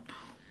closed down.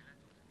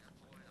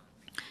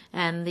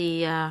 And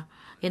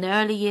in the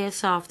early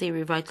years of the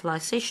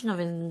revitalization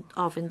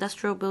of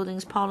industrial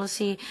buildings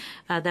policy,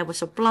 there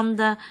was a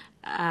blunder.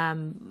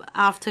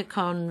 After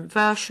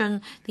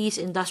conversion, these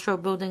industrial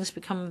buildings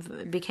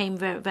became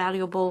very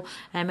valuable,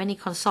 and many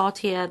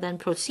consortia then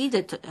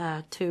proceeded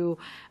to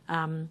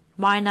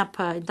mine up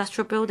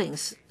industrial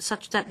buildings,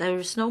 such that there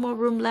is no more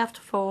room left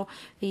for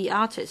the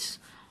artists.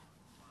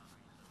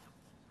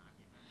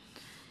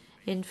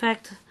 In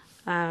fact,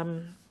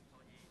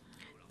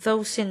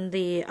 those in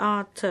the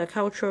art,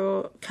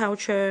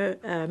 culture,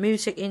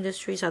 music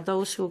industries are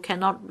those who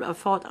cannot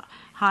afford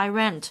high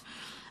rent.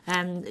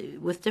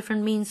 And with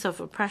different means of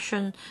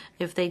oppression,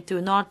 if they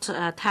do not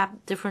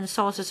tap different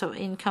sources of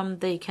income,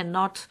 they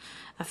cannot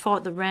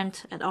afford the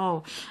rent at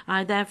all.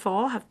 I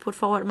therefore have put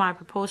forward my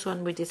proposal,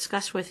 and we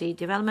discussed with the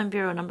Development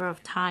Bureau a number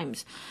of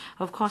times.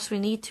 Of course, we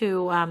need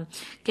to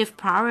give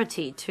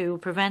priority to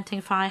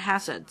preventing fire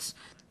hazards.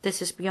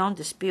 This is beyond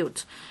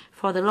dispute.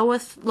 For the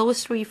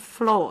lowest 3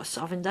 floors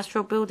of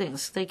industrial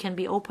buildings, they can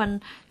be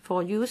open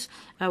for use.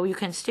 You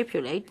can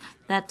stipulate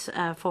that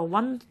for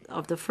one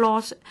of the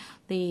floors,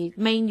 the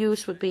main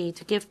use would be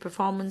to give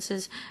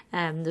performances,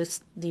 and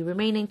the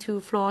remaining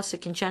 2 floors,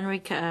 it can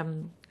generate.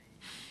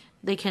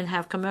 They can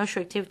have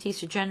commercial activities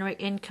to generate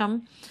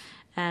income,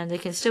 and they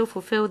can still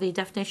fulfill the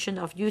definition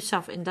of use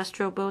of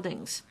industrial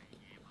buildings.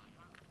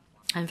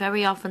 And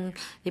very often,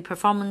 the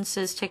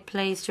performances take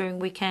place during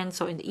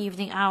weekends or in the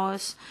evening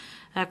hours,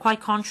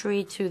 quite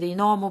contrary to the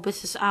normal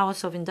business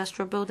hours of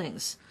industrial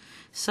buildings.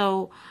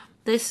 So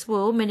this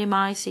will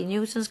minimize the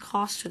nuisance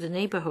cost to the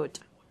neighborhood.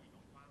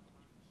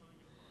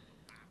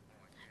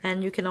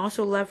 And you can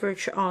also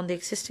leverage on the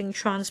existing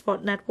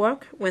transport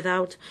network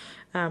without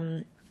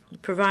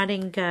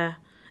providing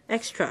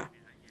extra.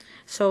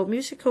 So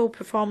musical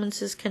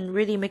performances can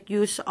really make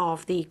use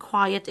of the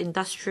quiet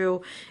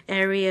industrial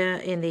area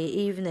in the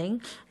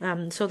evening,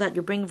 so that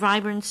you bring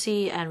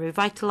vibrancy and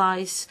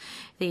revitalize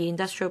the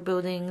industrial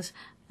buildings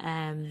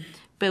and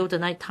build a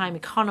nighttime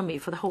economy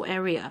for the whole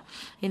area.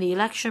 In the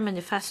election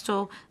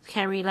manifesto,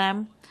 Carrie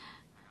Lam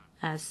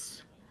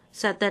has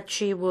said that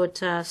she would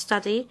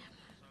study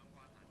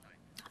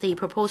the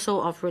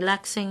proposal of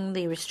relaxing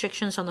the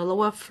restrictions on the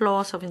lower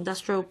floors of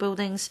industrial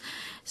buildings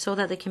so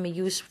that they can be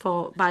used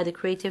by the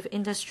creative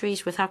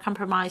industries without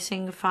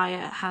compromising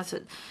fire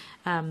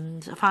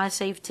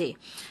safety.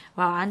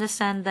 Well, I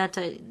understand that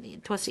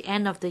towards the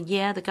end of the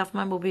year, the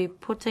government will be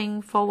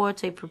putting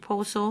forward a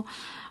proposal,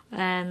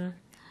 and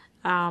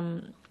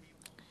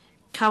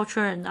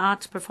culture and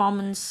arts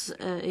performance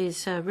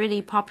is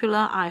really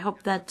popular. I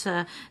hope that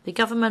the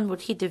government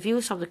would heed the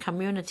views of the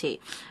community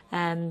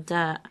and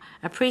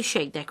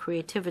appreciate their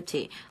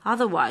creativity.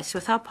 Otherwise,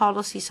 without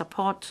policy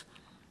support,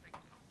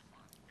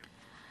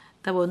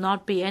 there will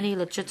not be any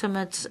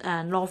legitimate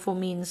and lawful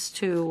means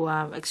to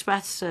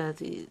express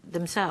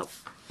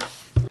themselves.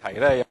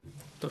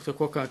 Dr.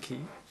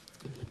 Kwok-fan,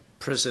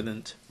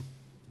 President,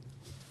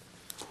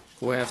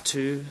 we have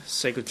 2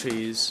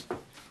 secretaries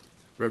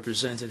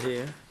represented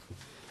here.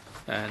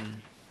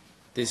 And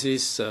this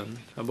is a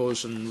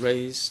motion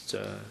raised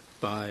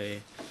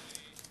by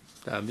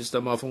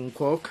Mr. Ma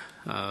Fung-kwok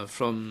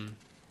from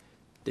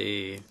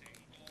the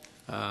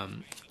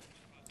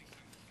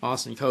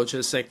arts and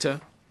culture sector.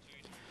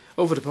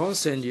 Over the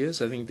past 10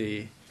 years, I think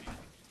the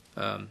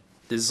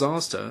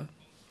disaster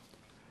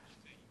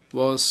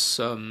was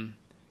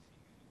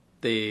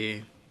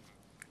the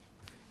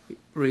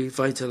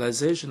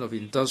revitalization of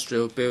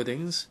industrial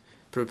buildings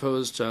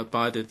proposed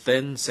by the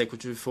then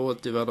Secretary for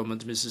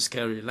Development, Mrs.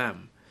 Carrie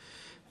Lam.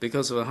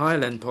 Because of a high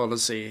land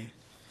policy,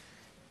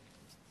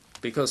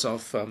 because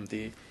of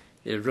the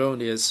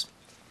erroneous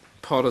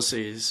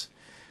policies,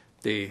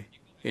 the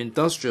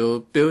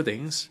industrial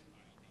buildings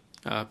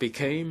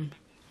became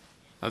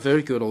a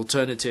very good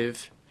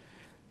alternative.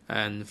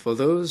 And for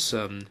those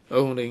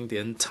owning the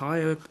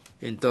entire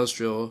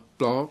industrial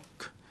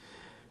block,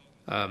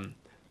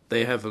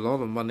 they have a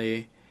lot of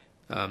money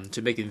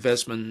to make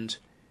investment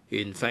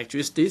in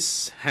factories.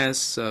 This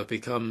has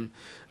become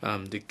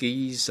the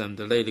geese and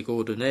the lady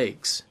golden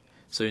eggs.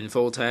 So in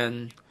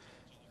Fo-tan,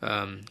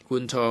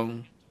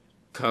 Guntong,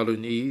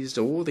 Kowloon East,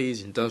 all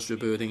these industrial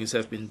buildings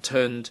have been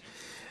turned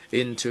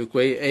into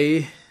Grade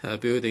A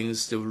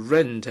buildings. The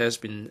rent has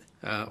been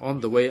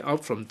on the way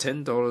up from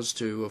 $10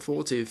 to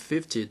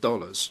 $40,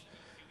 $50.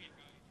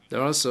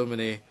 There are so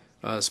many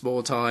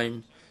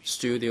small-time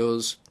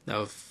studios,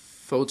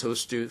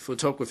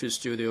 photography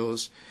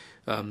studios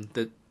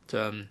that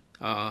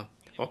are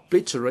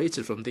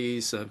obliterated from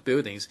these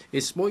buildings.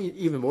 It's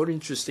even more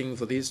interesting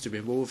for these to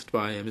be moved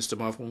by Mr.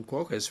 Ma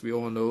Fung-kwok. As we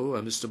all know,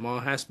 Mr. Ma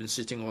has been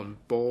sitting on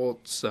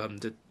boards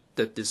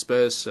that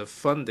disperse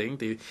funding,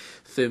 the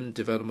Film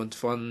Development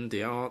Fund,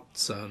 the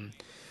Arts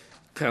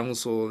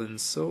Council, and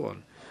so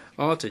on.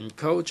 Art and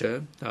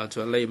culture,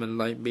 to a layman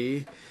like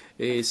me,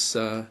 is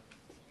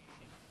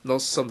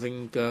not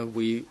something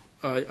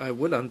I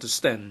would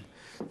understand.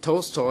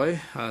 Tolstoy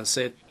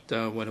said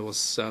when it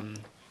was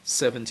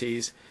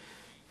 70s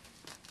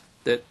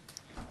that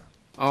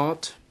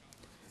art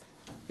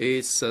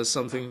is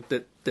something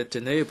that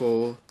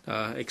enable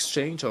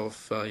exchange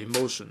of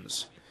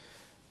emotions,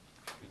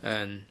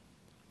 and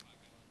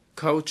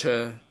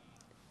culture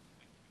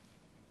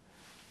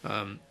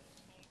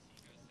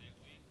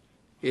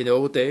in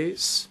old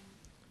days,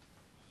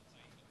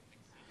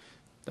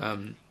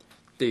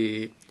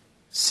 the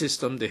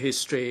system, the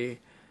history,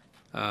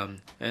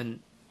 and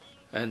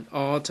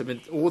art, I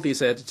mean, all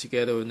these added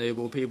together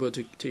enable people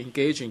to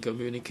engage in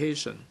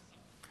communication.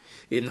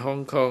 In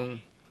Hong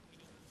Kong,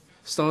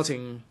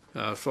 starting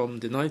from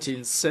the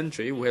 19th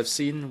century, we have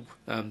seen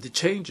the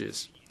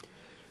changes.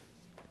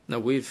 Now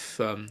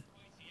we've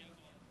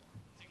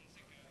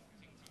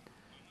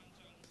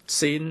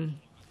seen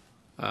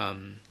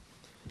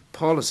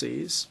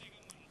policies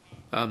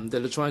that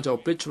are trying to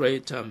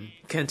obliterate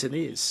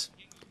Cantonese.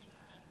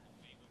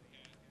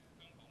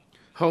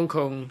 Hong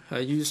Kong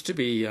used to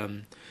be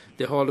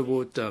the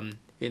Hollywood in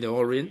the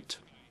Orient,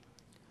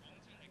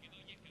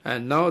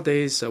 and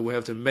nowadays we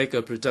have the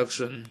mega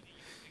production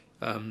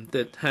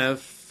that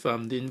have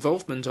the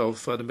involvement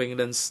of the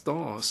mainland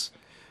stars.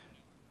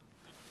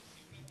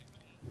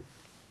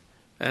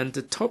 And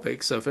the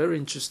topics are very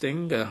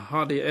interesting.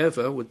 Hardly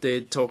ever would they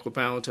talk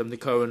about the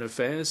current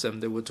affairs,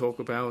 and they would talk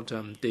about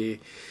the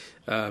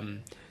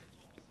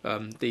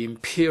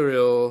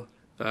imperial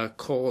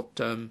court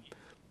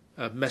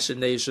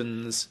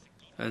machinations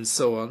and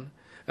so on.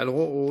 And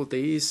all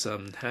these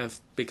have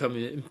become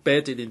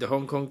embedded in the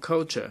Hong Kong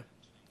culture.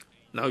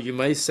 Now you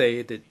may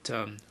say that,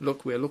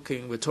 look, we're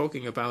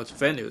talking about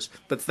venues,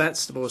 but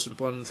that's the most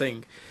important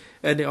thing.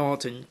 Any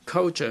art and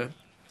culture,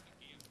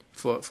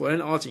 for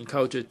any art and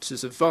culture to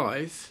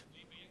survive,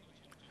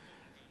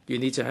 you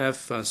need to have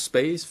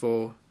space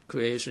for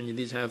creation. You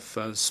need to have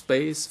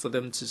space for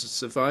them to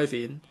survive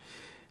in.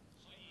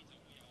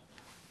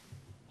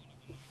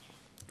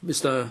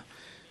 Mr.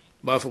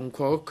 Ma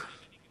Fung-kwok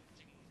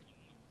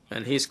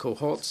and his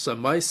cohorts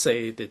might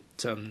say that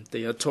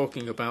they are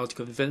talking about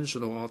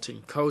conventional art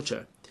and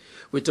culture.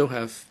 We don't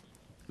have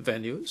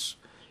venues.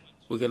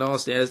 We can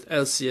ask the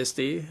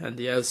LCSD, and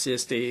the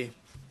LCSD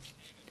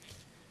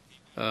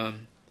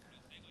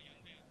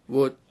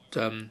would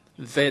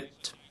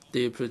vet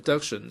the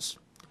productions.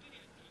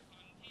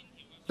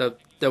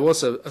 There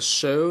was a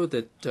show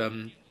that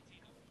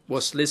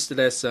was listed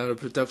as a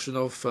production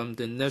of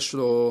the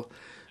National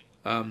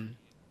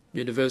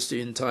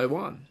University in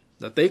Taiwan.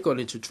 Now they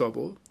got into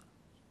trouble.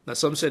 Now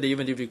some said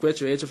even if you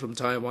graduated from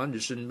Taiwan, you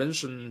shouldn't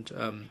mention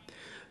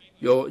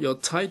your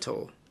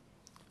title.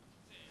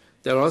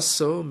 There are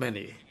so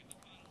many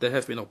that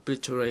have been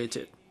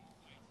obliterated.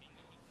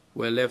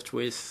 We're left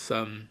with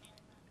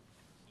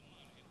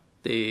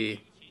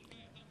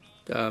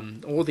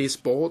all these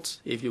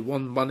boards. If you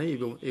want money,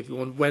 if you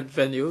want wet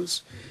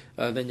venues,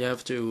 then you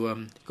have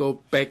to go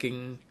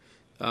begging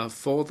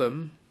for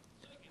them,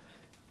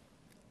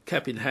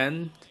 cap in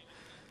hand.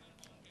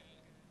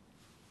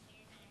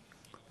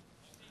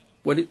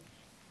 When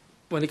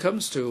it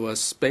comes to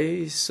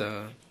space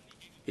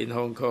in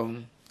Hong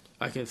Kong,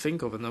 I can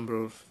think of a number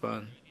of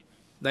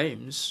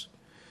names.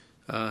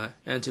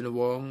 Anthony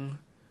Wong,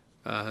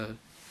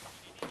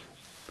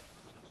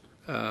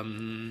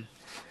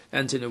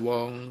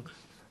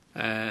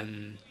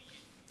 and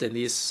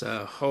Denise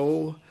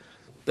Ho.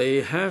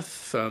 They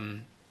have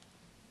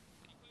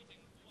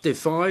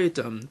defied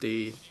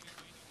the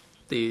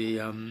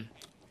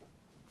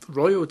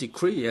royal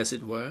decree, as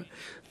it were.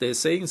 They're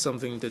saying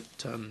something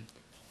that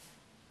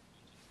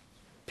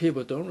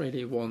people don't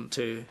really want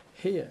to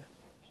hear.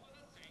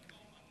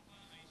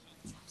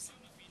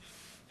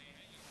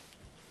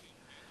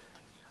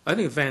 I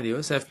think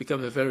venues have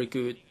become a very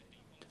good,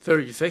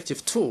 very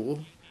effective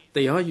tool.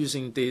 They are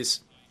using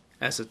this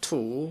as a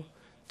tool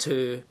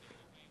to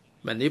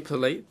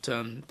manipulate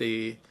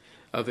the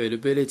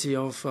availability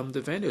of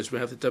the venues. We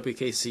have the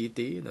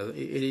WKCD.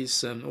 It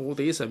is all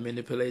these are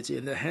manipulated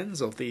in the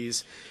hands of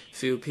these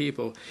few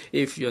people.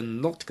 If you're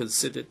not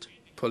considered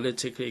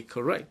politically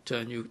correct,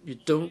 and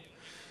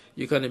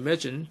you can't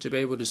imagine to be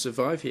able to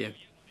survive here.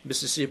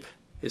 Mr. Sip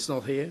is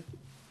not here.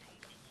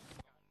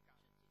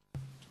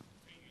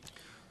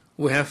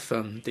 We have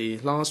the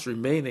last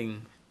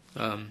remaining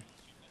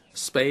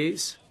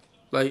space,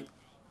 like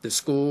the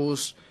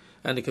schools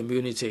and the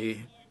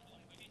community.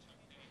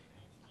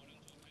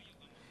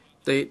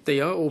 They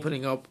are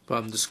opening up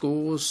the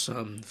schools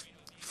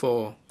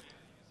for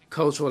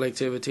cultural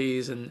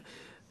activities, and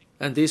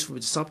this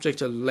would subject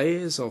to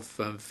layers of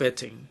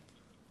vetting.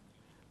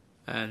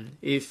 And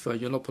if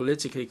you're not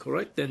politically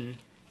correct, then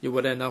you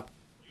would end up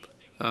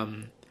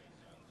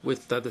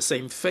with the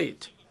same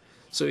fate.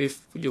 So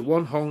if you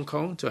want Hong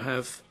Kong to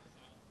have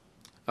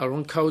our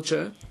own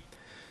culture,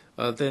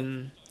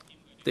 then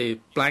the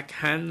black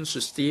hands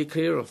should steer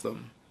clear of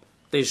them.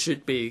 They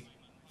should be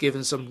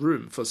given some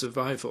room for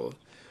survival.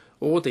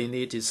 All they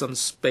need is some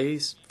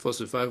space for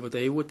survival.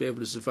 They would be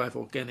able to survive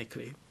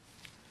organically.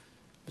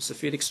 Mr.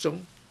 Felix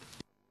Chung,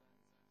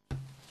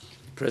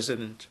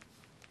 President.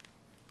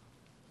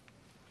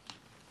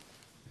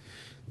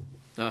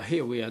 Now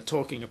here we are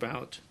talking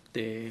about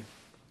the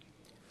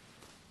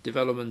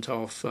development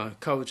of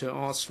culture,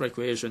 arts,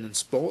 recreation, and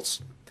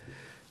sports.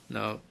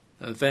 Now,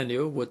 a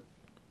venue would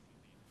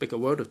make a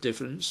world of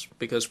difference,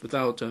 because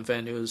without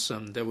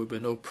venues, there would be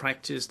no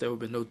practice, there would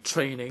be no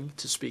training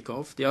to speak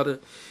of. The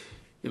other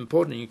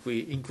important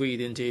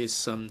ingredient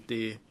is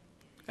the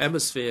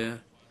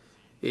atmosphere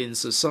in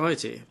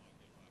society.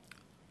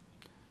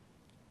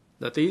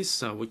 Now,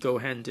 these would go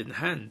hand in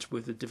hand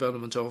with the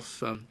development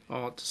of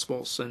art,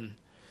 sports, and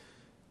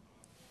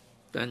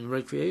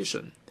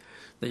recreation.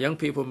 The young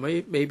people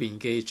may be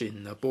engaged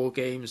in ball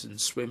games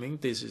and swimming.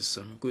 This is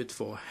good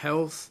for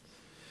health.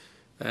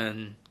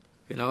 And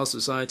in our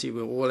society,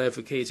 we're all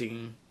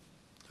advocating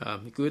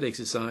good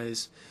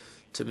exercise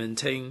to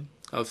maintain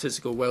our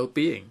physical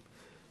well-being.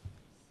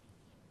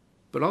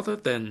 But other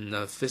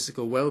than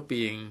physical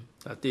well-being,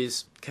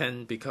 this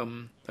can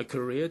become a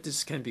career.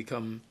 This can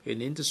become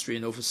an industry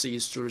in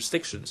overseas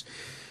jurisdictions.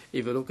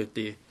 If you look at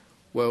the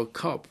World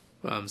Cup,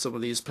 some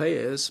of these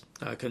players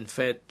can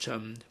fetch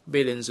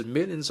millions and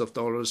millions of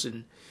dollars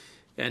in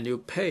annual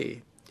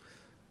pay.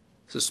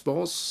 So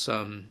sports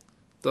don't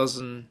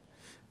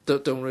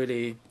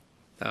really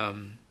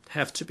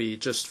have to be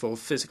just for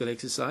physical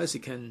exercise.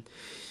 It can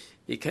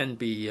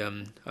be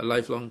a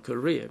lifelong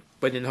career.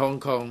 But in Hong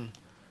Kong,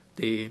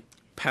 the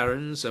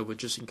parents would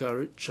just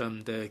encourage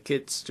their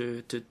kids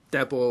to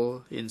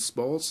dabble in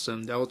sports,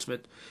 and the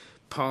ultimate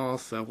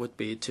path would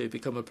be to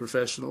become a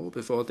professional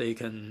before they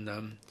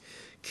can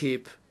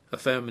keep a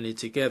family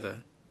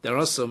together. There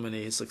are so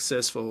many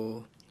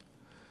successful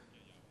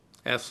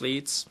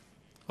athletes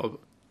or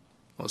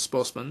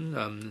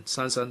sportsmen,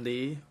 San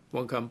Lee,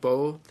 Wong Kam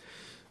Bo,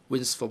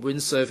 for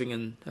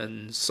windsurfing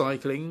and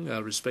cycling,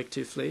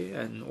 respectively,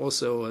 and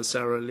also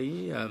Sarah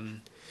Lee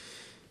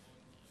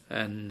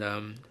and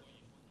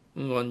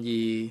Ng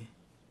Yi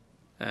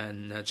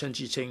and Chen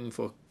Chi-ching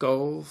for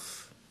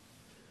golf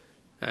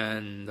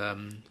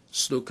and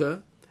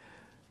snooker.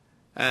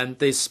 And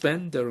they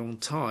spend their own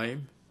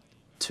time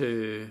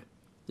to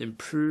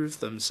improve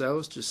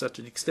themselves to such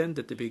an extent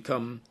that they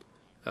become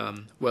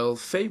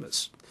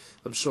famous.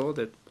 I'm sure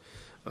that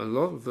a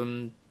lot of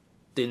them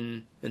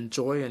didn't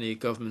enjoy any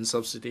government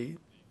subsidy.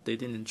 They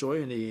didn't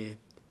enjoy any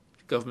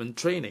government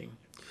training.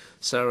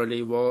 Sarah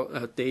Lee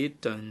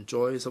did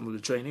enjoy some of the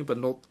training, but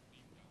not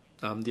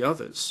the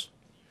others.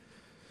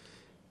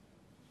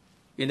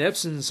 In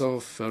absence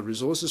of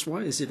resources,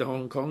 why is it that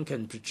Hong Kong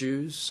can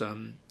produce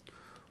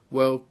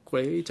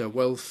world-grade,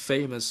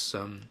 world-famous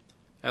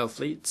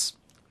athletes?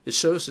 It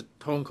shows that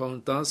Hong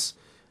Kong does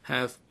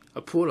have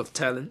a pool of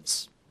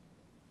talents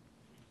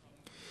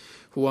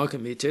who are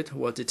committed,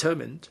 who are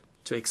determined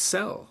to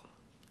excel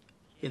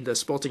in their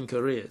sporting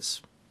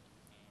careers.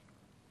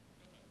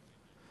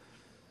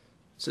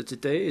 So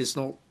today is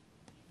not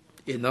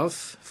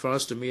enough for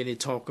us to merely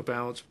talk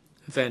about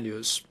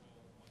venues.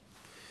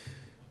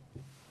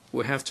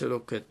 We have to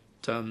look at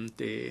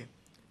the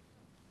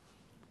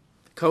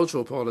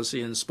cultural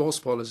policy and sports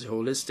policy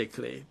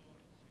holistically.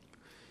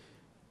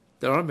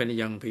 There are many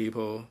young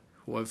people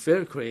who are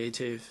very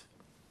creative,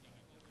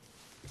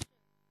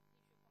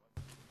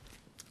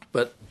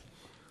 but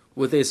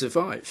will they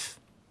survive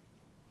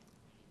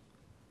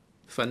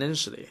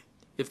financially?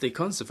 If they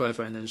can't survive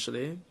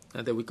financially,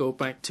 they will go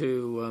back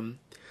to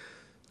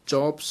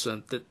jobs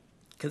that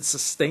can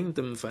sustain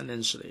them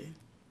financially.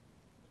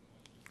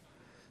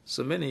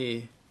 So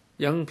many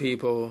young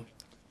people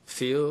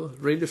feel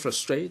really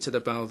frustrated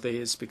about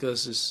this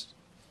because it's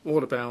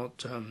all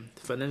about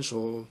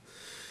financial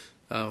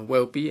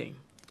well-being.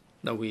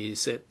 Now, we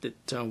said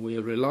that we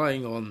are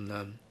relying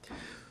on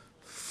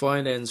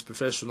finance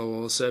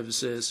professional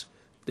services.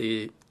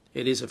 It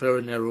is a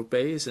very narrow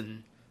base,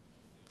 and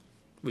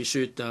we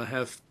should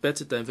have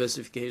better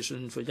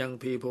diversification for young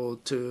people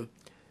to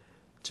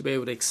be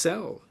able to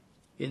excel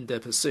in their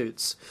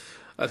pursuits.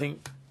 I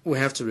think we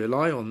have to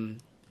rely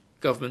on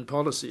government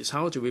policies.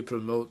 How do we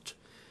promote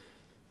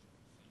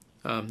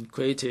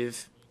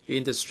creative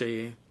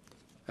industry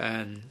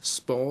and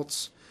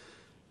sports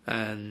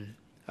and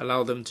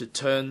allow them to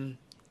turn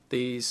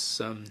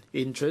these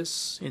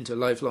interests into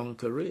lifelong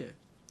career,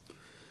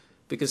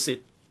 because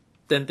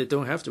then they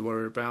don't have to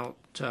worry about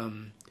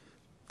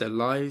their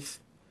life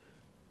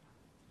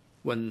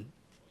when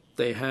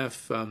they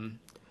have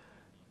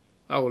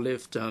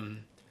outlived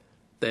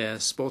their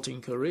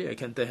sporting career.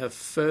 Can they have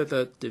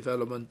further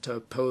development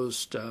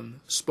post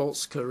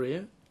sports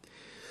career?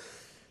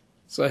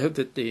 So I hope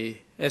that the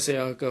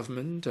SAR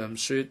government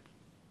should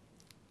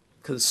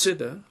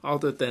consider,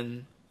 other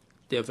than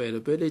the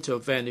availability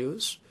of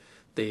venues,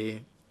 the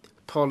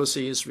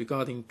policies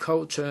regarding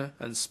culture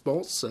and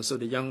sports, so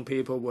the young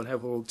people will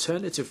have an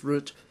alternative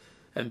route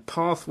and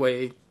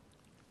pathway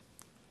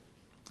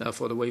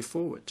for the way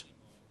forward.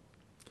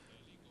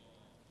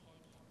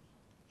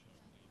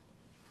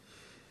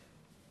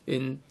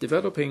 In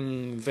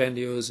developing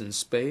venues in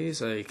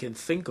space, I can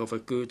think of a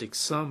good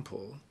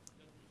example.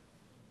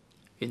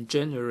 In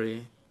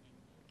January,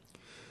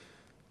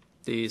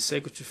 the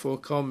Secretary for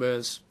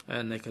Commerce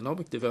and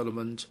Economic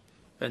Development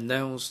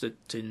announced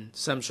that in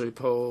Sam Shui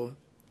Po,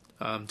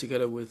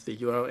 together with the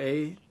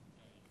URA,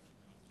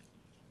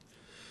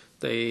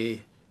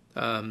 they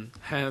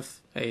have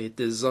a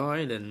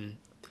design and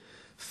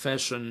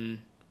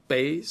fashion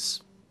base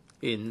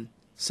in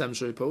Sam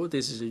Shui Po.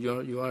 This is a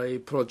URA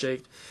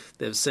project.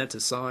 They've set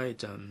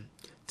aside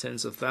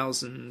tens of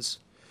thousands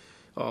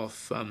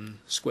of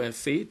square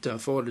feet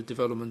for the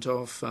development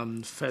of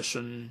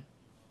fashion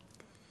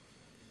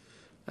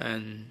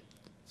and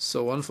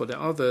so on. For the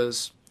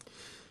others,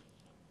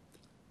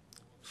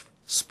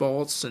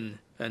 sports and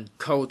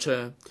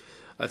culture,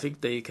 I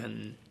think they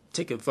can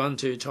take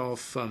advantage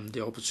of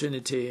the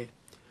opportunity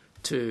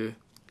to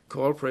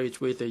cooperate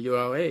with the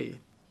URA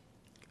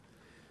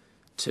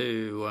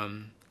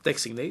to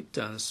designate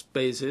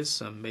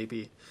spaces,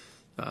 maybe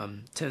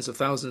tens of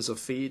thousands of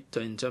feet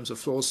in terms of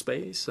floor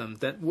space.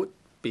 That would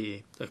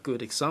be a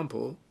good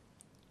example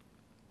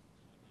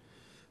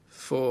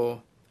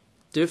for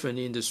different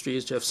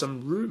industries to have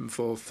some room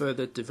for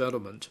further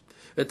development.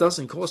 It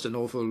doesn't cost an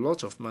awful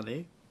lot of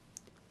money.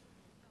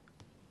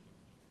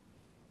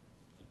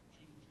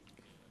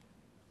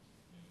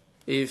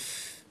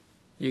 If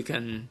you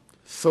can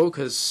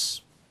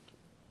focus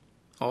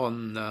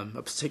on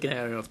a particular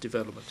area of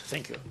development.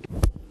 Thank you.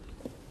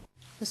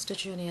 Mr.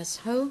 Junius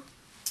Ho.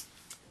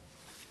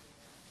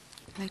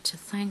 I'd like to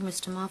thank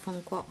Mr. Ma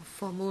Fung-kwok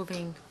for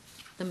moving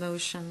the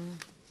motion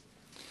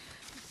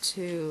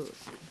to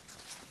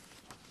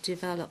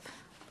develop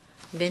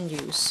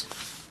venues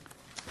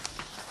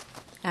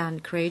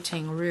and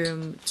creating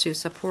room to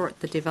support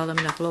the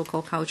development of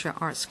local culture,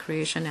 arts,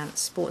 creation, and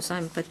sports.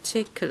 I'm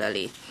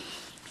particularly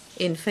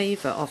in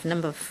favor of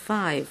number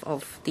 5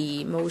 of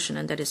the motion,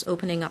 and that is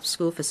opening up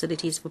school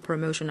facilities for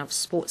promotion of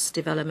sports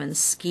development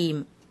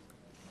scheme.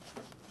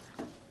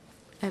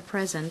 At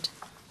present,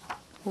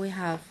 we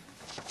have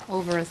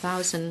over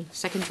 1,000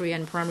 secondary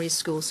and primary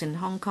schools in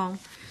Hong Kong.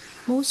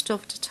 Most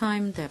of the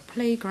time, their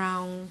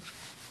playground,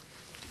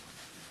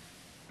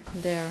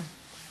 their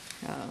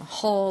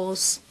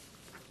halls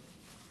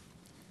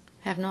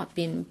have not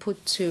been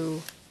put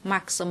to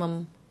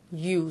maximum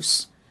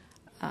use,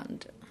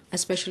 and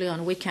especially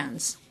on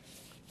weekends.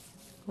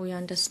 We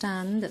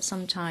understand that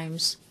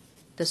sometimes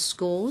the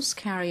schools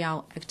carry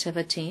out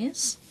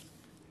activities,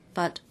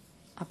 but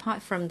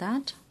apart from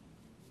that,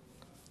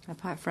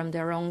 apart from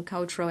their own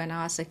cultural and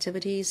arts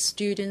activities,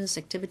 students'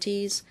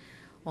 activities,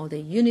 or the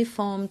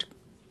uniformed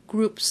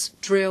groups,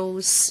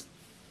 drills,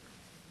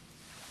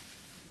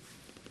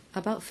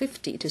 about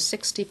 50 to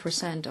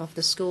 60% of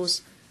the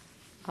schools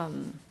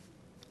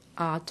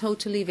are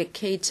totally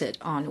vacated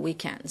on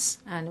weekends,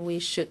 and we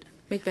should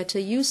make better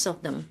use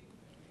of them.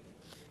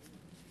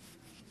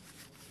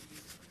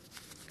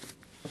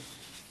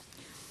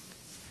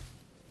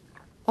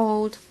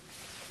 All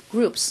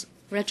groups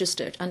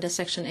registered under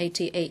Section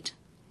 88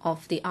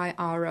 of the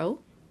IRO,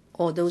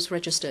 or those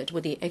registered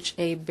with the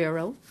HA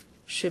Bureau,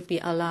 should be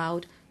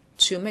allowed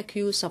to make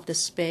use of the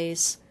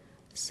space.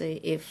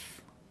 Say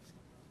if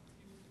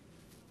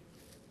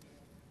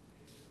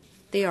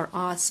they are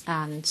arts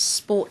and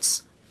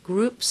sports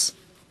groups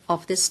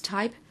of this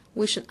type,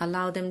 we should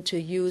allow them to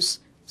use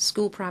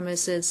school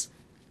premises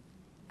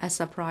as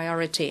a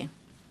priority.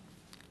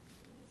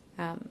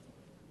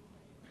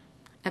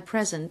 At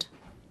present,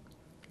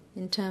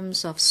 in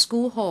terms of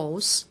school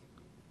halls,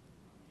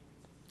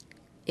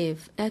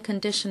 if air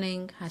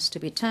conditioning has to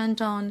be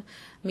turned on,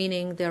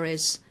 meaning there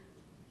is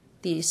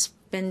the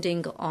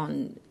spending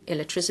on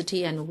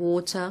electricity and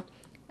water,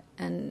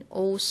 and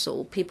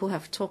also people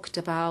have talked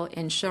about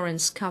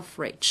insurance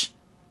coverage.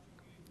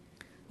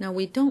 Now,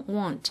 we don't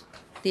want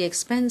the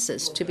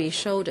expenses to be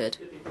shouldered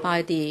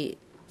by the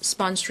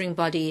sponsoring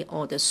body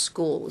or the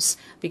schools,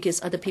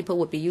 because other people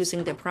would be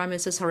using their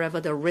premises. However,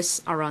 the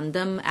risks are on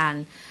them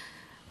and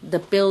the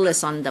bill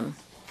is on them.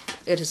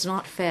 It is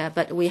not fair,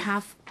 but we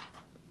have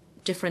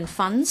different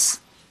funds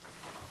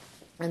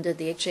under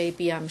the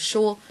HAB. I'm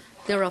sure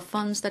there are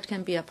funds that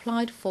can be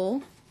applied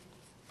for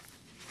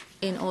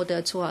in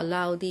order to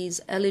allow these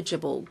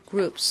eligible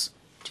groups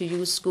to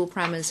use school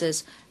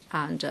premises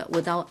and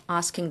without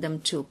asking them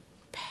to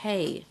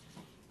pay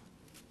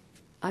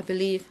I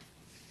believe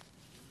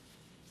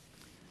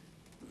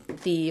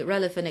the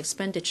relevant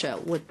expenditure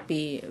would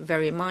be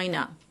very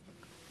minor.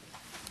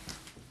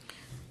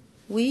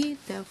 We,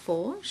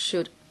 therefore,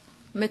 should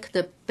make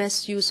the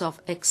best use of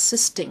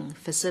existing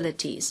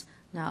facilities.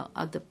 Now,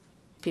 other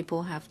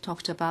people have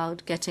talked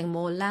about getting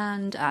more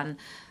land and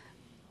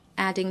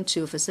adding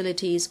to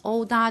facilities.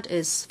 All that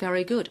is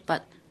very good,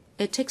 but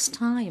it takes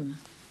time.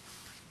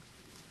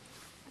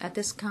 At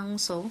this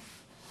council,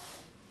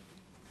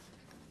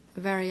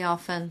 very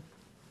often,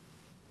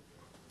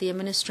 the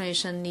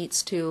administration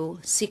needs to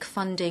seek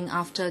funding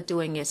after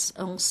doing its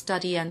own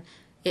study, and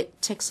it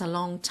takes a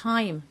long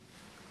time.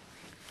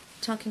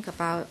 Talking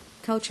about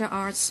culture,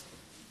 arts,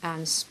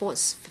 and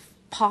sports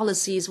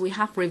policies, we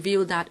have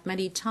reviewed that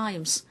many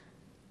times.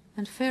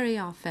 And very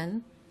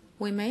often,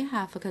 we may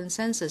have a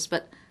consensus,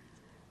 but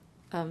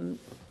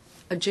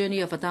a journey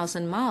of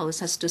 1,000 miles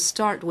has to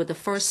start with the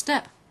first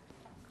step.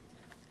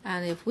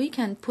 And if we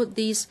can put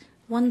these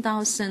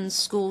 1,000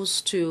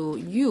 schools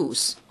to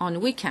use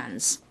on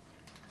weekends,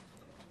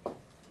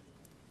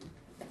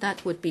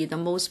 that would be the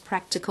most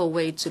practical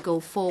way to go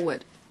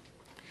forward.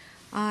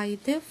 I,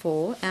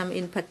 therefore, am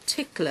in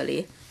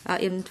particularly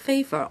in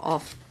favor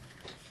of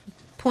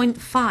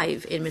point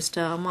 5 in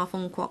Mr. Ma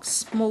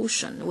Fung-kwok's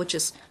motion, which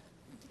is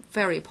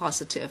very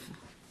positive.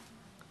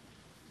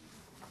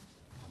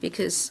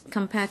 Because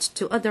compared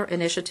to other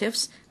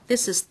initiatives,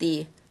 this is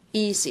the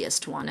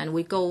easiest one, and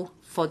we go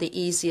for the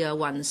easier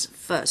ones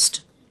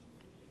first.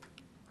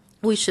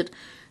 We should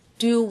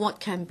do what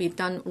can be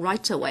done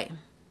right away,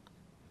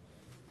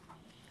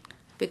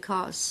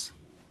 because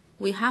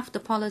we have the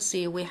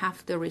policy, we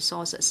have the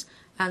resources,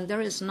 and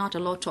there is not a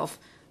lot of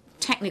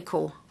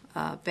technical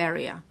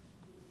barrier.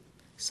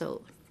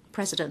 So,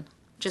 President,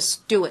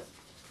 just do it.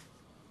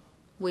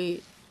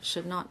 We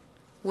should not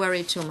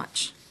worry too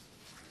much.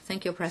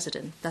 Thank you,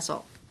 President. That's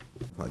all.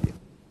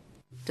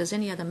 Does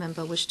any other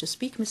member wish to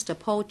speak? Mr.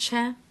 Paul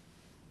Chair.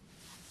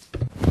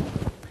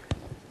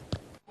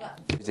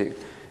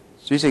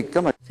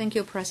 Thank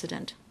you,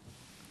 President.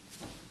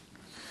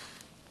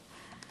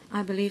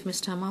 I believe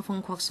Mr. Ma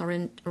Fung-kwok's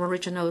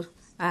original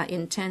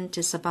intent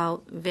is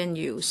about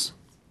venues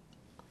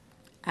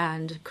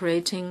and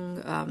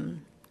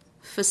creating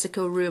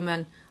physical room,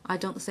 and I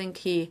don't think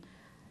he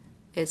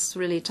is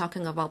really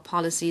talking about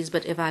policies.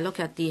 But if I look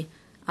at the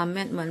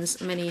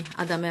amendments, many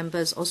other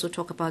members also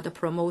talk about the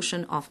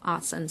promotion of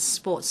arts and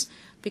sports.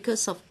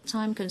 Because of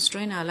time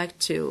constraint, I'd like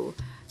to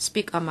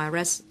speak on my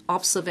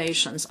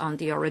observations on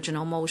the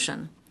original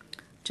motion.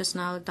 Just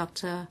now,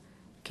 Dr.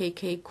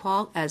 K.K.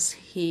 Kwok, as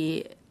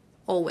he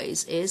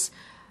always is,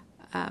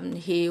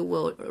 he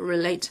will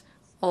relate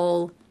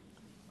all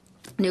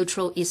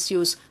neutral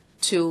issues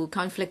to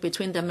conflict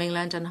between the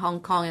mainland and Hong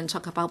Kong and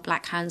talk about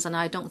black hands, and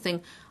I don't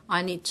think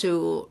I need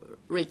to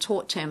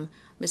retort him.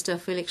 Mr.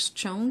 Felix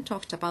Chung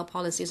talked about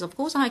policies. Of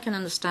course, I can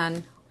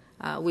understand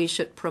we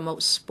should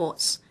promote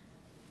sports.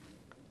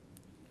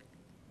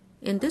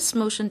 In this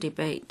motion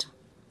debate,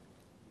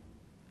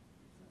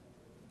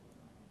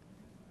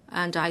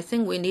 and I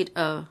think we need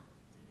a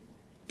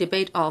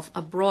debate of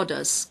a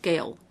broader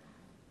scale,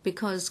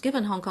 because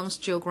given Hong Kong's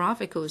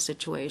geographical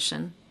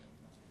situation,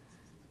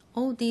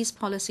 all these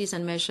policies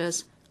and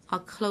measures are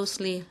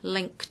closely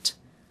linked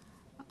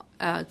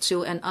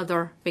to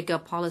another bigger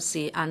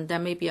policy, and there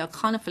may be a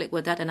conflict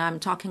with that, and I'm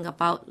talking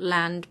about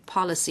land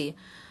policy.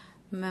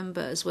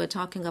 Members were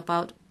talking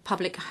about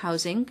public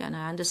housing, and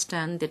I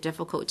understand the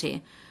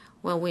difficulty.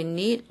 Well, we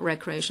need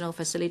recreational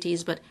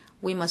facilities, but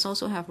we must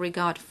also have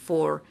regard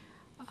for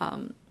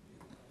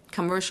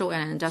commercial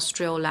and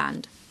industrial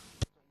land.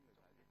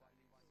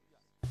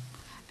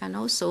 And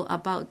also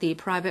about the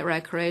private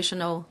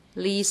recreational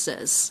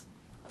leases.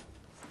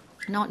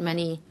 Not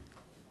many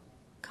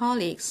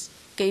colleagues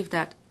gave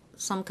that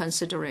some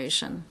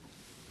consideration.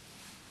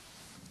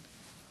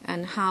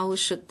 And how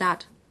should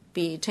that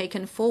be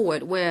taken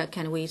forward? Where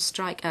can we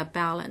strike a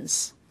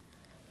balance?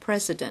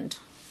 President.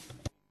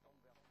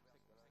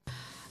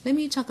 Let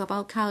me talk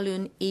about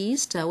Kowloon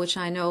East, which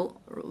I know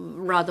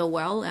rather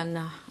well, and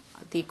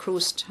the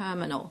cruise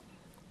terminal.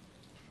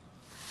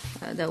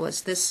 There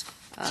was this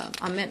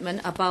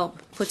amendment about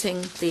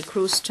putting the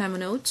cruise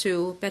terminal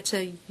to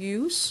better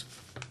use.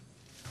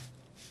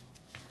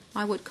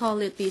 I would call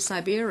it the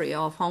Siberia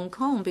of Hong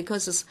Kong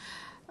because it's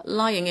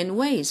lying in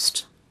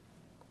waste.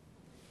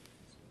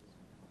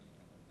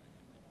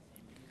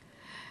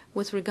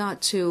 With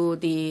regard to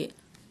the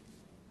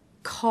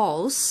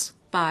calls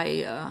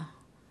by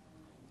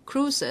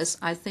cruises,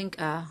 I think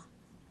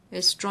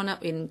it's drawn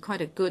up in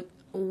quite a good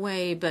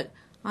way, but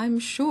I'm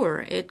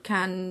sure it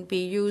can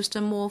be used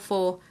more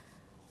for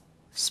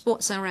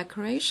sports and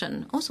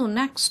recreation. Also,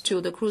 next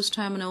to the cruise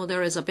terminal,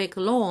 there is a big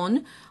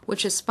lawn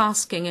which is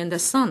basking in the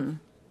sun.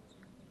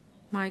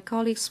 My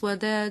colleagues were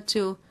there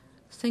to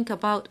think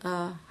about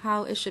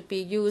how it should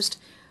be used.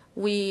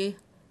 We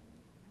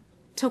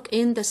took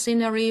in the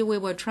scenery. We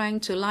were trying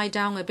to lie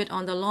down a bit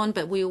on the lawn,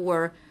 but we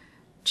were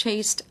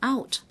chased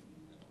out.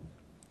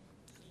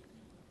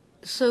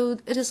 So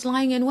it is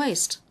lying in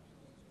waste.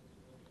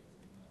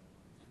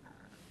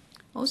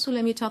 Also,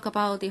 let me talk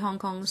about the Hong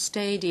Kong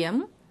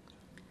Stadium.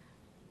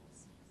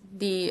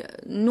 The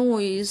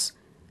noise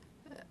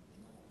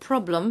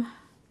problem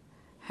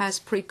has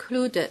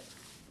precluded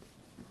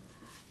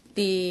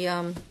the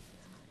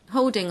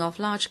holding of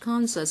large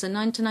concerts. In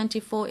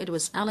 1994, it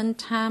was Alan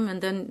Tam,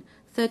 and then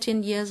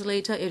 13 years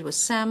later, it was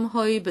Sam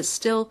Hui, but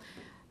still,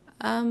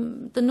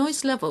 the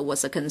noise level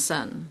was a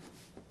concern.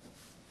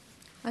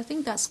 I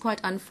think that's quite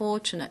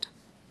unfortunate.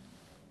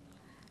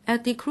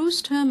 At the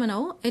cruise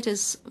terminal, it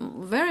is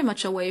very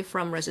much away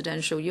from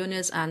residential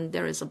units, and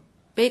there is a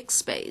big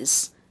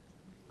space.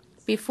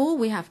 Before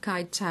we have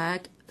Kai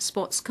Tak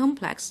Sports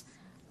Complex,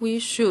 we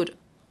should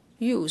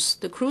use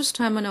the cruise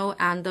terminal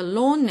and the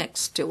lawn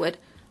next to it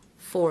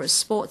for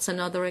sports and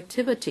other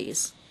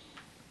activities.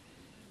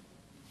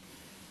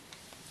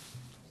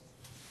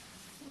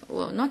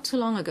 Well, not too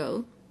long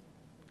ago,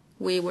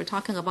 we were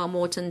talking about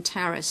Moreton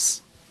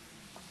Terrace.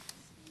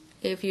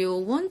 If you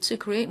want to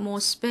create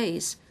more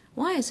space,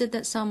 why is it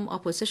that some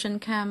opposition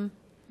camp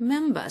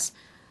members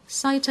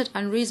cited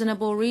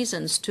unreasonable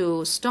reasons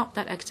to stop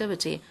that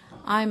activity?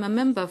 I'm a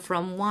member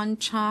from Wan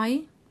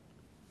Chai,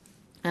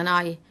 and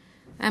I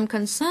am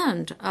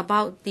concerned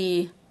about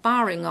the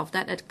barring of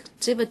that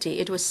activity.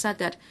 It was said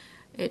that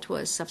it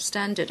was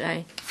substandard.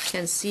 I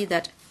can see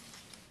that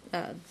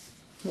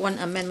one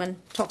amendment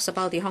talks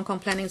about the Hong Kong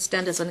planning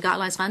standards and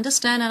guidelines. I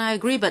understand and I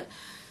agree, but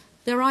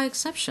there are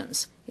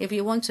exceptions. If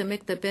you want to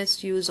make the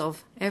best use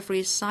of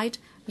every site,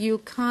 you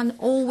can't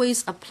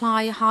always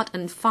apply hard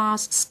and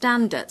fast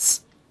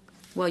standards.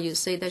 Well, you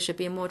say there should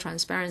be more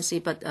transparency,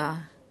 but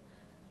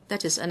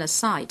that is an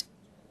aside.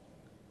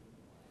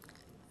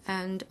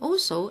 And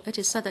also, it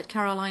is said that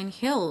Caroline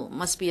Hill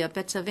must be a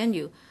better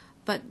venue.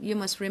 But you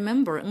must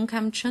remember, Ng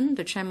Kam Chun,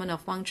 the chairman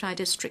of Wan Chai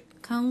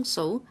District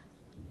Council,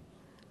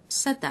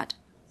 said that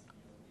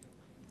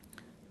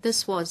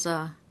this was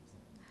a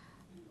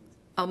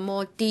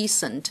more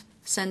decent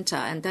center,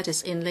 and that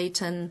is in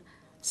Leighton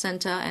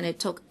Center, and it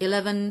took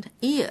 11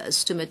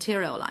 years to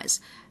materialize.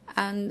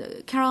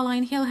 And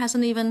Caroline Hill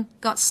hasn't even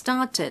got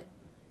started.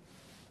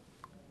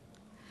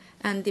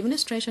 And the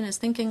administration is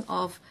thinking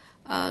of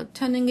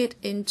turning it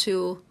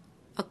into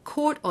a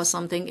court or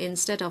something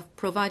instead of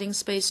providing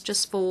space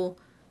just for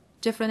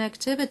different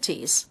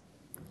activities.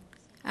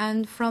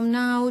 And from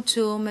now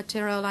to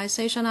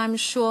materialization, I'm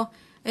sure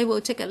it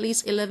will take at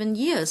least 11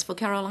 years for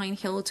Caroline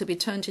Hill to be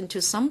turned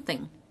into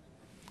something.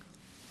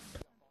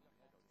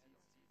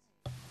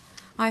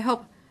 I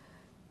hope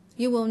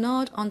you will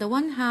not, on the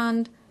one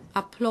hand,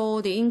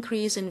 applaud the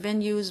increase in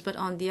venues, but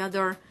on the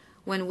other,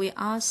 when we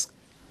ask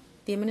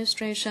the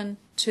administration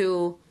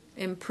to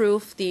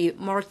improve the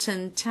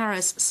Moreton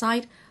Terrace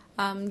site,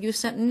 you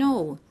said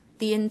no.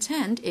 The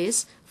intent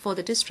is for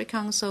the district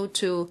council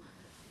to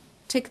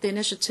take the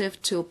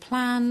initiative to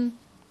plan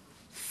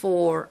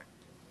for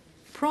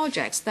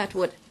projects that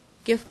would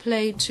give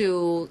play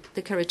to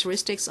the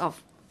characteristics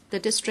of the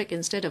district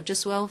instead of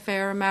just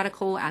welfare,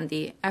 medical, and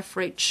the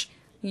average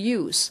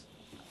use.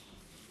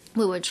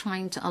 We were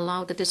trying to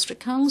allow the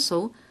district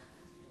council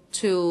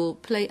to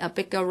play a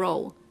bigger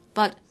role,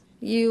 but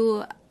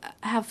you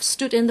have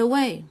stood in the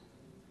way.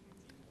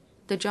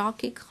 The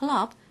Jockey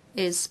Club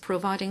is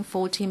providing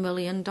 $40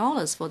 million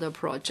for the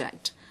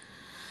project.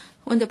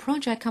 When the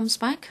project comes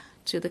back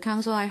to the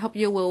council, I hope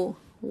you will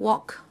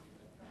walk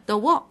the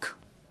walk.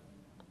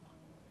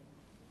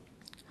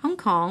 Hong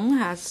Kong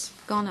has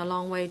gone a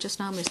long way. Just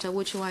now, Mr.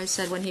 Wu Chiwai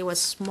said when he was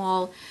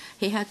small,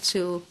 he had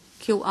to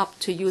queue up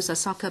to use a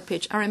soccer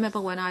pitch. I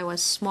remember when I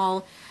was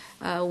small,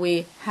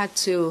 we had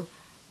to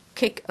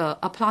kick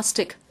a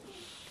plastic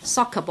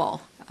soccer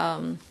ball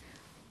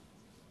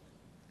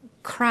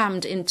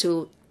crammed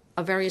into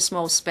a very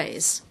small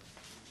space.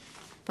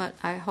 But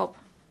I hope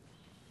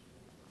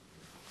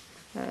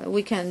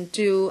we can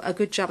do a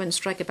good job and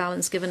strike a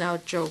balance given our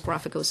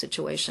geographical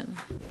situation.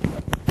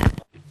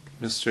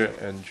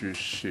 Mr. Andrew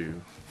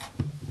Hsu.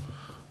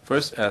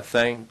 First,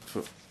 thank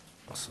to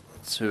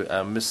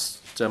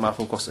Mr. Ma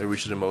Fung-kwok's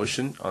original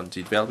motion on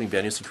developing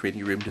venues and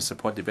creating room to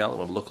support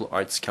development of local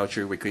arts,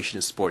 culture, recreation,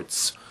 and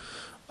sports.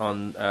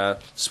 On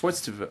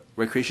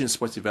recreation and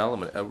sports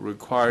development,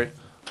 required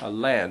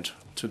land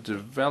to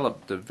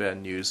develop the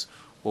venues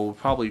will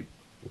probably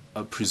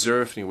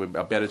preserve, with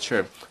a better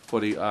term, for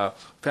the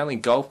family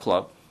golf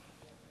club.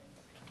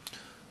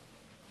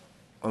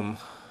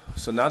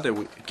 So now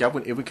that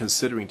government even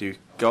considering the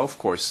golf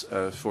course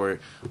for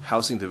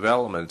housing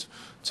development,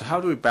 so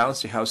how do we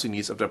balance the housing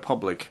needs of the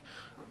public,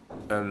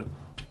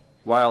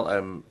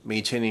 while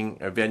maintaining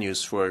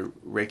venues for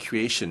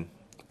recreation?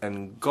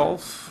 And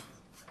golf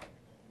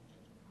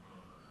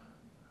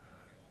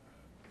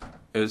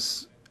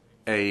is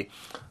a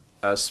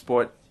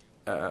sport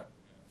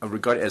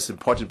regarded as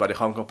important by the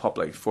Hong Kong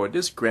public. For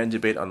this grand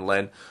debate on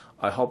land,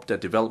 I hope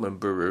that Development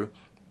Bureau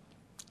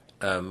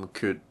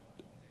could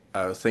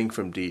think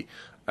from the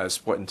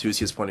sport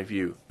enthusiast point of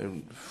view.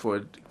 And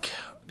for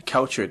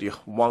culture, the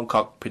Wong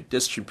Kok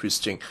pedestrian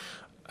precinct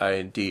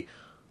and the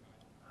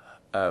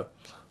Yau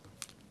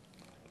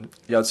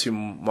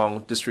Tsim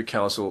Mong District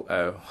Council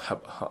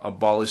have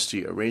abolished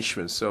the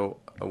arrangement. So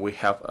we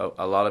have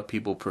a lot of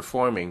people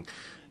performing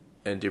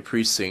in the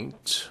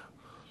precinct.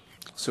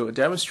 So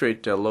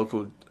demonstrate the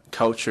local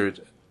culture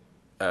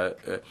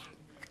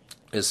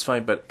is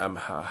fine, but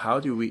how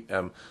do we?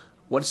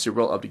 What is the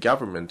role of the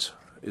government?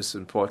 Is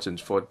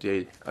important for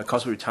the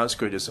Causeway Town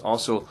Square. Is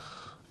also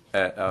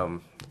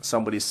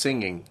somebody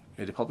singing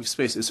in the public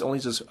space. It's only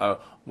just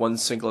one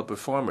single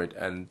performer,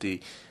 and the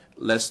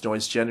less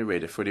noise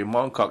generated. For the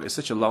Mong Kok, it's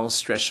such a long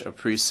stretch of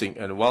precinct,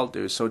 and while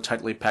they're so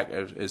tightly packed,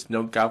 there's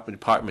no government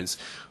departments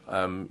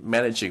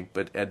managing,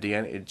 but at the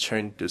end it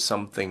turned to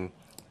something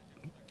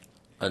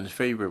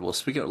unfavorable.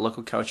 Speaking of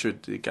local culture,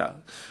 the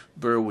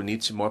borough will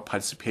need more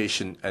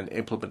participation and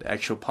implement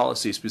actual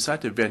policies.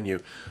 Besides the venue,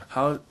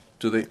 how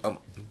do they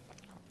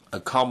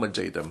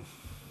accommodate them?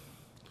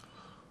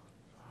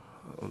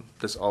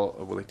 That's all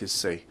I would like to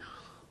say.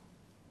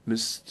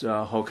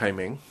 Mr. Ho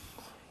Kai-ming.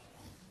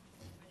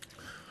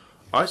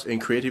 Arts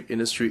and creative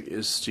industry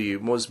is the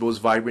most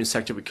vibrant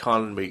sector of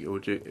economy. It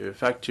would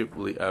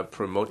effectively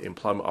promote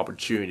employment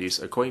opportunities.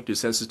 According to the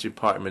Census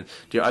Department,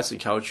 the arts and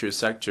culture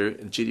sector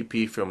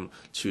GDP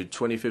to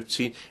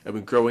 2015 have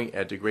been growing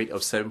at the rate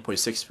of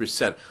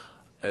 7.6%.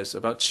 It's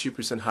about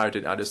 2% higher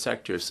than other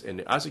sectors. In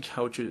the arts and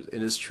culture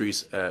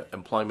industry's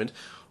employment,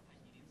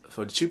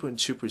 for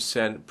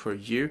 2.2% per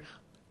year,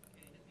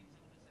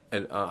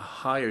 and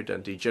higher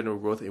than the general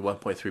growth in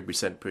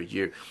 1.3% per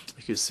year.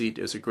 You can see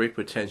there's a great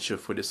potential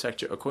for the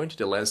sector. According to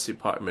the Lands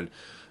Department,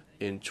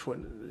 in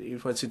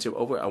 2020,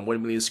 over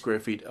 1 million square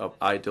feet of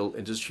idle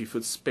industry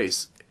food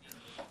space,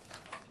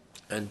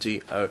 and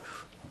the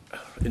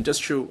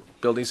industrial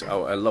buildings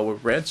are at lower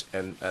rent,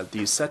 and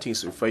these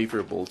settings are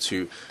favorable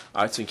to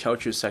arts and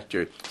culture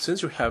sector.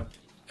 Since we have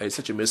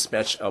such a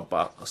mismatch of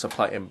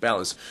supply and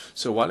balance,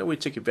 so why don't we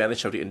take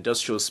advantage of the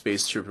industrial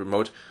space to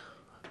promote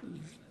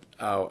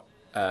our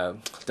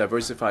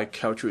diversified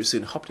cultures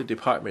and hope the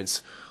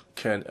departments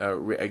can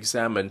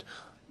re-examine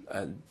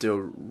the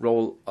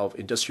role of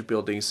industrial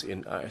buildings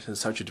in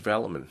such a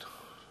development.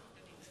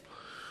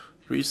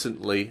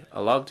 Recently,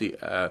 a lot of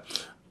the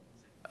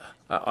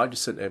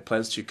artisan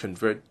plans to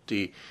convert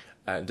the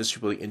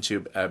industrial building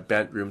into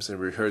band rooms and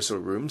rehearsal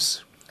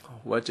rooms,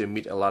 where they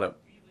meet a lot of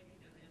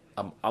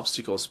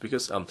obstacles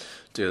because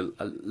the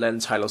land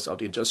titles of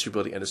the industrial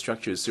building and the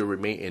structures still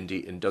remain in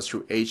the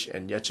industrial age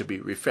and yet to be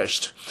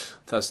refreshed,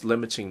 thus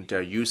limiting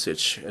their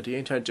usage. At the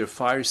same time, the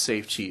fire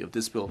safety of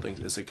this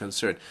building is a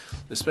concern,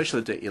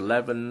 especially the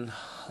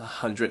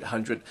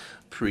 1100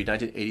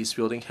 pre-1980s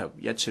building have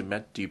yet to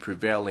meet the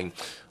prevailing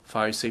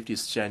fire safety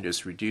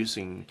standards,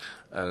 reducing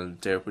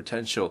their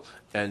potential.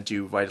 And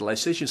the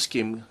revitalization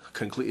scheme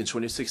concluded in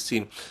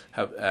 2016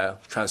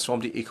 have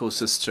transformed the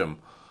ecosystem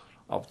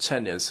of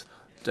tenants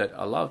that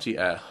allow the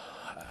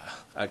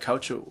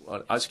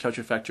arts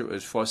culture factor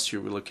is forced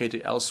to relocate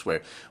it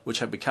elsewhere, which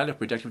have been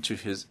counterproductive to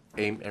his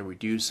aim at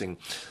reducing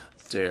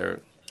their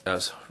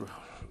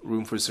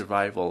room for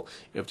survival.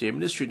 If the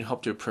administration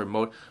hope to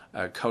promote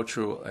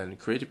cultural and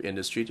creative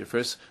industry,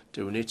 first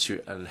they will need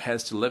to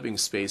enhance the living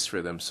space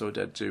for them so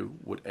that they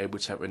would able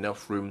to have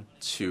enough room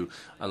to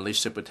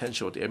unleash their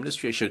potential. The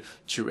administration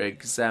should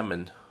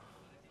examine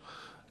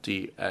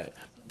the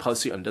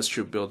policy on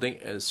industrial building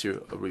as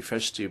to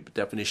refresh the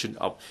definition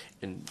of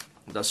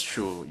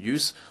industrial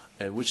use,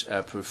 and which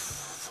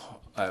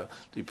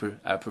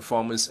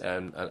performance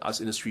and arts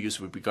industry use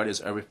would be regarded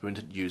as every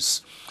permitted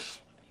use,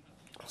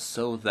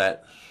 so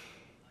that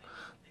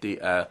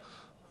the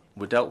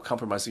without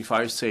compromising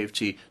fire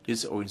safety,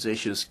 these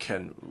organizations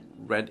can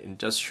rent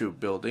industrial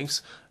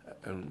buildings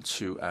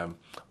to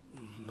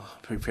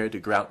prepare the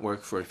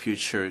groundwork for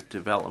future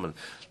development.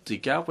 The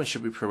government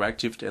should be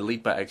proactive and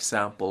lead by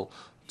example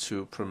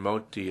to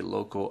promote the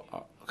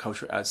local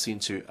cultural art scene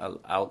to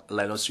allow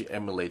landlords to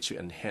emulate to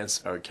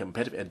enhance our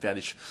competitive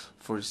advantage.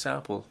 For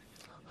example,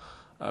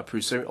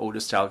 preserving older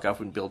style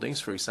government buildings,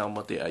 for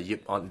example, the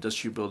Yip On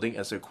Industrial Building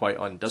as a Kwai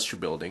On Industrial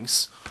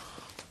Buildings,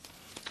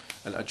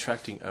 and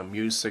attracting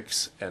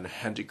musics and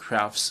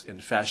handicrafts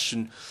and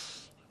fashion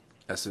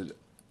as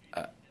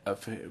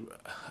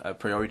a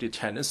priority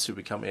tenants to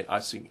become an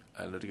arts and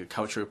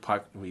cultural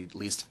park we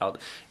leased out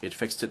in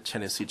fixed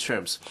tenancy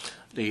terms.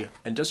 The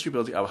industrial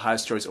building of high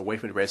stories away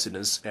from the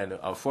residents and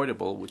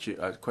affordable, which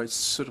are quite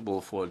suitable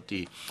for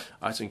the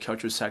arts and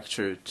cultural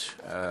sector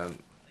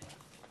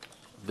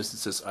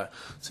businesses.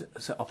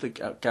 So the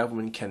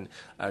government can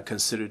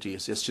consider the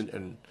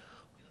suggestion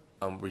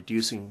and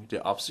reducing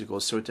the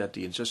obstacles so that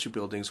the industrial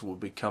buildings will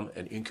become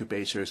an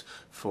incubators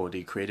for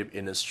the creative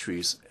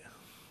industries.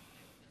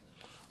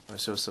 I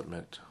so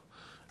submit.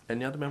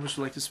 Any other members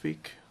would like to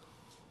speak?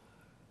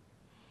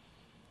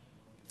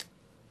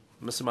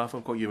 Mr. Ma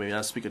Fung-kwok, you may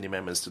now speak on the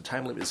amendments. The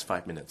time limit is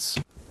 5 minutes.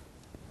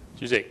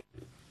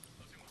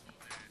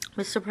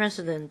 Mr.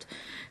 President,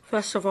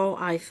 first of all,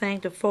 I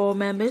thank the 4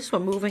 members for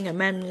moving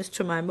amendments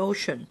to my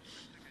motion.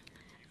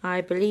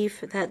 I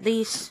believe that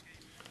these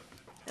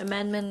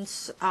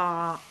amendments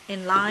are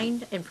in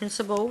line, in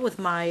principle, with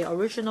my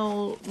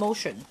original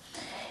motion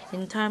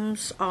in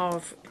terms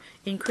of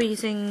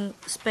increasing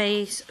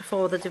space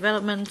for the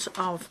development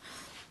of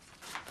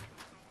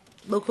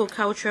local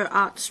culture,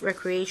 arts,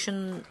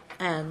 recreation,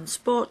 and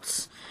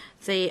sports.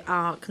 They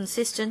are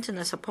consistent and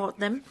I support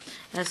them.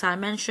 As I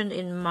mentioned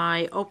in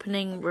my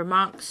opening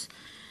remarks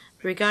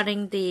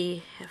regarding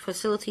the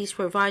facilities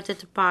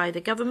provided by the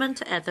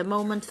government, at the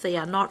moment they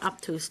are not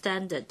up to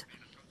standard.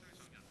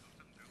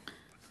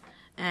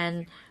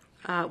 And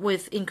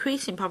with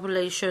increasing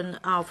population,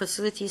 our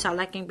facilities are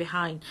lagging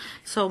behind.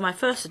 So my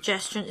first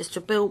suggestion is to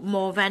build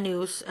more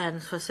venues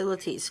and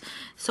facilities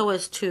so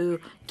as to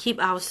keep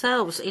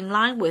ourselves in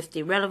line with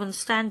the relevant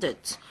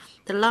standards.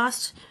 The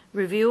last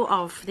review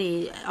of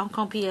the Hong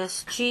Kong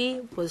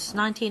PSG was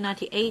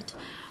 1998.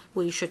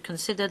 We should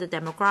consider the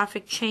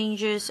demographic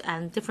changes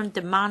and different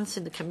demands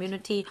in the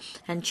community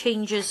and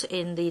changes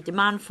in the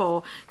demand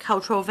for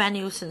cultural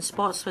venues and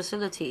sports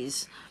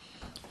facilities.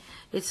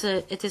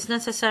 It is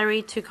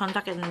necessary to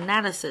conduct an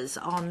analysis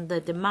on the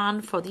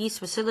demand for these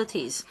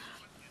facilities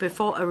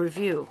before a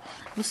review.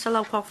 Mr.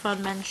 Lau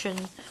Kwok-fan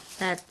mentioned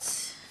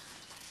that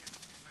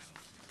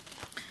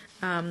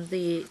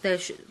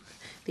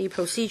the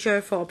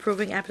procedure for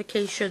approving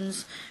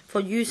applications for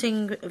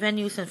using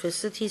venues and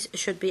facilities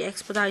should be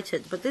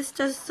expedited. But this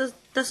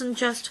doesn't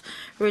just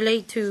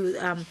relate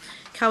to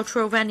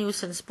cultural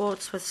venues and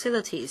sports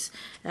facilities.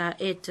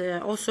 It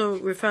also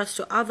refers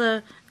to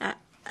other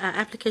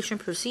application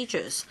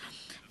procedures.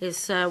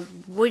 Is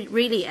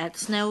really at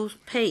snail's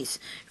pace.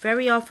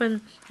 Very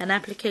often, an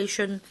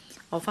application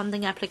or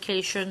funding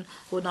application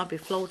will not be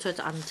floated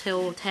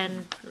until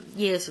 10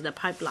 years in the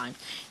pipeline.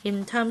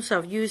 In terms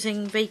of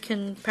using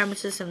vacant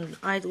premises and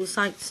idle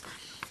sites,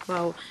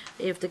 well,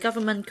 if the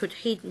government could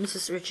heed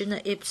Mrs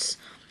Regina IP's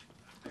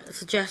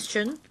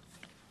suggestion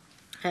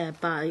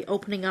by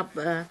opening up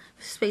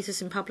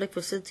spaces in public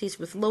facilities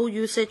with low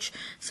usage,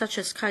 such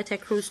as Kai Tak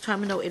Cruise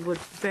Terminal, it would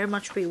very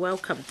much be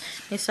welcome.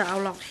 Mr.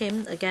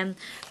 Nok-hin again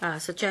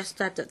suggests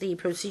that the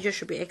procedure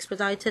should be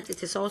expedited.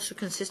 It is also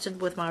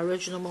consistent with my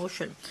original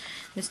motion.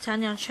 Ms.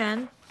 Tanya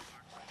CHAN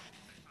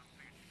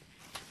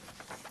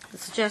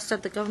suggests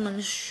that the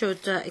government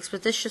should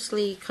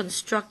expeditiously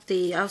construct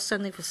the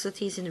outstanding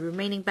facilities in the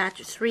remaining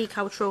batch 3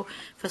 cultural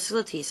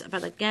facilities.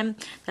 But again,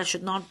 there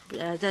should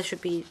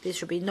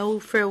be no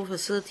frill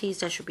facilities,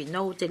 there should be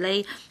no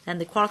delay,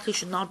 and the quality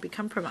should not be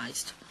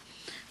compromised.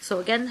 So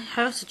again,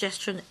 her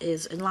suggestion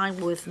is in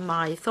line with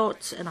my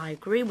thoughts, and I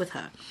agree with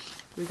her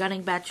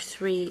regarding batch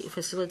 3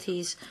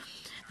 facilities.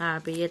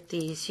 Be it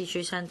the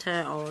CG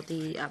Center or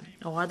the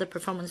or other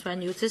performance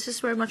venues. This is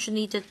very much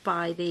needed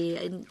by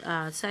the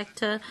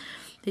sector.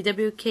 The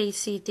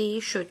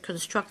WKCD should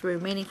construct the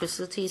remaining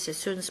facilities as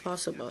soon as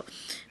possible.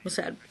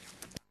 Mr.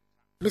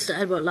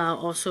 Edward Lau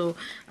also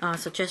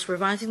suggests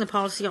revising the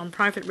policy on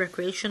private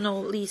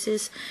recreational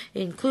leases,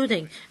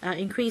 including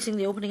increasing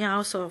the opening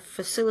hours of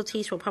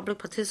facilities for public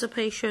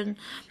participation.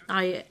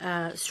 I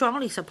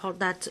strongly support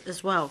that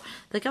as well.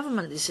 The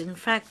government is in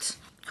fact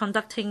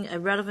conducting a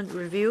relevant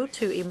review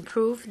to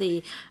improve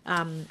the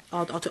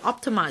or to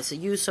optimize the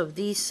use of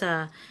these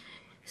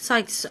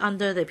sites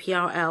under the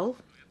PRL.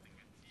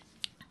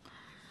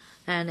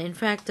 And in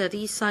fact,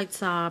 these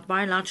sites are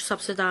by and large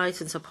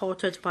subsidized and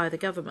supported by the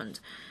government.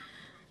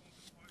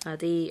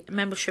 The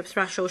membership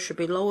threshold should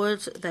be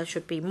lowered. There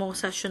should be more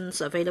sessions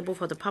available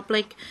for the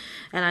public.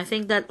 And I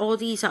think that all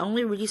these are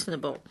only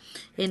reasonable.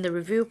 In the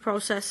review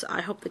process,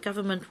 I hope the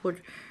government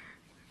would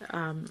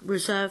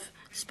reserve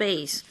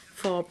space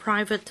for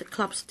private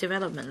clubs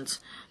development.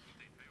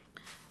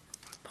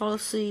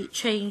 Policy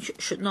change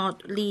should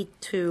not lead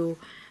to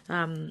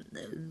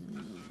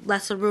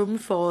lesser room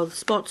for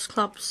sports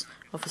clubs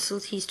or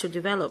facilities to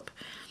develop.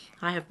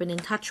 I have been in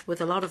touch with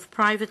a lot of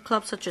private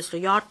clubs such as the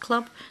Yacht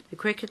Club, the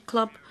Cricket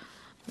Club,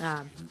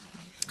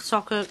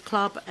 Soccer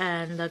Club,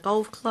 and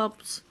golf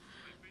clubs.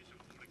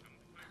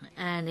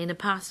 And in the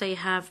past they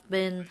have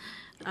been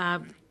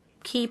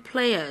key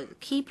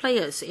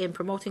players in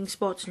promoting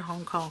sports in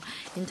Hong Kong.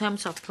 In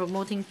terms of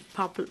promoting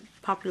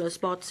popular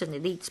sports and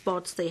elite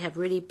sports, they have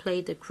really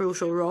played a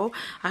crucial role.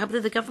 I hope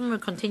that the government will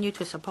continue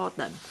to support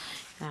them.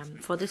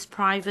 For these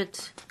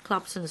private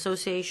clubs and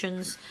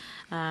associations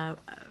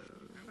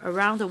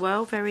around the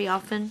world, very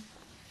often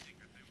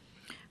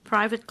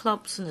private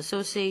clubs and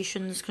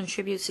associations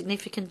contribute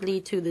significantly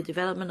to the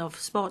development of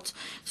sports.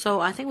 So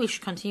I think we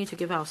should continue to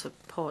give our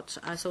support.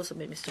 I so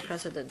submit, Mr.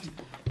 President.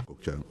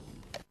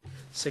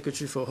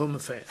 Secretary for Home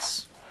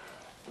Affairs.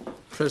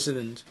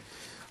 President,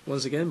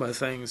 once again, my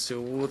thanks to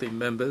all the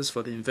members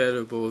for the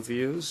invaluable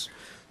views.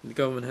 The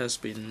government has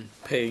been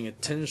paying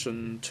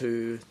attention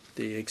to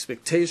the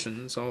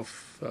expectations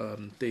of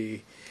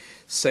the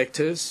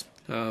sectors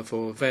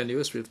for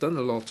venues. We've done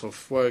a lot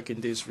of work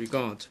in this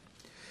regard.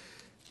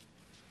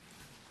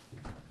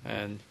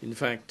 And in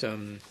fact,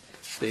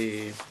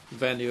 the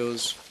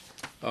venues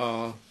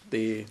are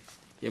the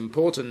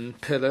important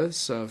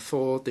pillars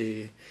for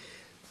the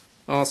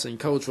arts and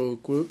cultural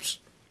groups,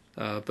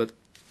 but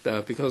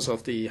because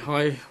of the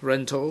high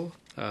rental,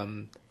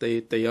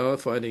 they are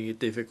finding it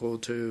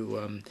difficult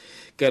to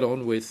get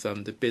on with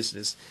the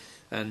business.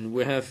 And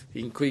we have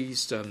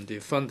increased the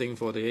funding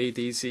for the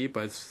ADC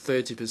by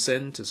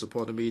 30% to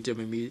support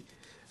the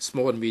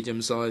small and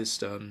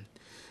medium-sized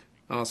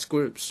arts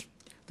groups.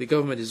 The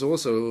government is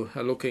also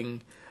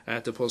looking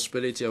at the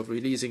possibility of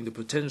releasing the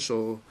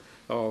potential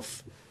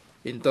of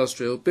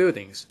industrial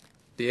buildings.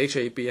 The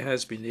HAB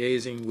has been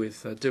liaising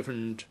with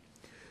different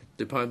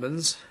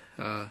departments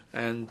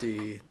and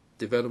the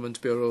Development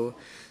Bureau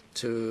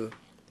to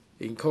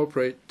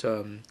incorporate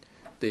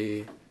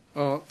the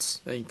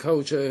arts and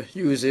culture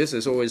uses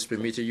as always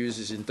permitted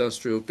uses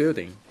industrial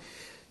building.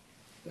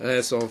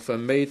 As of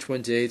May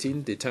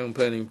 2018, the Town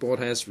Planning Board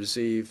has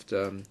received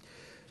 20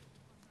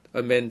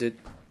 amended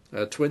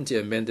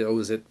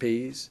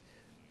OZPs,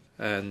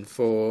 and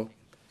for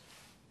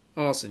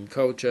arts and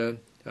culture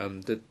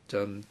that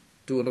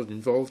do not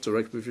involve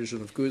direct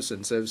provision of goods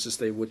and services,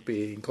 they would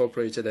be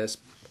incorporated as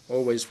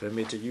always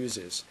permitted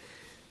uses.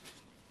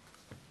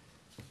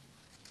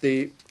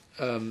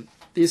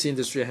 This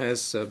industry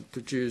has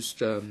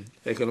produced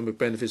economic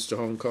benefits to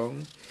Hong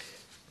Kong.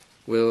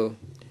 We'll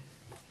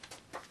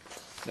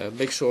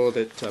make sure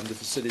that the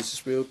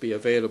facilities will be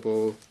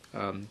available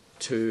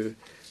to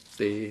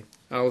the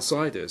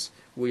outsiders.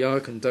 We are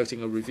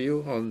conducting a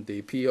review on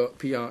the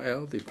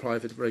PRL, the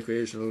private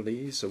recreational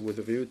lease, with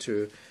a view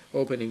to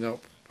opening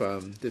up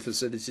the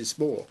facilities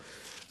more.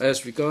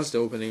 As regards the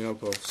opening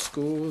up of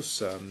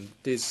schools,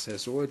 this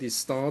has already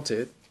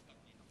started,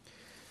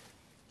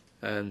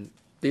 and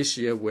this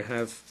year we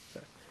have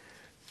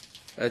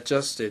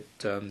adjusted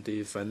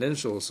the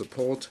financial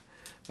support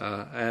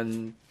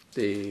and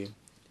the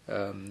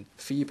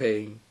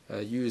fee-paying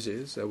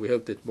users. We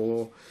hope that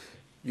more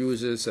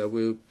users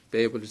will be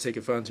able to take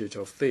advantage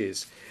of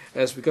this.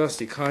 As regards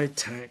the Kai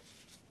Tak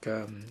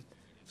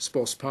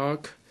Sports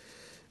Park,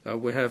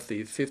 we have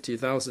the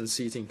 50,000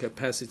 seating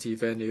capacity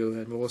venue,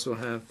 and we also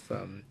have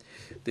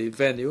the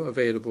venue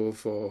available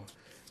for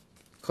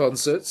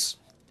concerts,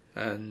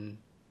 and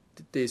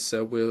this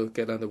will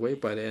get underway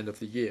by the end of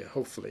the year,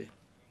 hopefully.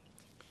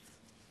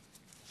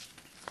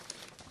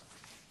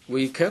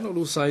 We cannot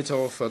lose sight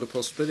of the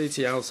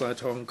possibility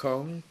outside Hong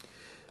Kong.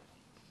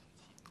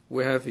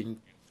 We have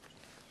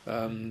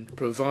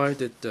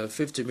provided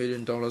 $50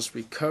 million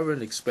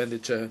recurrent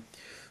expenditure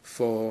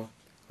for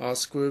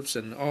arts groups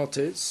and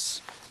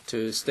artists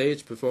to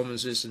stage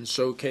performances and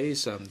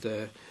showcase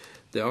the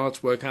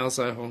artwork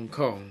outside Hong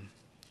Kong.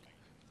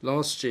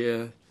 Last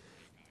year,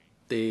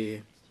 the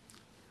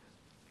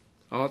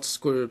arts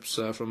groups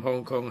from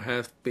Hong Kong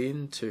have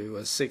been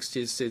to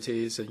 60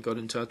 cities and got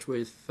in touch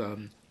with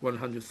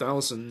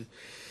 100,000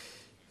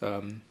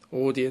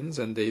 audience,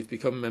 and they've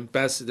become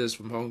ambassadors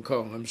from Hong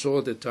Kong. I'm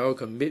sure that our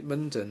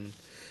commitment and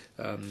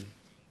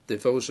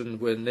devotion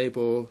will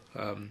enable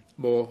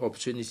more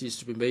opportunities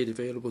to be made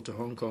available to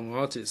Hong Kong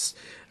artists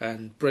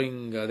and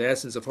bring the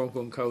essence of Hong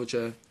Kong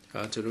culture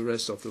to the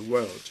rest of the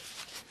world.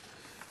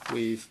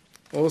 We've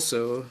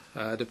also,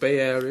 the Bay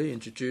Area,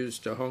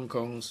 introduced Hong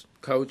Kong's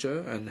culture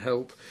and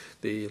help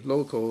the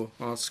local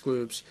arts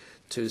groups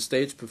to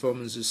stage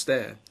performances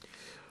there.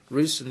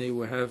 Recently,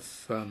 we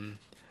have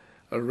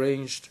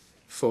arranged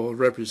for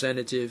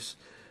representatives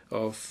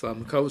of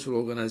cultural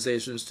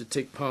organizations to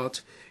take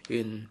part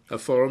in a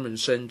forum in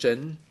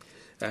Shenzhen,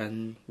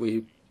 and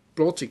we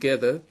brought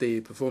together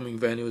the performing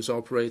venues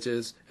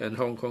operators and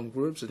Hong Kong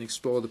groups and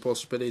explored the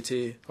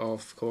possibility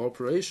of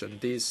cooperation.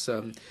 This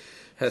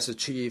has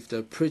achieved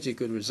pretty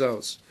good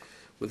results.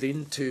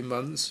 Within 2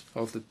 months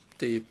of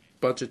the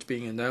budget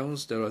being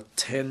announced, there are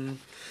 10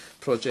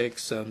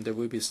 projects that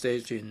will be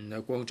staged in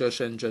Guangzhou,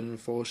 Shenzhen,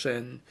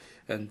 Foshan,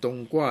 and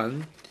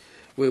Dongguan.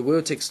 We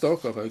will take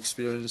stock of our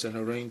experience and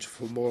arrange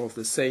for more of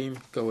the same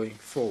going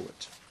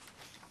forward.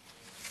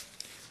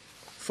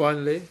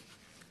 Finally,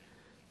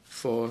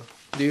 for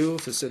new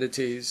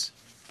facilities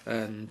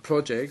and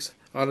projects,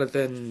 other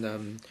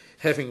than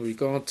having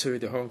regard to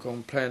the Hong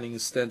Kong planning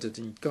standard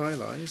and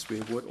guidelines, we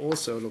would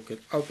also look at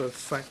other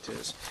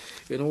factors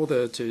in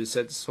order to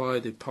satisfy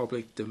the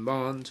public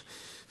demand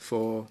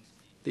for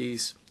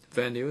these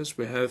venues.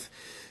 We have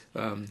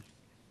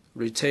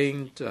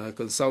retained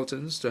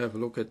consultants to have a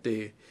look at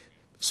the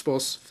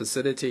sports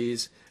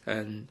facilities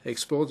and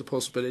explore the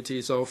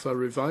possibilities of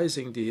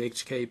revising the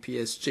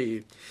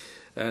HKPSG.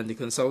 And the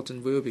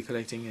consultant will be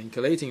collecting and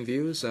collating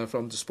views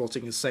from the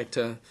sporting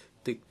sector,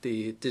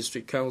 the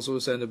district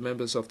councils, and the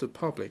members of the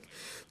public.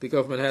 The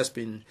government has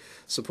been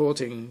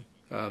supporting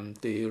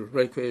the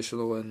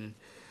recreational and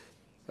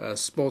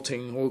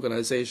sporting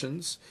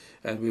organizations,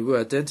 and we will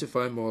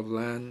identify more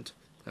land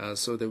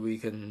so that we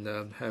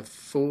can have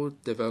full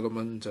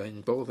development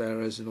in both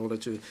areas in order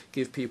to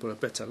give people a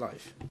better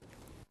life.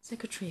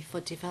 Secretary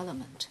for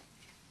Development.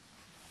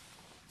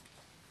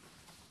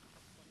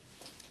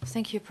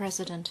 Thank you,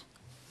 President.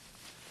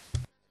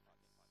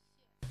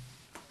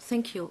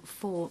 Thank you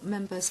for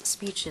members'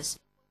 speeches.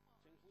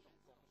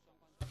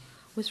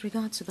 With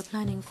regard to the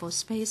planning for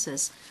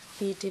spaces,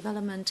 the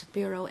Development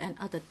Bureau and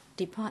other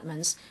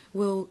departments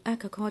will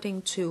act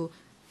according to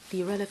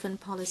the relevant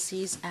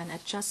policies and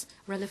adjust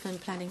relevant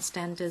planning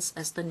standards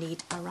as the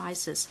need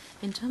arises.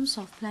 In terms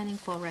of planning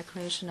for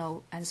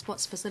recreational and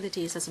sports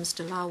facilities, as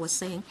Mr. Lau was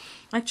saying,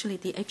 actually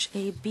the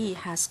HAB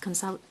has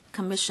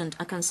commissioned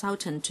a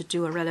consultant to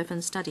do a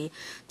relevant study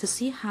to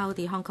see how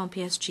the Hong Kong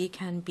PSG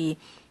can be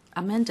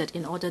amended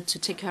in order to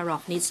take care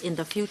of needs in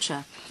the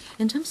future.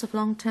 In terms of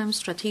long-term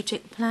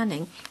strategic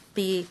planning,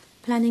 the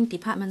Planning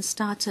Department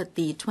started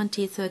the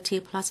 2030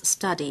 Plus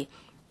study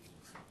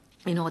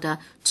in order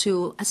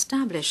to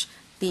establish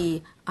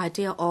the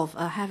idea of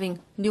having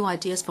new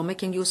ideas for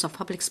making use of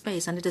public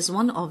space, and it is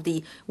one of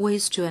the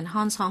ways to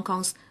enhance Hong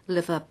Kong's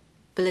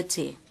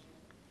livability.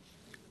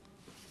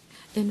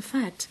 In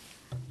fact,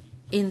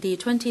 in the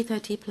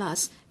 2030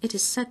 Plus, it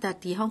is said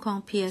that the Hong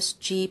Kong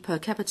PSG per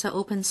capita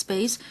open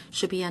space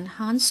should be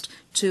enhanced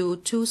to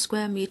 2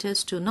 square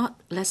meters to not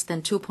less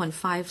than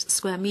 2.5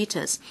 square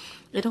meters.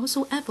 It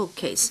also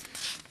advocates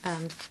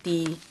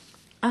the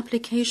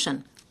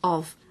application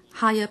of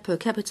higher per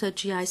capita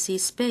GIC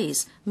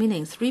space,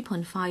 meaning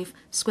 3.5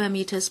 square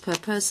meters per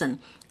person.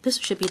 This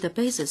should be the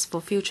basis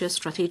for future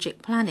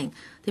strategic planning.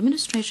 The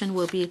administration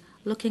will be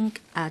looking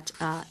at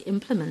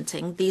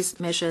implementing these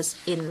measures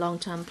in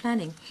long-term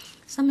planning.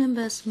 Some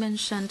members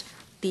mentioned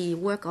the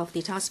work of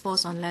the Task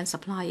Force on Land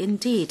Supply.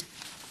 Indeed,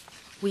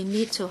 we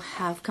need to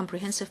have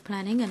comprehensive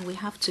planning, and we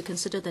have to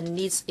consider the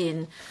needs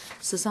in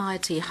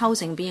society,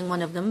 housing being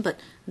one of them, but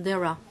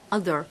there are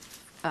other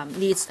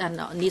needs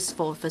and needs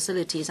for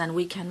facilities, and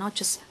we cannot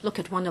just look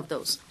at one of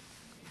those.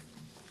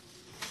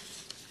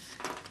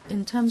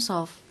 In terms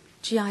of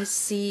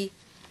GIC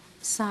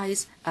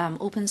size,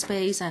 open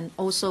space, and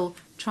also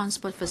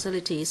transport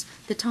facilities,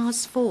 the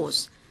task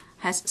force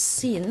has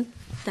seen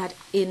that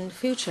in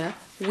future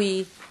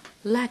we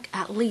lack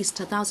at least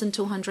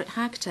 1,200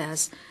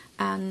 hectares,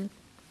 and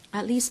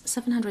at least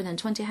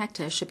 720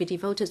 hectares should be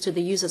devoted to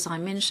the uses I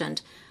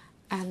mentioned,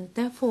 and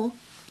therefore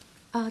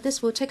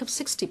this will take up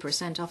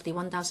 60% of the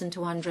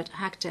 1,200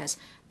 hectares,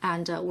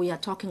 and we are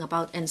talking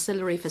about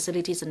ancillary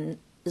facilities and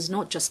is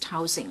not just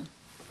housing.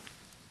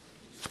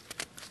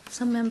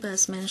 Some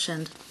members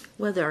mentioned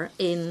whether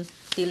in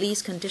the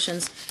lease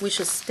conditions we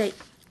should state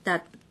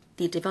that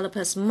the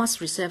developers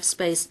must reserve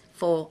space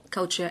for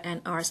culture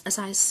and arts. As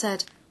I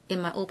said in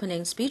my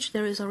opening speech,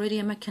 there is already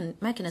a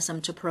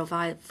mechanism to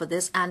provide for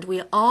this, and we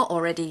are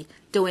already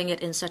doing it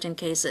in certain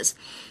cases.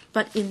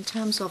 But in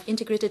terms of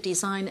integrated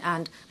design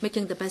and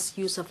making the best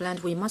use of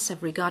land, we must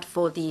have regard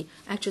for the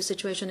actual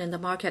situation in the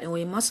market, and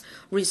we must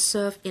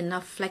reserve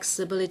enough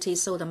flexibility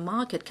so the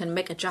market can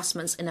make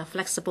adjustments in a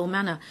flexible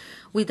manner.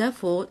 We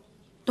therefore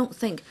don't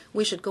think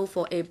we should go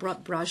for a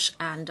broad brush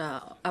and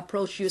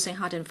approach using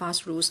hard and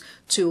fast rules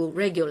to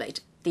regulate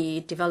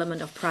the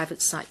development of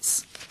private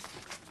sites.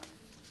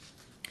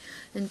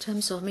 In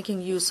terms of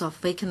making use of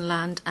vacant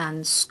land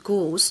and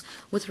schools,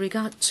 with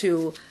regard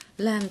to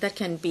land that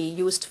can be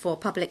used for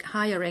public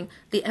hiring,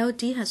 the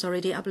LD has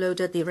already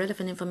uploaded the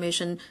relevant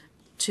information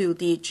to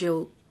the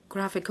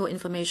geographical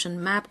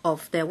information map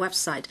of their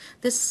website.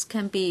 This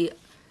can be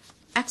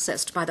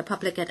accessed by the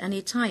public at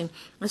any time.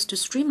 As to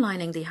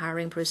streamlining the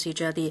hiring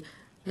procedure, the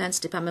Lands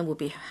Department will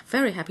be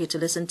very happy to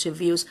listen to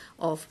views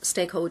of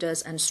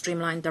stakeholders and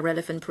streamline the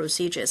relevant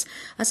procedures.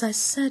 As I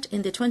said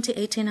in the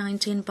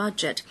 2018-19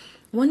 budget,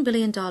 $1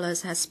 billion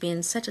has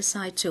been set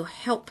aside to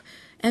help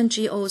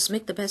NGOs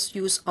make the best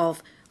use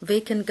of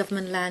vacant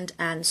government land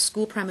and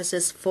school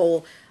premises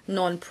for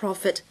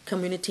non-profit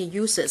community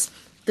uses.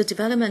 The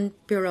Development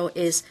Bureau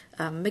is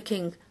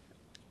making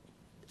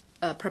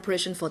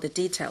preparation for the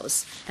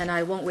details, and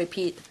I won't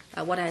repeat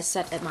what I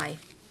said at my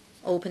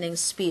opening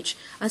speech.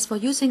 As for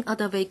using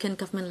other vacant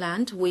government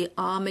land, we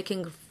are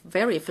making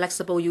very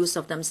flexible use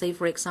of them. Say,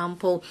 for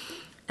example,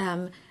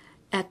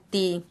 at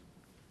the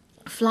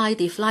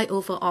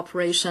flyover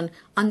operation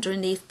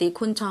underneath the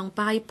Kwun Tong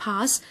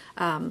bypass,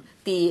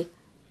 the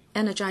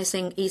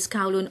energizing East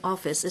Kowloon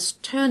office is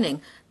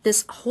turning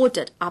this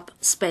hoarded up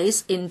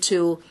space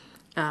into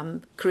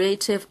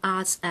creative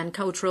arts and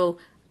cultural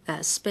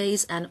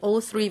space, and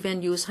all three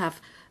venues have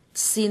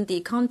seen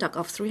the conduct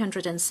of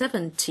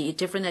 370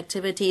 different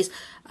activities,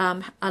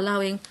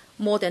 allowing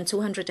more than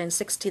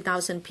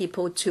 260,000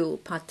 people to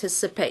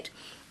participate.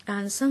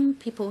 And some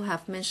people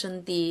have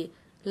mentioned the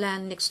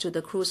land next to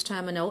the cruise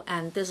terminal,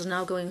 and this is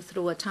now going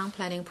through a town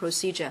planning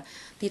procedure.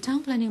 The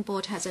Town Planning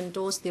Board has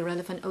endorsed the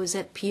relevant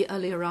OZP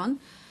earlier on.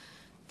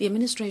 The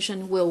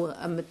administration will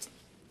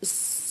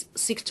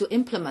seek to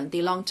implement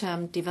the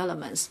long-term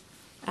developments.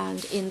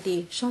 And in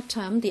the short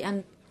term,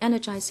 the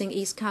energizing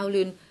East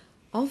Kowloon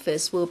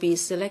office will be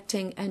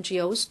selecting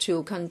NGOs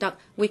to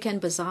conduct weekend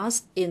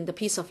bazaars in the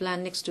piece of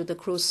land next to the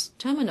cruise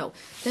terminal.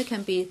 There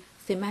can be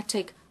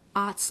thematic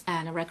arts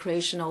and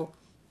recreational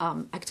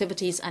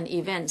activities and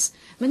events.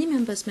 Many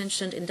members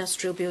mentioned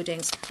industrial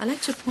buildings. I'd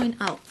like to point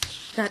out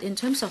that in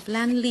terms of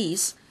land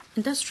lease,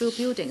 industrial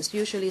buildings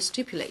usually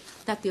stipulate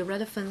that the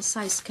relevant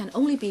sites can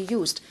only be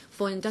used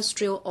for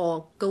industrial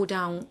or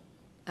go-down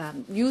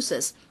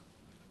uses.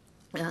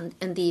 And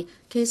the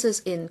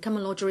cases in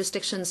common law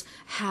jurisdictions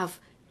have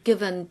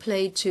given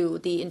play to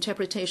the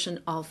interpretation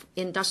of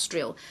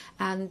industrial,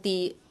 and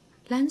the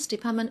Lands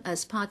Department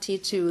as party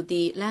to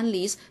the land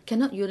lease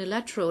cannot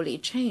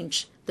unilaterally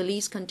change the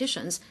lease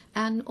conditions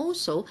and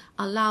also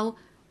allow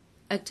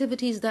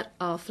activities that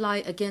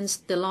fly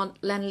against the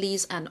land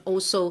lease and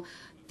also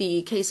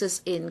the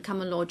cases in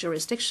common law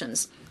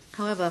jurisdictions.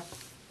 However,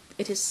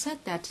 it is said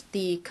that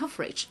the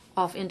coverage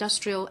of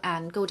industrial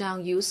and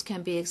go-down use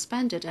can be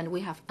expanded, and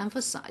we have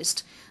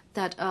emphasized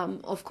that,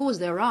 of course,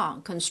 there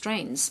are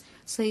constraints.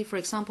 Say, for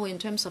example, in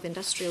terms of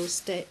industrial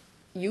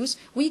use,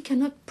 we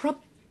cannot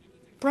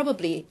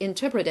probably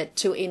interpret it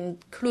to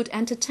include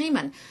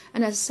entertainment.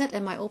 And as said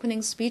in my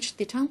opening speech,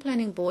 the Town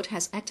Planning Board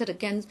has acted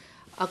again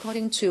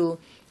according to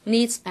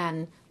needs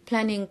and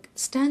planning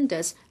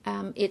standards.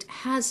 It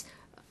has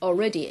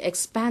already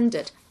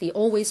expanded the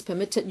always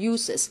permitted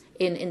uses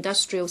in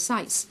industrial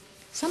sites.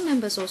 Some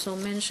members also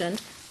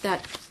mentioned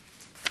that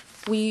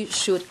we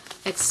should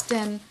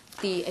extend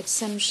the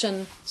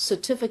exemption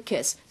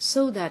certificates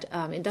so that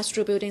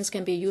industrial buildings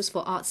can be used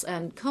for arts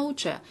and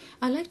culture.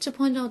 I'd like to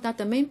point out that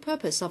the main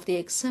purpose of the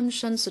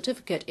exemption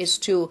certificate is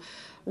to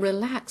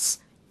relax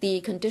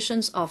the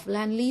conditions of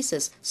land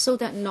leases so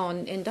that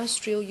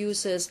non-industrial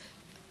uses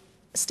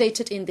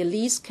stated in the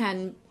lease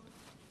can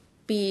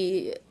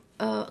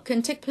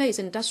take place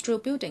in industrial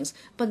buildings.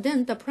 But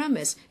then the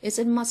premise is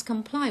it must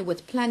comply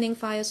with planning,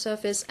 fire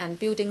service, and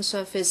building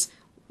service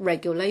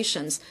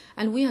regulations.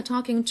 And we are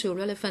talking to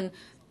relevant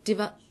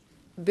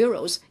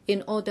bureaus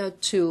in order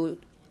to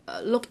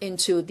look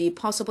into the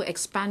possible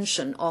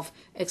expansion of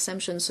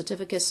exemption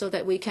certificates so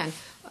that we can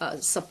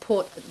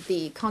support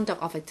the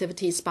conduct of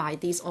activities by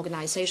these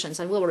organizations,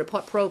 and we'll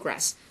report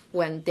progress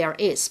when there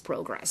is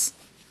progress.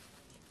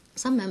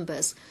 Some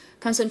members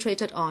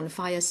concentrated on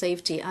fire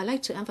safety. I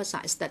like to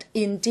emphasize that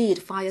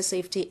indeed fire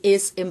safety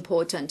is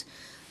important.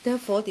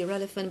 Therefore, the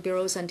relevant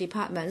bureaus and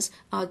departments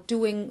are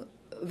doing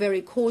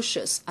very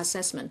cautious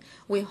assessment.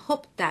 We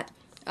hope that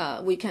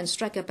we can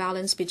strike a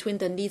balance between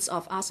the needs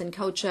of arts and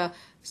culture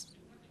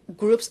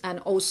groups and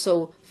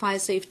also fire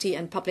safety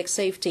and public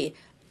safety.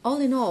 All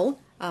in all,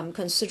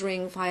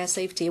 considering fire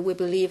safety, we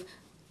believe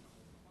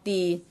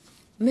the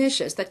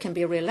measures that can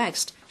be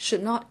relaxed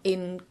should not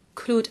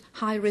include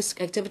high-risk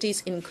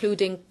activities,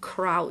 including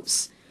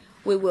crowds.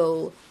 We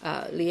will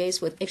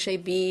liaise with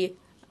HAB,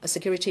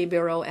 Security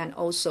Bureau, and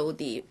also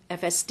the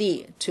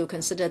FSD to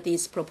consider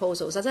these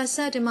proposals. As I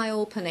said in my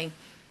opening,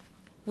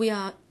 we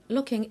are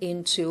looking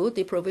into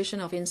the provision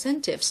of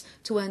incentives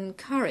to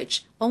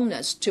encourage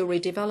owners to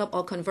redevelop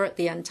or convert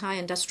the entire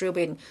industrial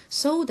building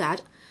so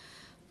that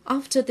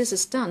after this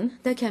is done,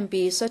 there can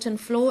be certain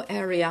floor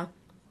area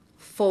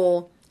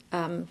for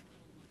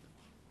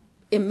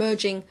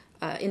emerging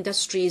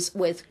industries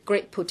with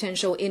great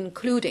potential,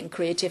 including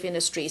creative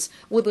industries.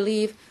 We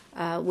believe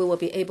we will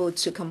be able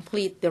to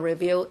complete the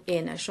review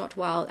in a short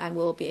while, and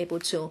we'll be able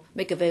to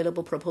make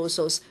available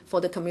proposals for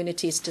the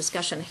community's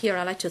discussion. Here,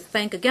 I'd like to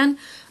thank again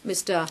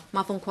Mr.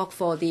 Ma Fung-kwok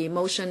for the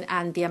motion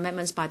and the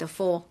amendments by the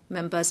 4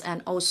 members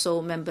and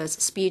also members'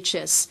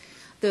 speeches.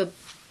 The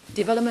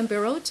Development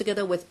Bureau,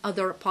 together with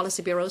other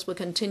policy bureaus, will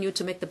continue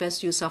to make the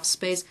best use of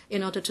space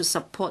in order to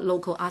support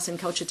local arts and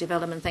culture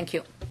development. Thank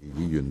you.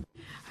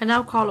 I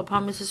now call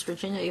upon Mrs.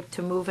 Regina IP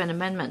to move an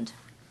amendment.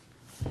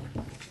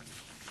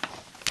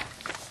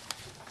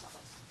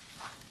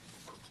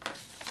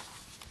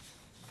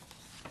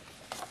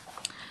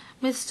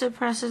 Mr.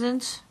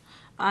 President,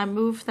 I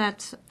move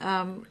that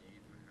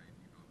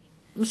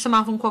Mr.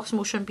 Ma Fung-kwok's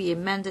motion be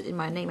amended in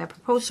my name. I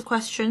propose a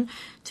question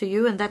to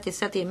you, and that is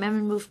that the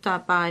amendment moved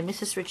by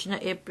Mrs. Regina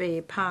IP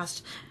be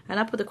passed. And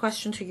I put the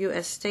question to you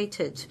as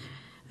stated.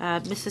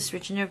 Mrs.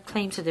 Regina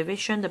claims a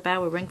division. The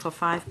bell will ring for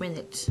 5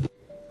 minutes.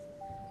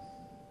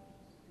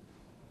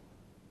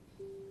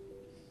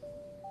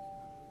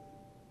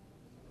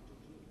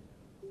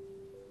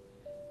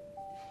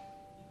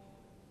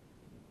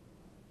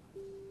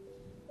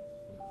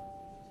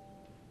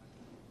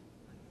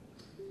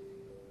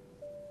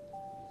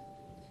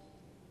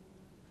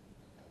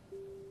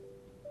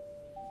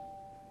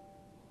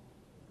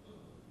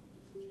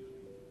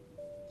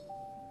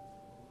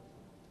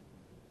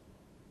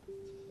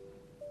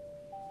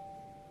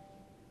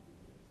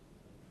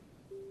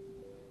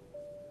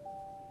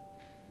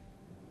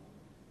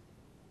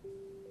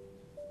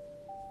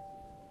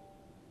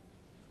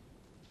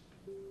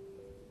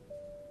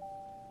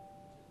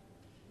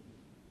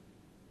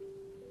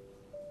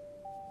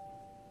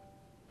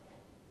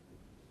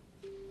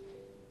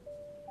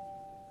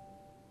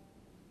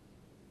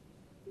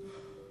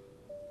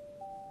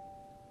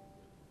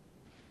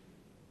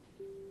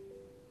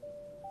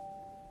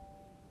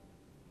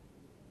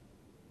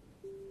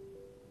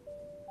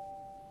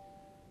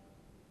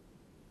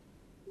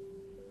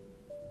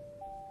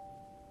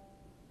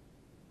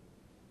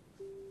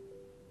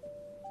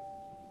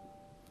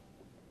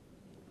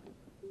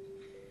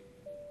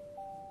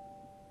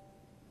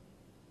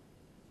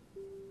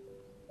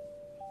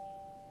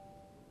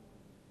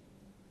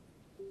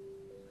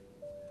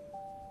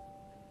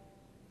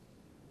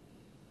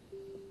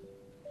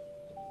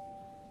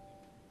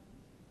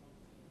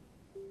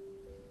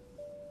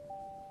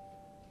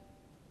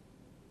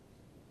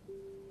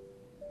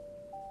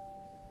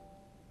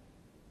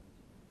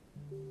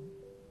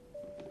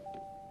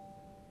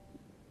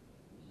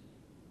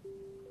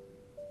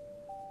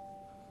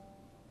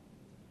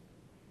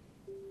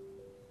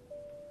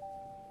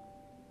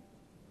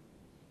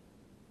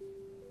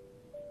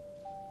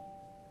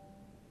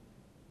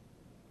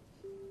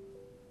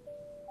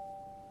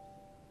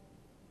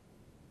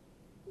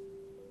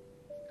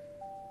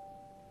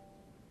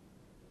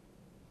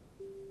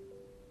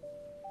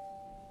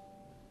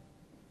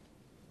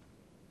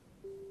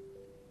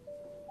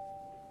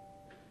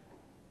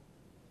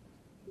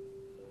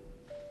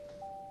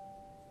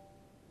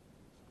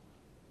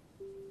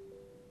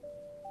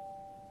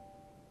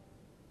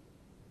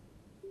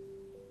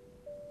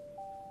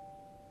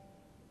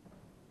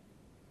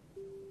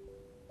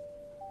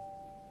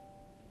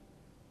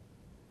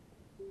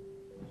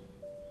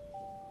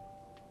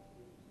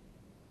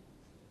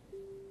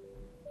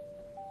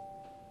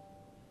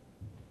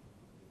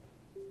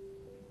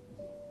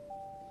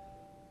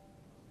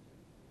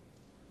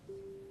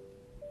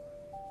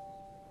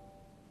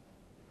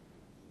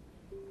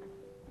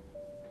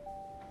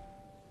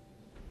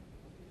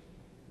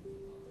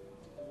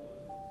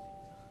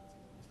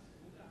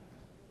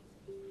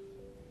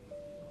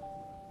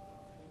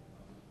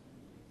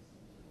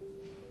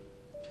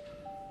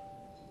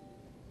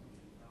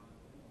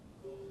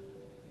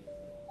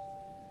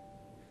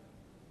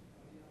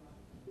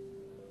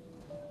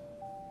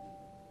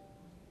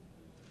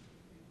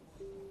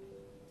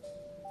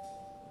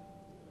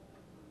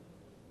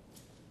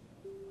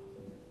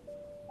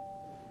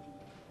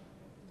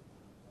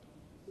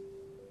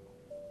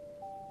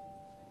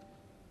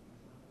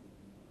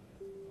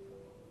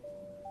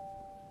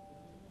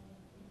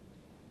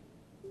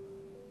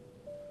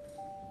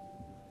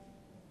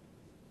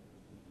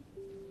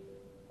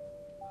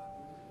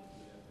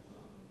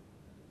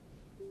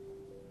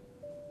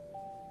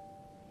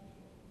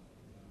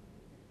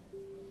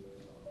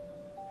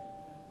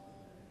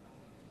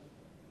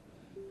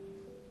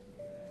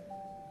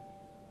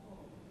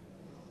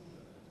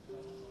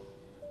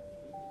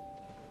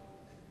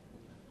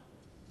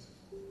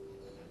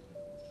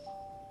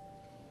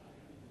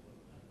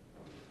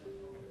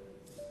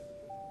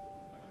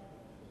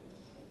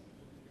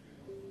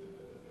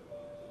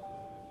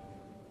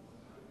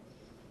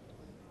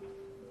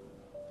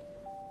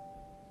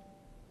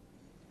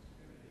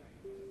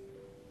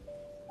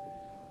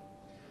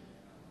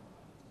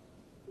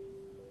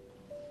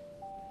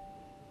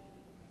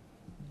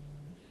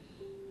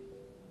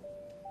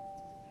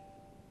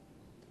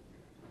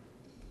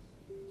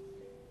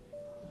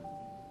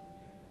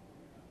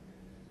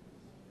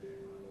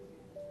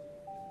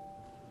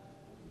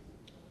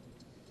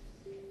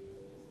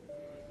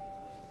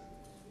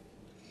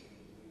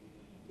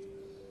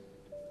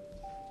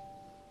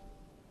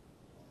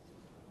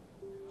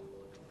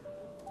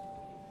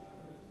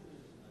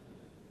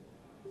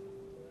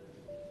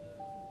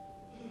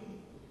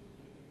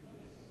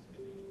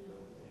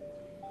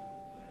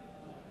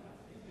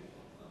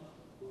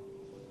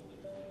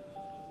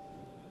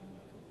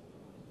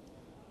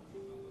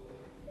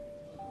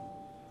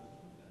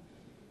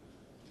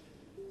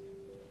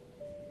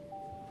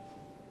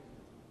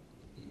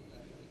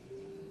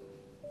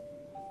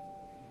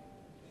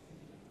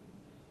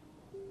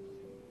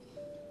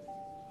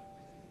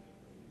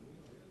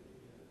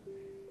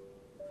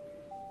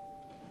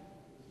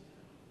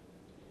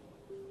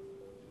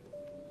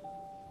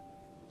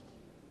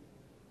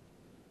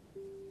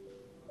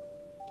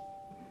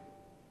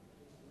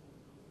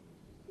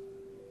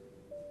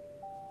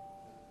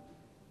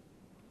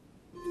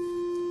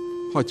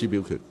 開始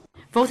表決。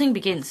 Voting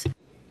begins.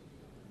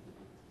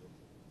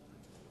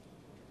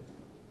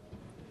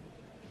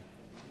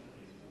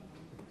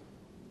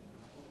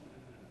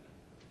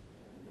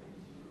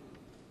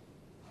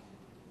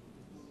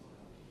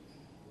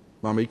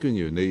 馬美娟議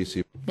員，你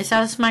是 Ms.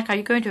 Alice Mack, are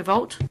you going to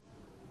vote?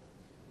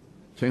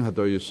 請核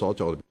對所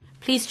作。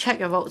 Please check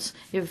your votes.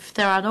 If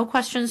there are no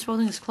questions,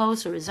 voting is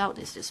closed. The result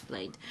is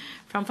displayed.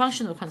 From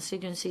functional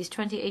constituencies,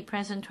 28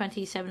 present,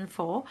 27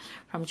 for.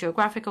 From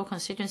geographical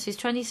constituencies,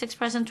 26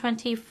 present,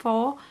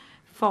 24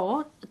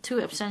 for, 2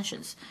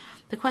 abstentions.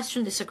 The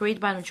question is agreed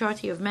by a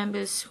majority of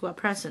members who are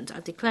present. I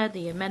declare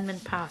the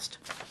amendment passed.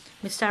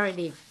 Ms. Sari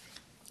Lee.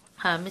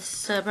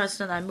 Mr.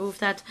 President, I move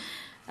that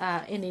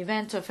in the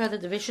event of further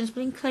divisions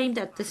being claimed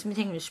at this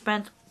meeting in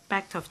respect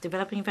of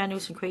developing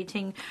venues and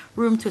creating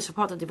room to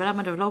support the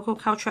development of local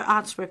culture,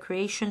 arts,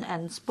 recreation,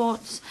 and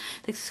sports,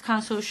 this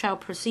Council shall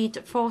proceed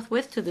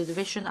forthwith to the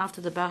division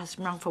after the bell has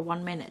rung for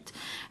 1 minute.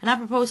 And I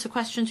propose a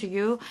question to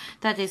you,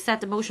 that is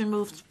that the motion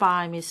moved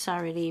by Ms.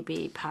 Sari Lee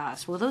be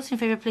passed. Will those in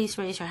favour please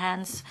raise your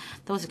hands?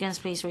 Those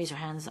against please raise your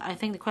hands. I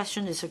think the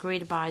question is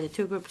agreed by the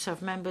 2 groups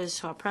of members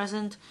who are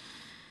present.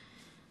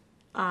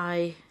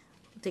 I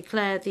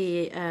declare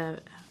the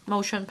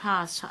motion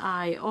passed.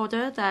 I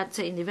order that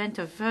in the event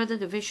of further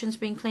divisions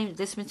being claimed at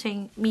this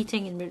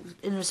meeting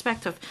in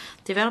respect of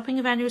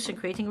developing venues and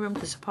creating room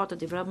to support the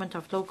development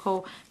of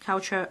local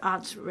culture,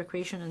 arts,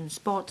 recreation, and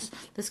sports,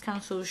 this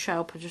Council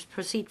shall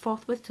proceed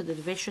forthwith to the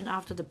division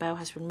after the bell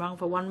has been rung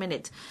for 1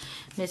 minute.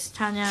 Ms.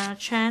 Tanya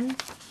CHAN,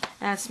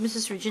 as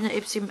Mrs. Regina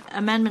IP's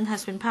amendment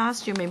has been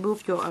passed, you may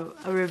move your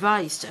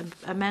revised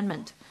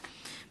amendment.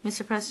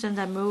 Mr. President,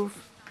 I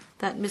move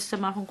that Mr.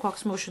 Ma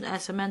Fung-kwok's motion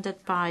as amended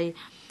by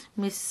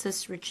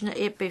Mrs. Regina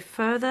IP be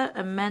further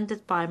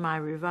amended by my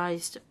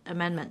revised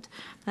amendment.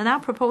 I now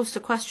propose the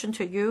question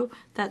to you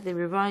that the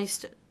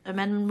revised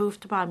amendment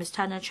moved by Ms.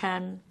 Tanya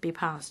CHAN be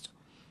passed.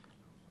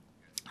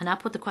 And I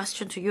put the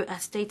question to you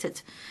as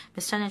stated.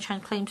 Ms. Tanya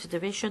CHAN claims the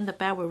division. The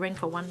bell will ring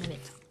for 1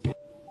 minute.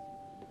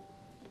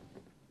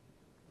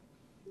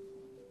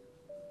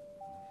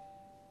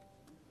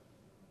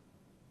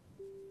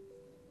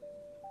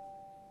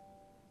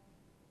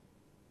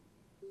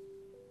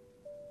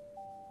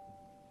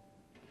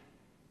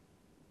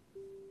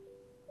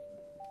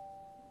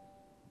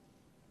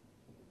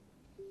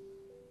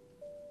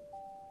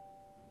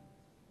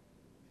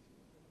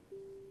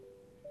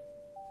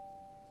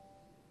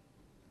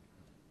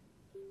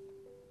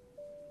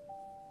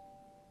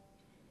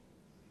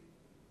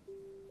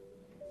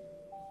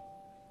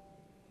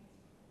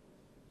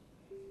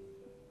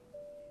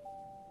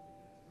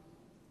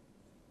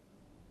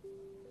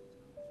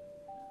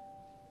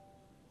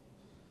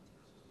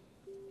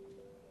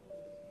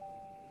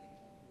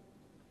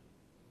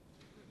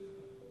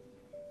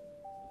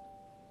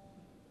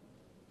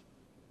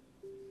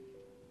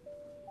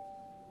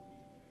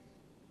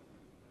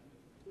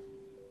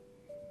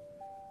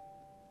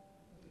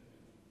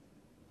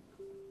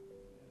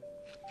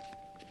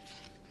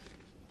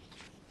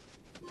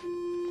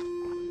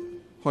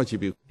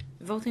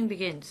 Voting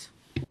begins.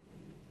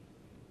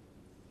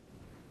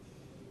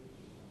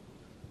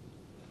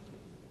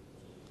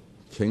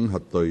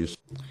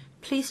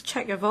 Please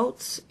check your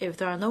votes. If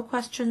there are no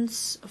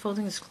questions,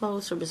 voting is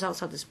closed. The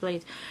results are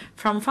displayed.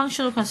 From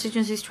functional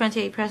constituencies,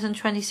 28 present,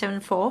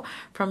 27 for.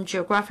 From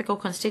geographical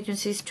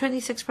constituencies,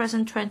 26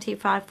 present,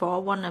 25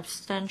 for, 1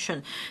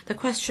 abstention. The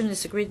question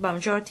is agreed by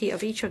majority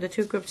of each of the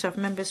 2 groups of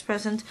members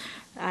present.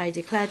 I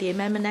declare the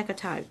amendment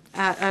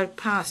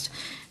passed.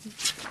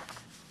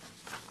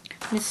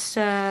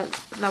 Mr.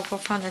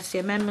 Kwok-fan, as the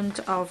amendment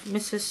of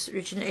Mrs.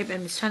 Regina IP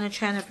and Ms. Tanya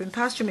CHAN have been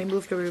passed, you may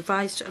move the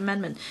revised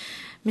amendment.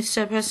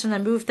 Mr. President,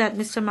 I move that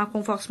Mr. Ma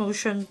Fung-kwok's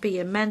motion be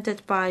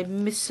amended by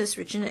Mrs.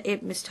 Regina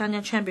IP, Ms.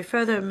 Tanya CHAN be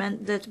further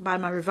amended by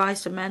my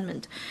revised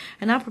amendment.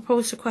 And I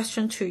propose a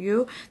question to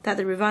you that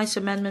the revised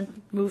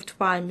amendment moved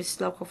by Ms.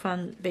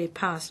 Kwok-fan be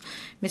passed.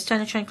 Ms.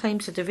 Tanya CHAN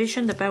claims the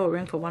division. The bell will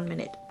ring for 1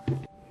 minute.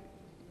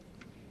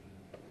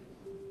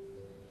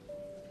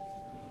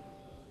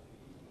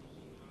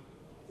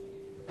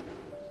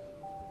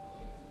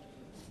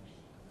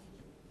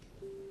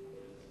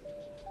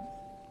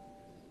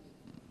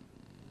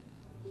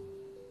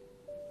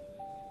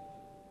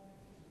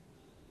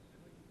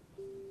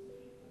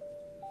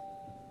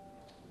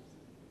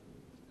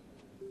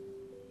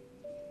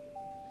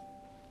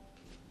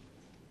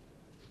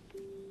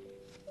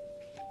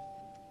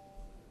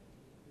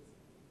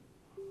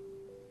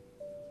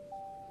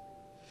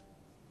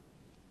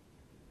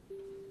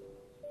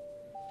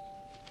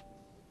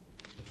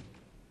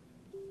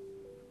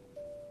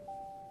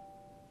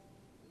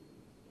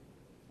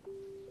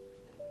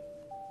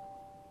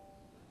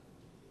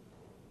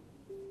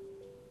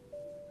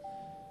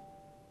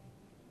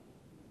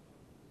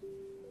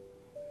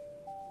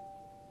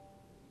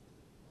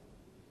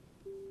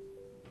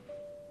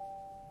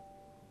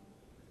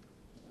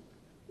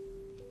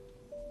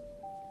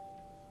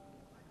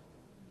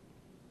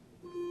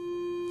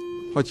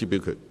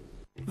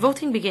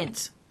 Voting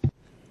begins.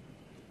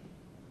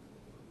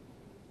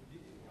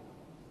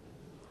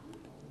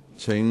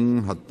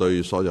 請核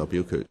對所有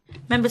表決。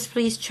 Members,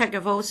 please check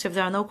your votes. If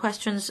there are no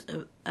questions,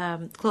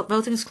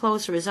 voting is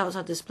closed. The results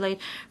are displayed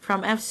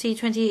from FC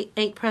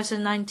 28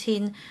 present,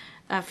 19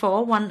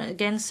 for, 1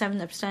 against,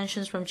 7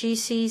 abstentions. From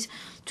GCs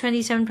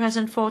 27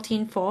 present,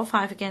 14 for,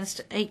 5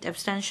 against, 8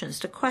 abstentions.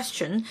 The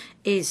question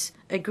is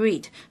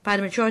agreed by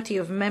the majority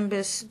of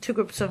members. 2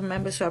 groups of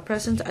members who are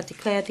present. I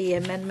declare the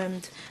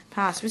amendment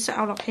passed. Mr.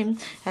 Nok-hin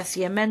has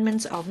the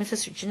amendments of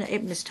Mrs Regina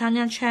IP, Ms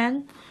Tanya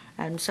CHAN,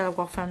 and Mr.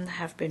 Kwok-fan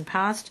have been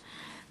passed.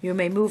 You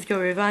may move your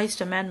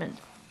revised amendment.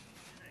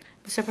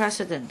 Mr.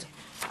 President,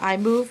 I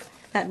move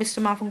that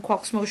Mr. Ma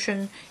Fung-kwok's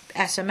motion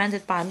as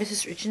amended by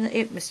Mrs. Regina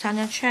IP, Ms.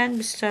 Tanya CHAN,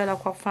 Mr.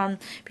 Kwok-fan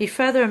be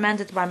further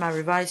amended by my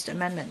revised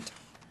amendment.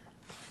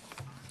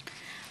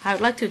 I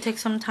would like to take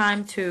some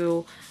time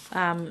to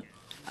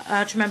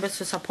urge members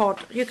to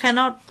support. You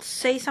cannot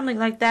say something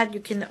like that.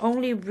 You can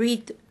only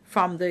read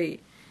from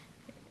the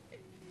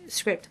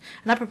script.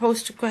 And I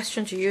propose to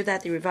question to you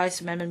that the revised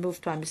amendment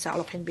moved by Mr.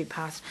 Nok-hin be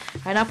passed.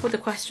 I now put the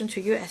question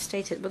to you as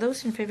stated. Will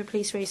those in favour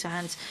please raise their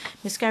hands?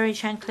 Ms. Gary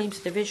Chan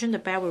claims division. The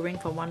bell will ring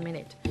for 1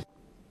 minute.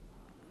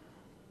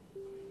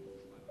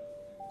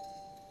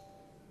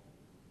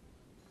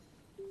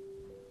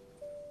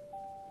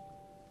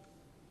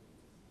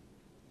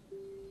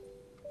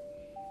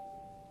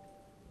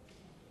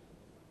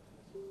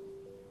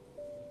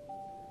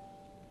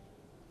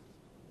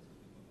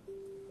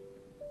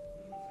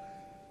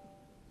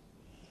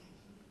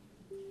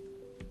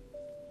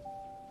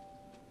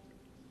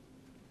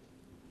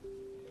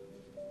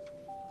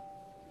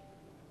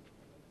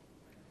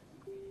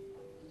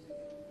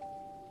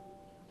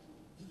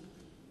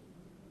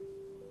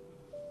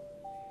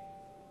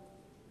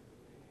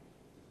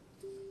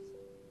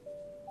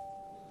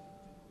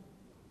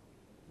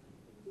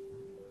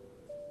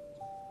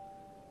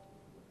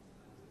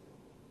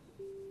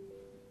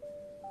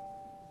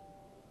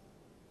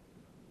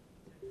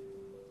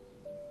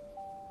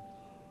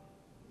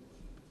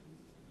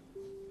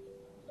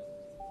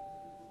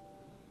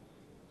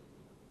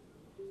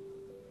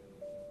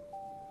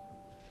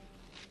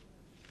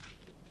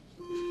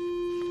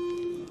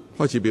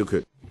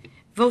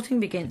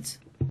 Voting begins.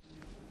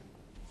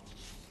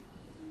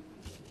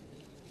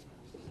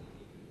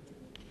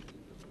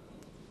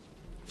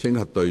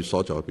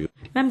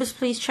 Members,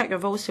 please check your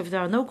votes. If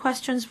there are no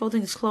questions,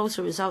 voting is closed.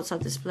 The results are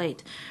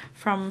displayed.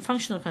 From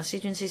functional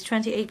constituencies,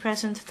 28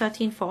 present,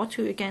 13 for,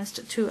 2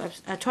 against,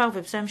 12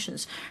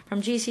 abstentions.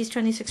 From GCs,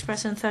 26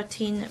 present,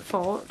 13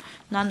 for,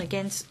 none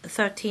against,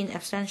 13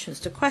 abstentions.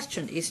 The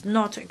question is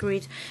not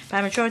agreed by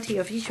a majority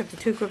of each of the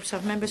 2 groups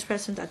of members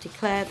present. I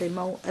declare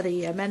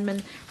the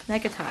amendment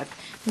negative.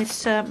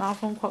 Mr. Ma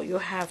Fung-kwok, you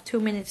have 2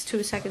 minutes,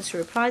 2 seconds to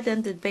reply.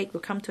 Then the debate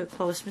will come to a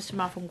close. Mr.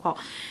 Ma Fung-kwok.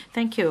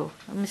 Thank you,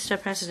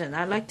 Mr. President.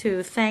 I'd like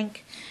to thank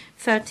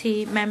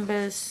 30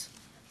 members,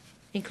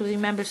 including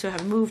members who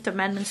have moved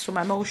amendments to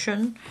my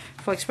motion,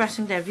 for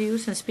expressing their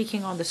views and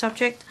speaking on the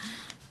subject.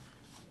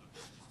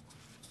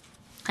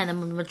 And a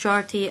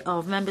majority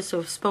of members who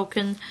have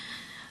spoken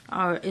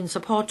are in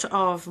support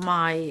of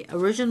my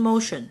original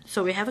motion.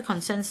 So we have a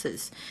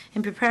consensus.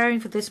 In preparing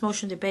for this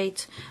motion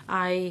debate,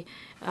 I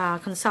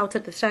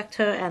consulted the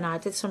sector and I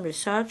did some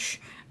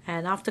research.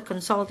 And after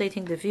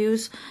consolidating the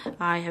views,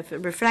 I have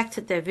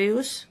reflected their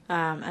views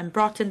and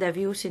brought in their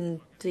views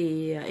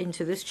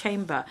into this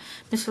chamber.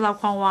 Mr. Lau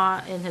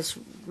Kwong-wah, in his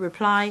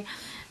reply,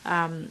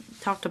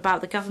 talked about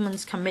the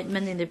government's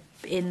commitment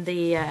in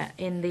the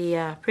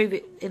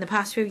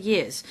past few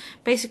years.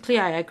 Basically,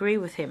 I agree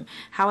with him.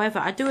 However,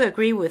 I do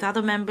agree with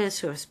other members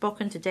who have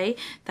spoken today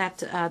that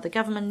the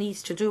government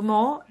needs to do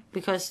more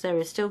because there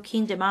is still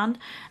keen demand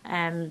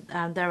and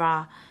there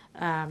are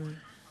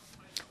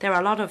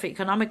a lot of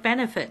economic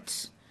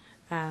benefits,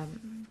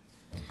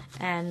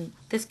 and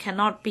this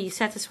cannot be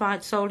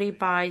satisfied solely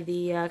by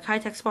the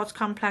Kai-Tak Sports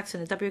Complex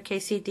and the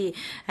WKCD,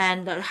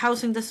 and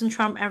housing doesn't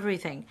trump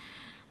everything.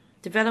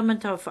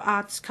 Development of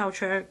arts,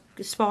 culture,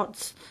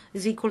 sports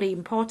is equally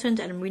important,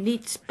 and we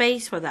need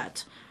space for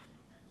that.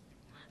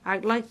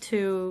 I'd like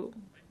to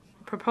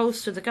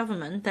propose to the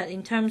government that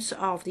in terms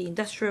of the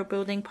industrial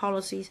building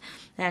policies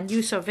and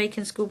use of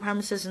vacant school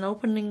premises and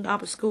opening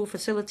up school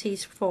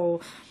facilities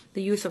for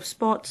the use of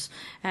sports,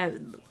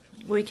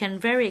 we can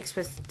very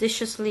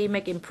expeditiously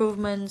make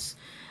improvements.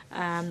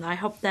 I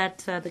hope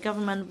that the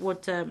government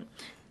would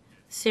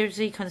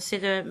seriously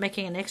consider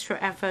making an extra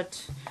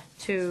effort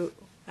to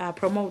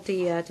promote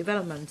the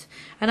development.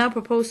 And I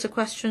propose a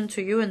question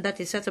to you, and that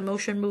is that a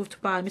motion moved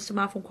by Mr.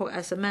 Ma Fung-kwok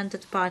as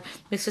amended by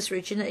Mrs.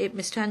 Regina IP,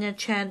 Ms. Tanya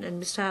CHAN,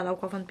 and Mr. Lau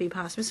Kwok-fan be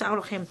passed. Mr.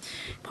 Nok-hin,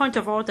 point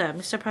of order,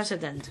 Mr.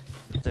 President.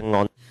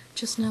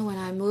 Just now when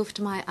I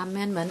moved my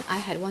amendment, I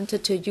had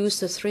wanted to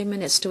use the 3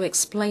 minutes to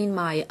explain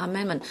my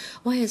amendment.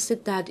 Why is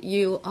it that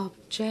you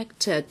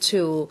objected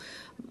to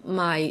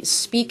my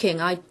speaking?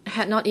 I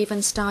had not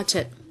even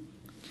started.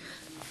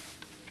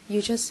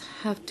 You just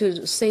have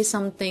to say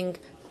something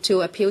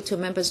to appeal to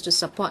members to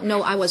support.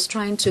 No, I was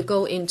trying to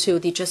go into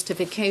the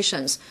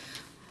justifications.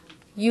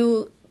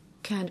 You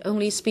can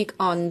only speak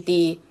on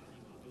the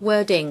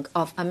wording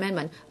of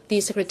amendment. The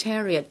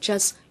Secretariat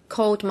just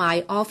called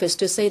my office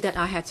to say that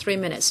I had 3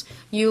 minutes.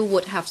 You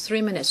would have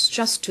 3 minutes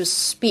just to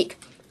speak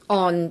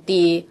on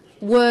the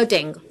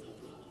wording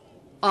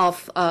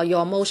of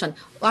your motion.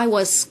 I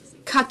was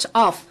cut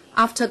off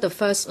after the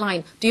first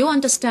line. Do you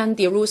understand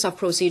the rules of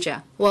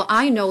procedure? Well,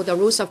 I know the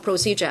rules of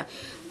procedure.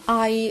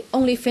 I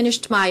only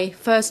finished my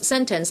first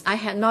sentence. I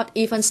had not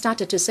even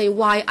started to say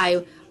why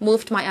I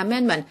moved my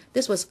amendment.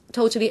 This was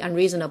totally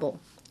unreasonable.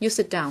 You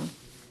sit down.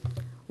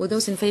 Will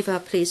those in favor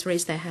please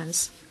raise their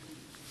hands?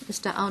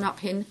 Mr.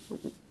 Nok-hin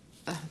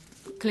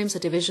claims a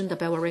division. The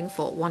bell will ring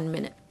for 1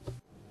 minute.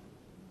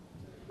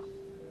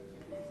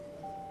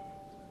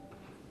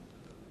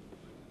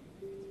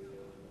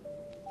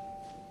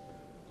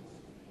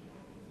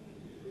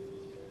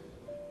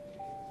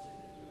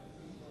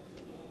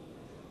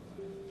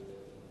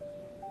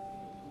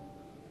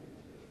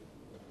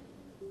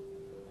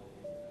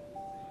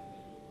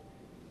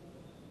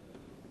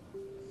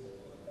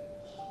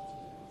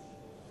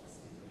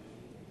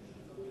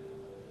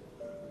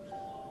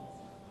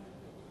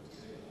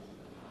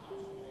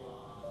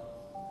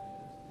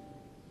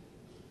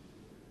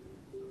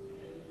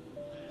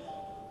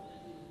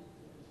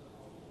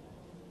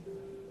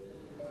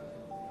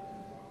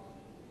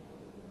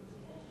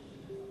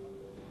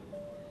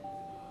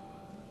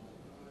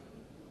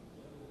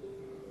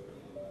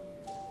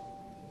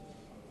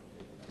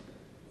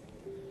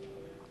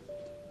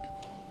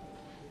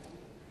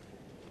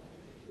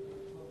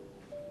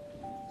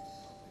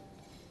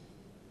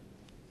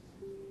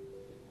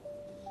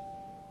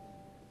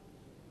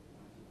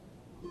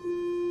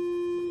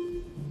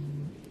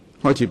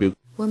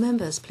 Will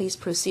members please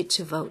proceed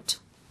to vote?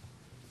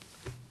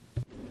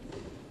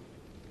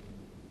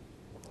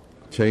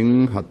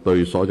 請核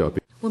對所有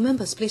表。 Will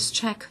members please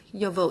check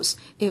your votes?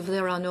 If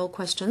there are no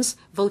questions,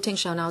 voting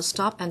shall now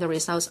stop and the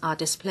results are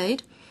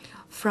displayed.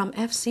 From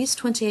FC's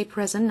 28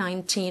 present,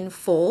 19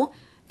 for,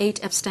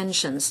 8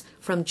 abstentions.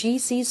 From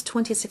GC's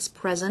 26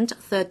 present,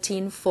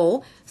 13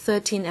 for,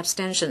 13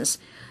 abstentions.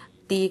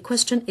 The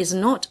question is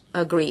not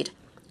agreed.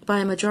 By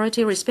a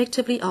majority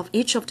respectively of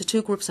each of the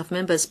 2 groups of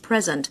members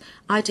present,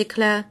 I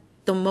declare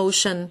the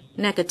motion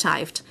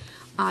negatived.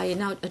 I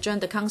now adjourn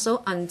the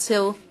Council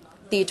until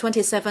the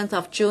 27th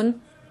of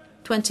June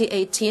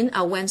 2018,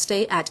 a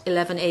Wednesday at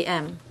 11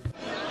 a.m.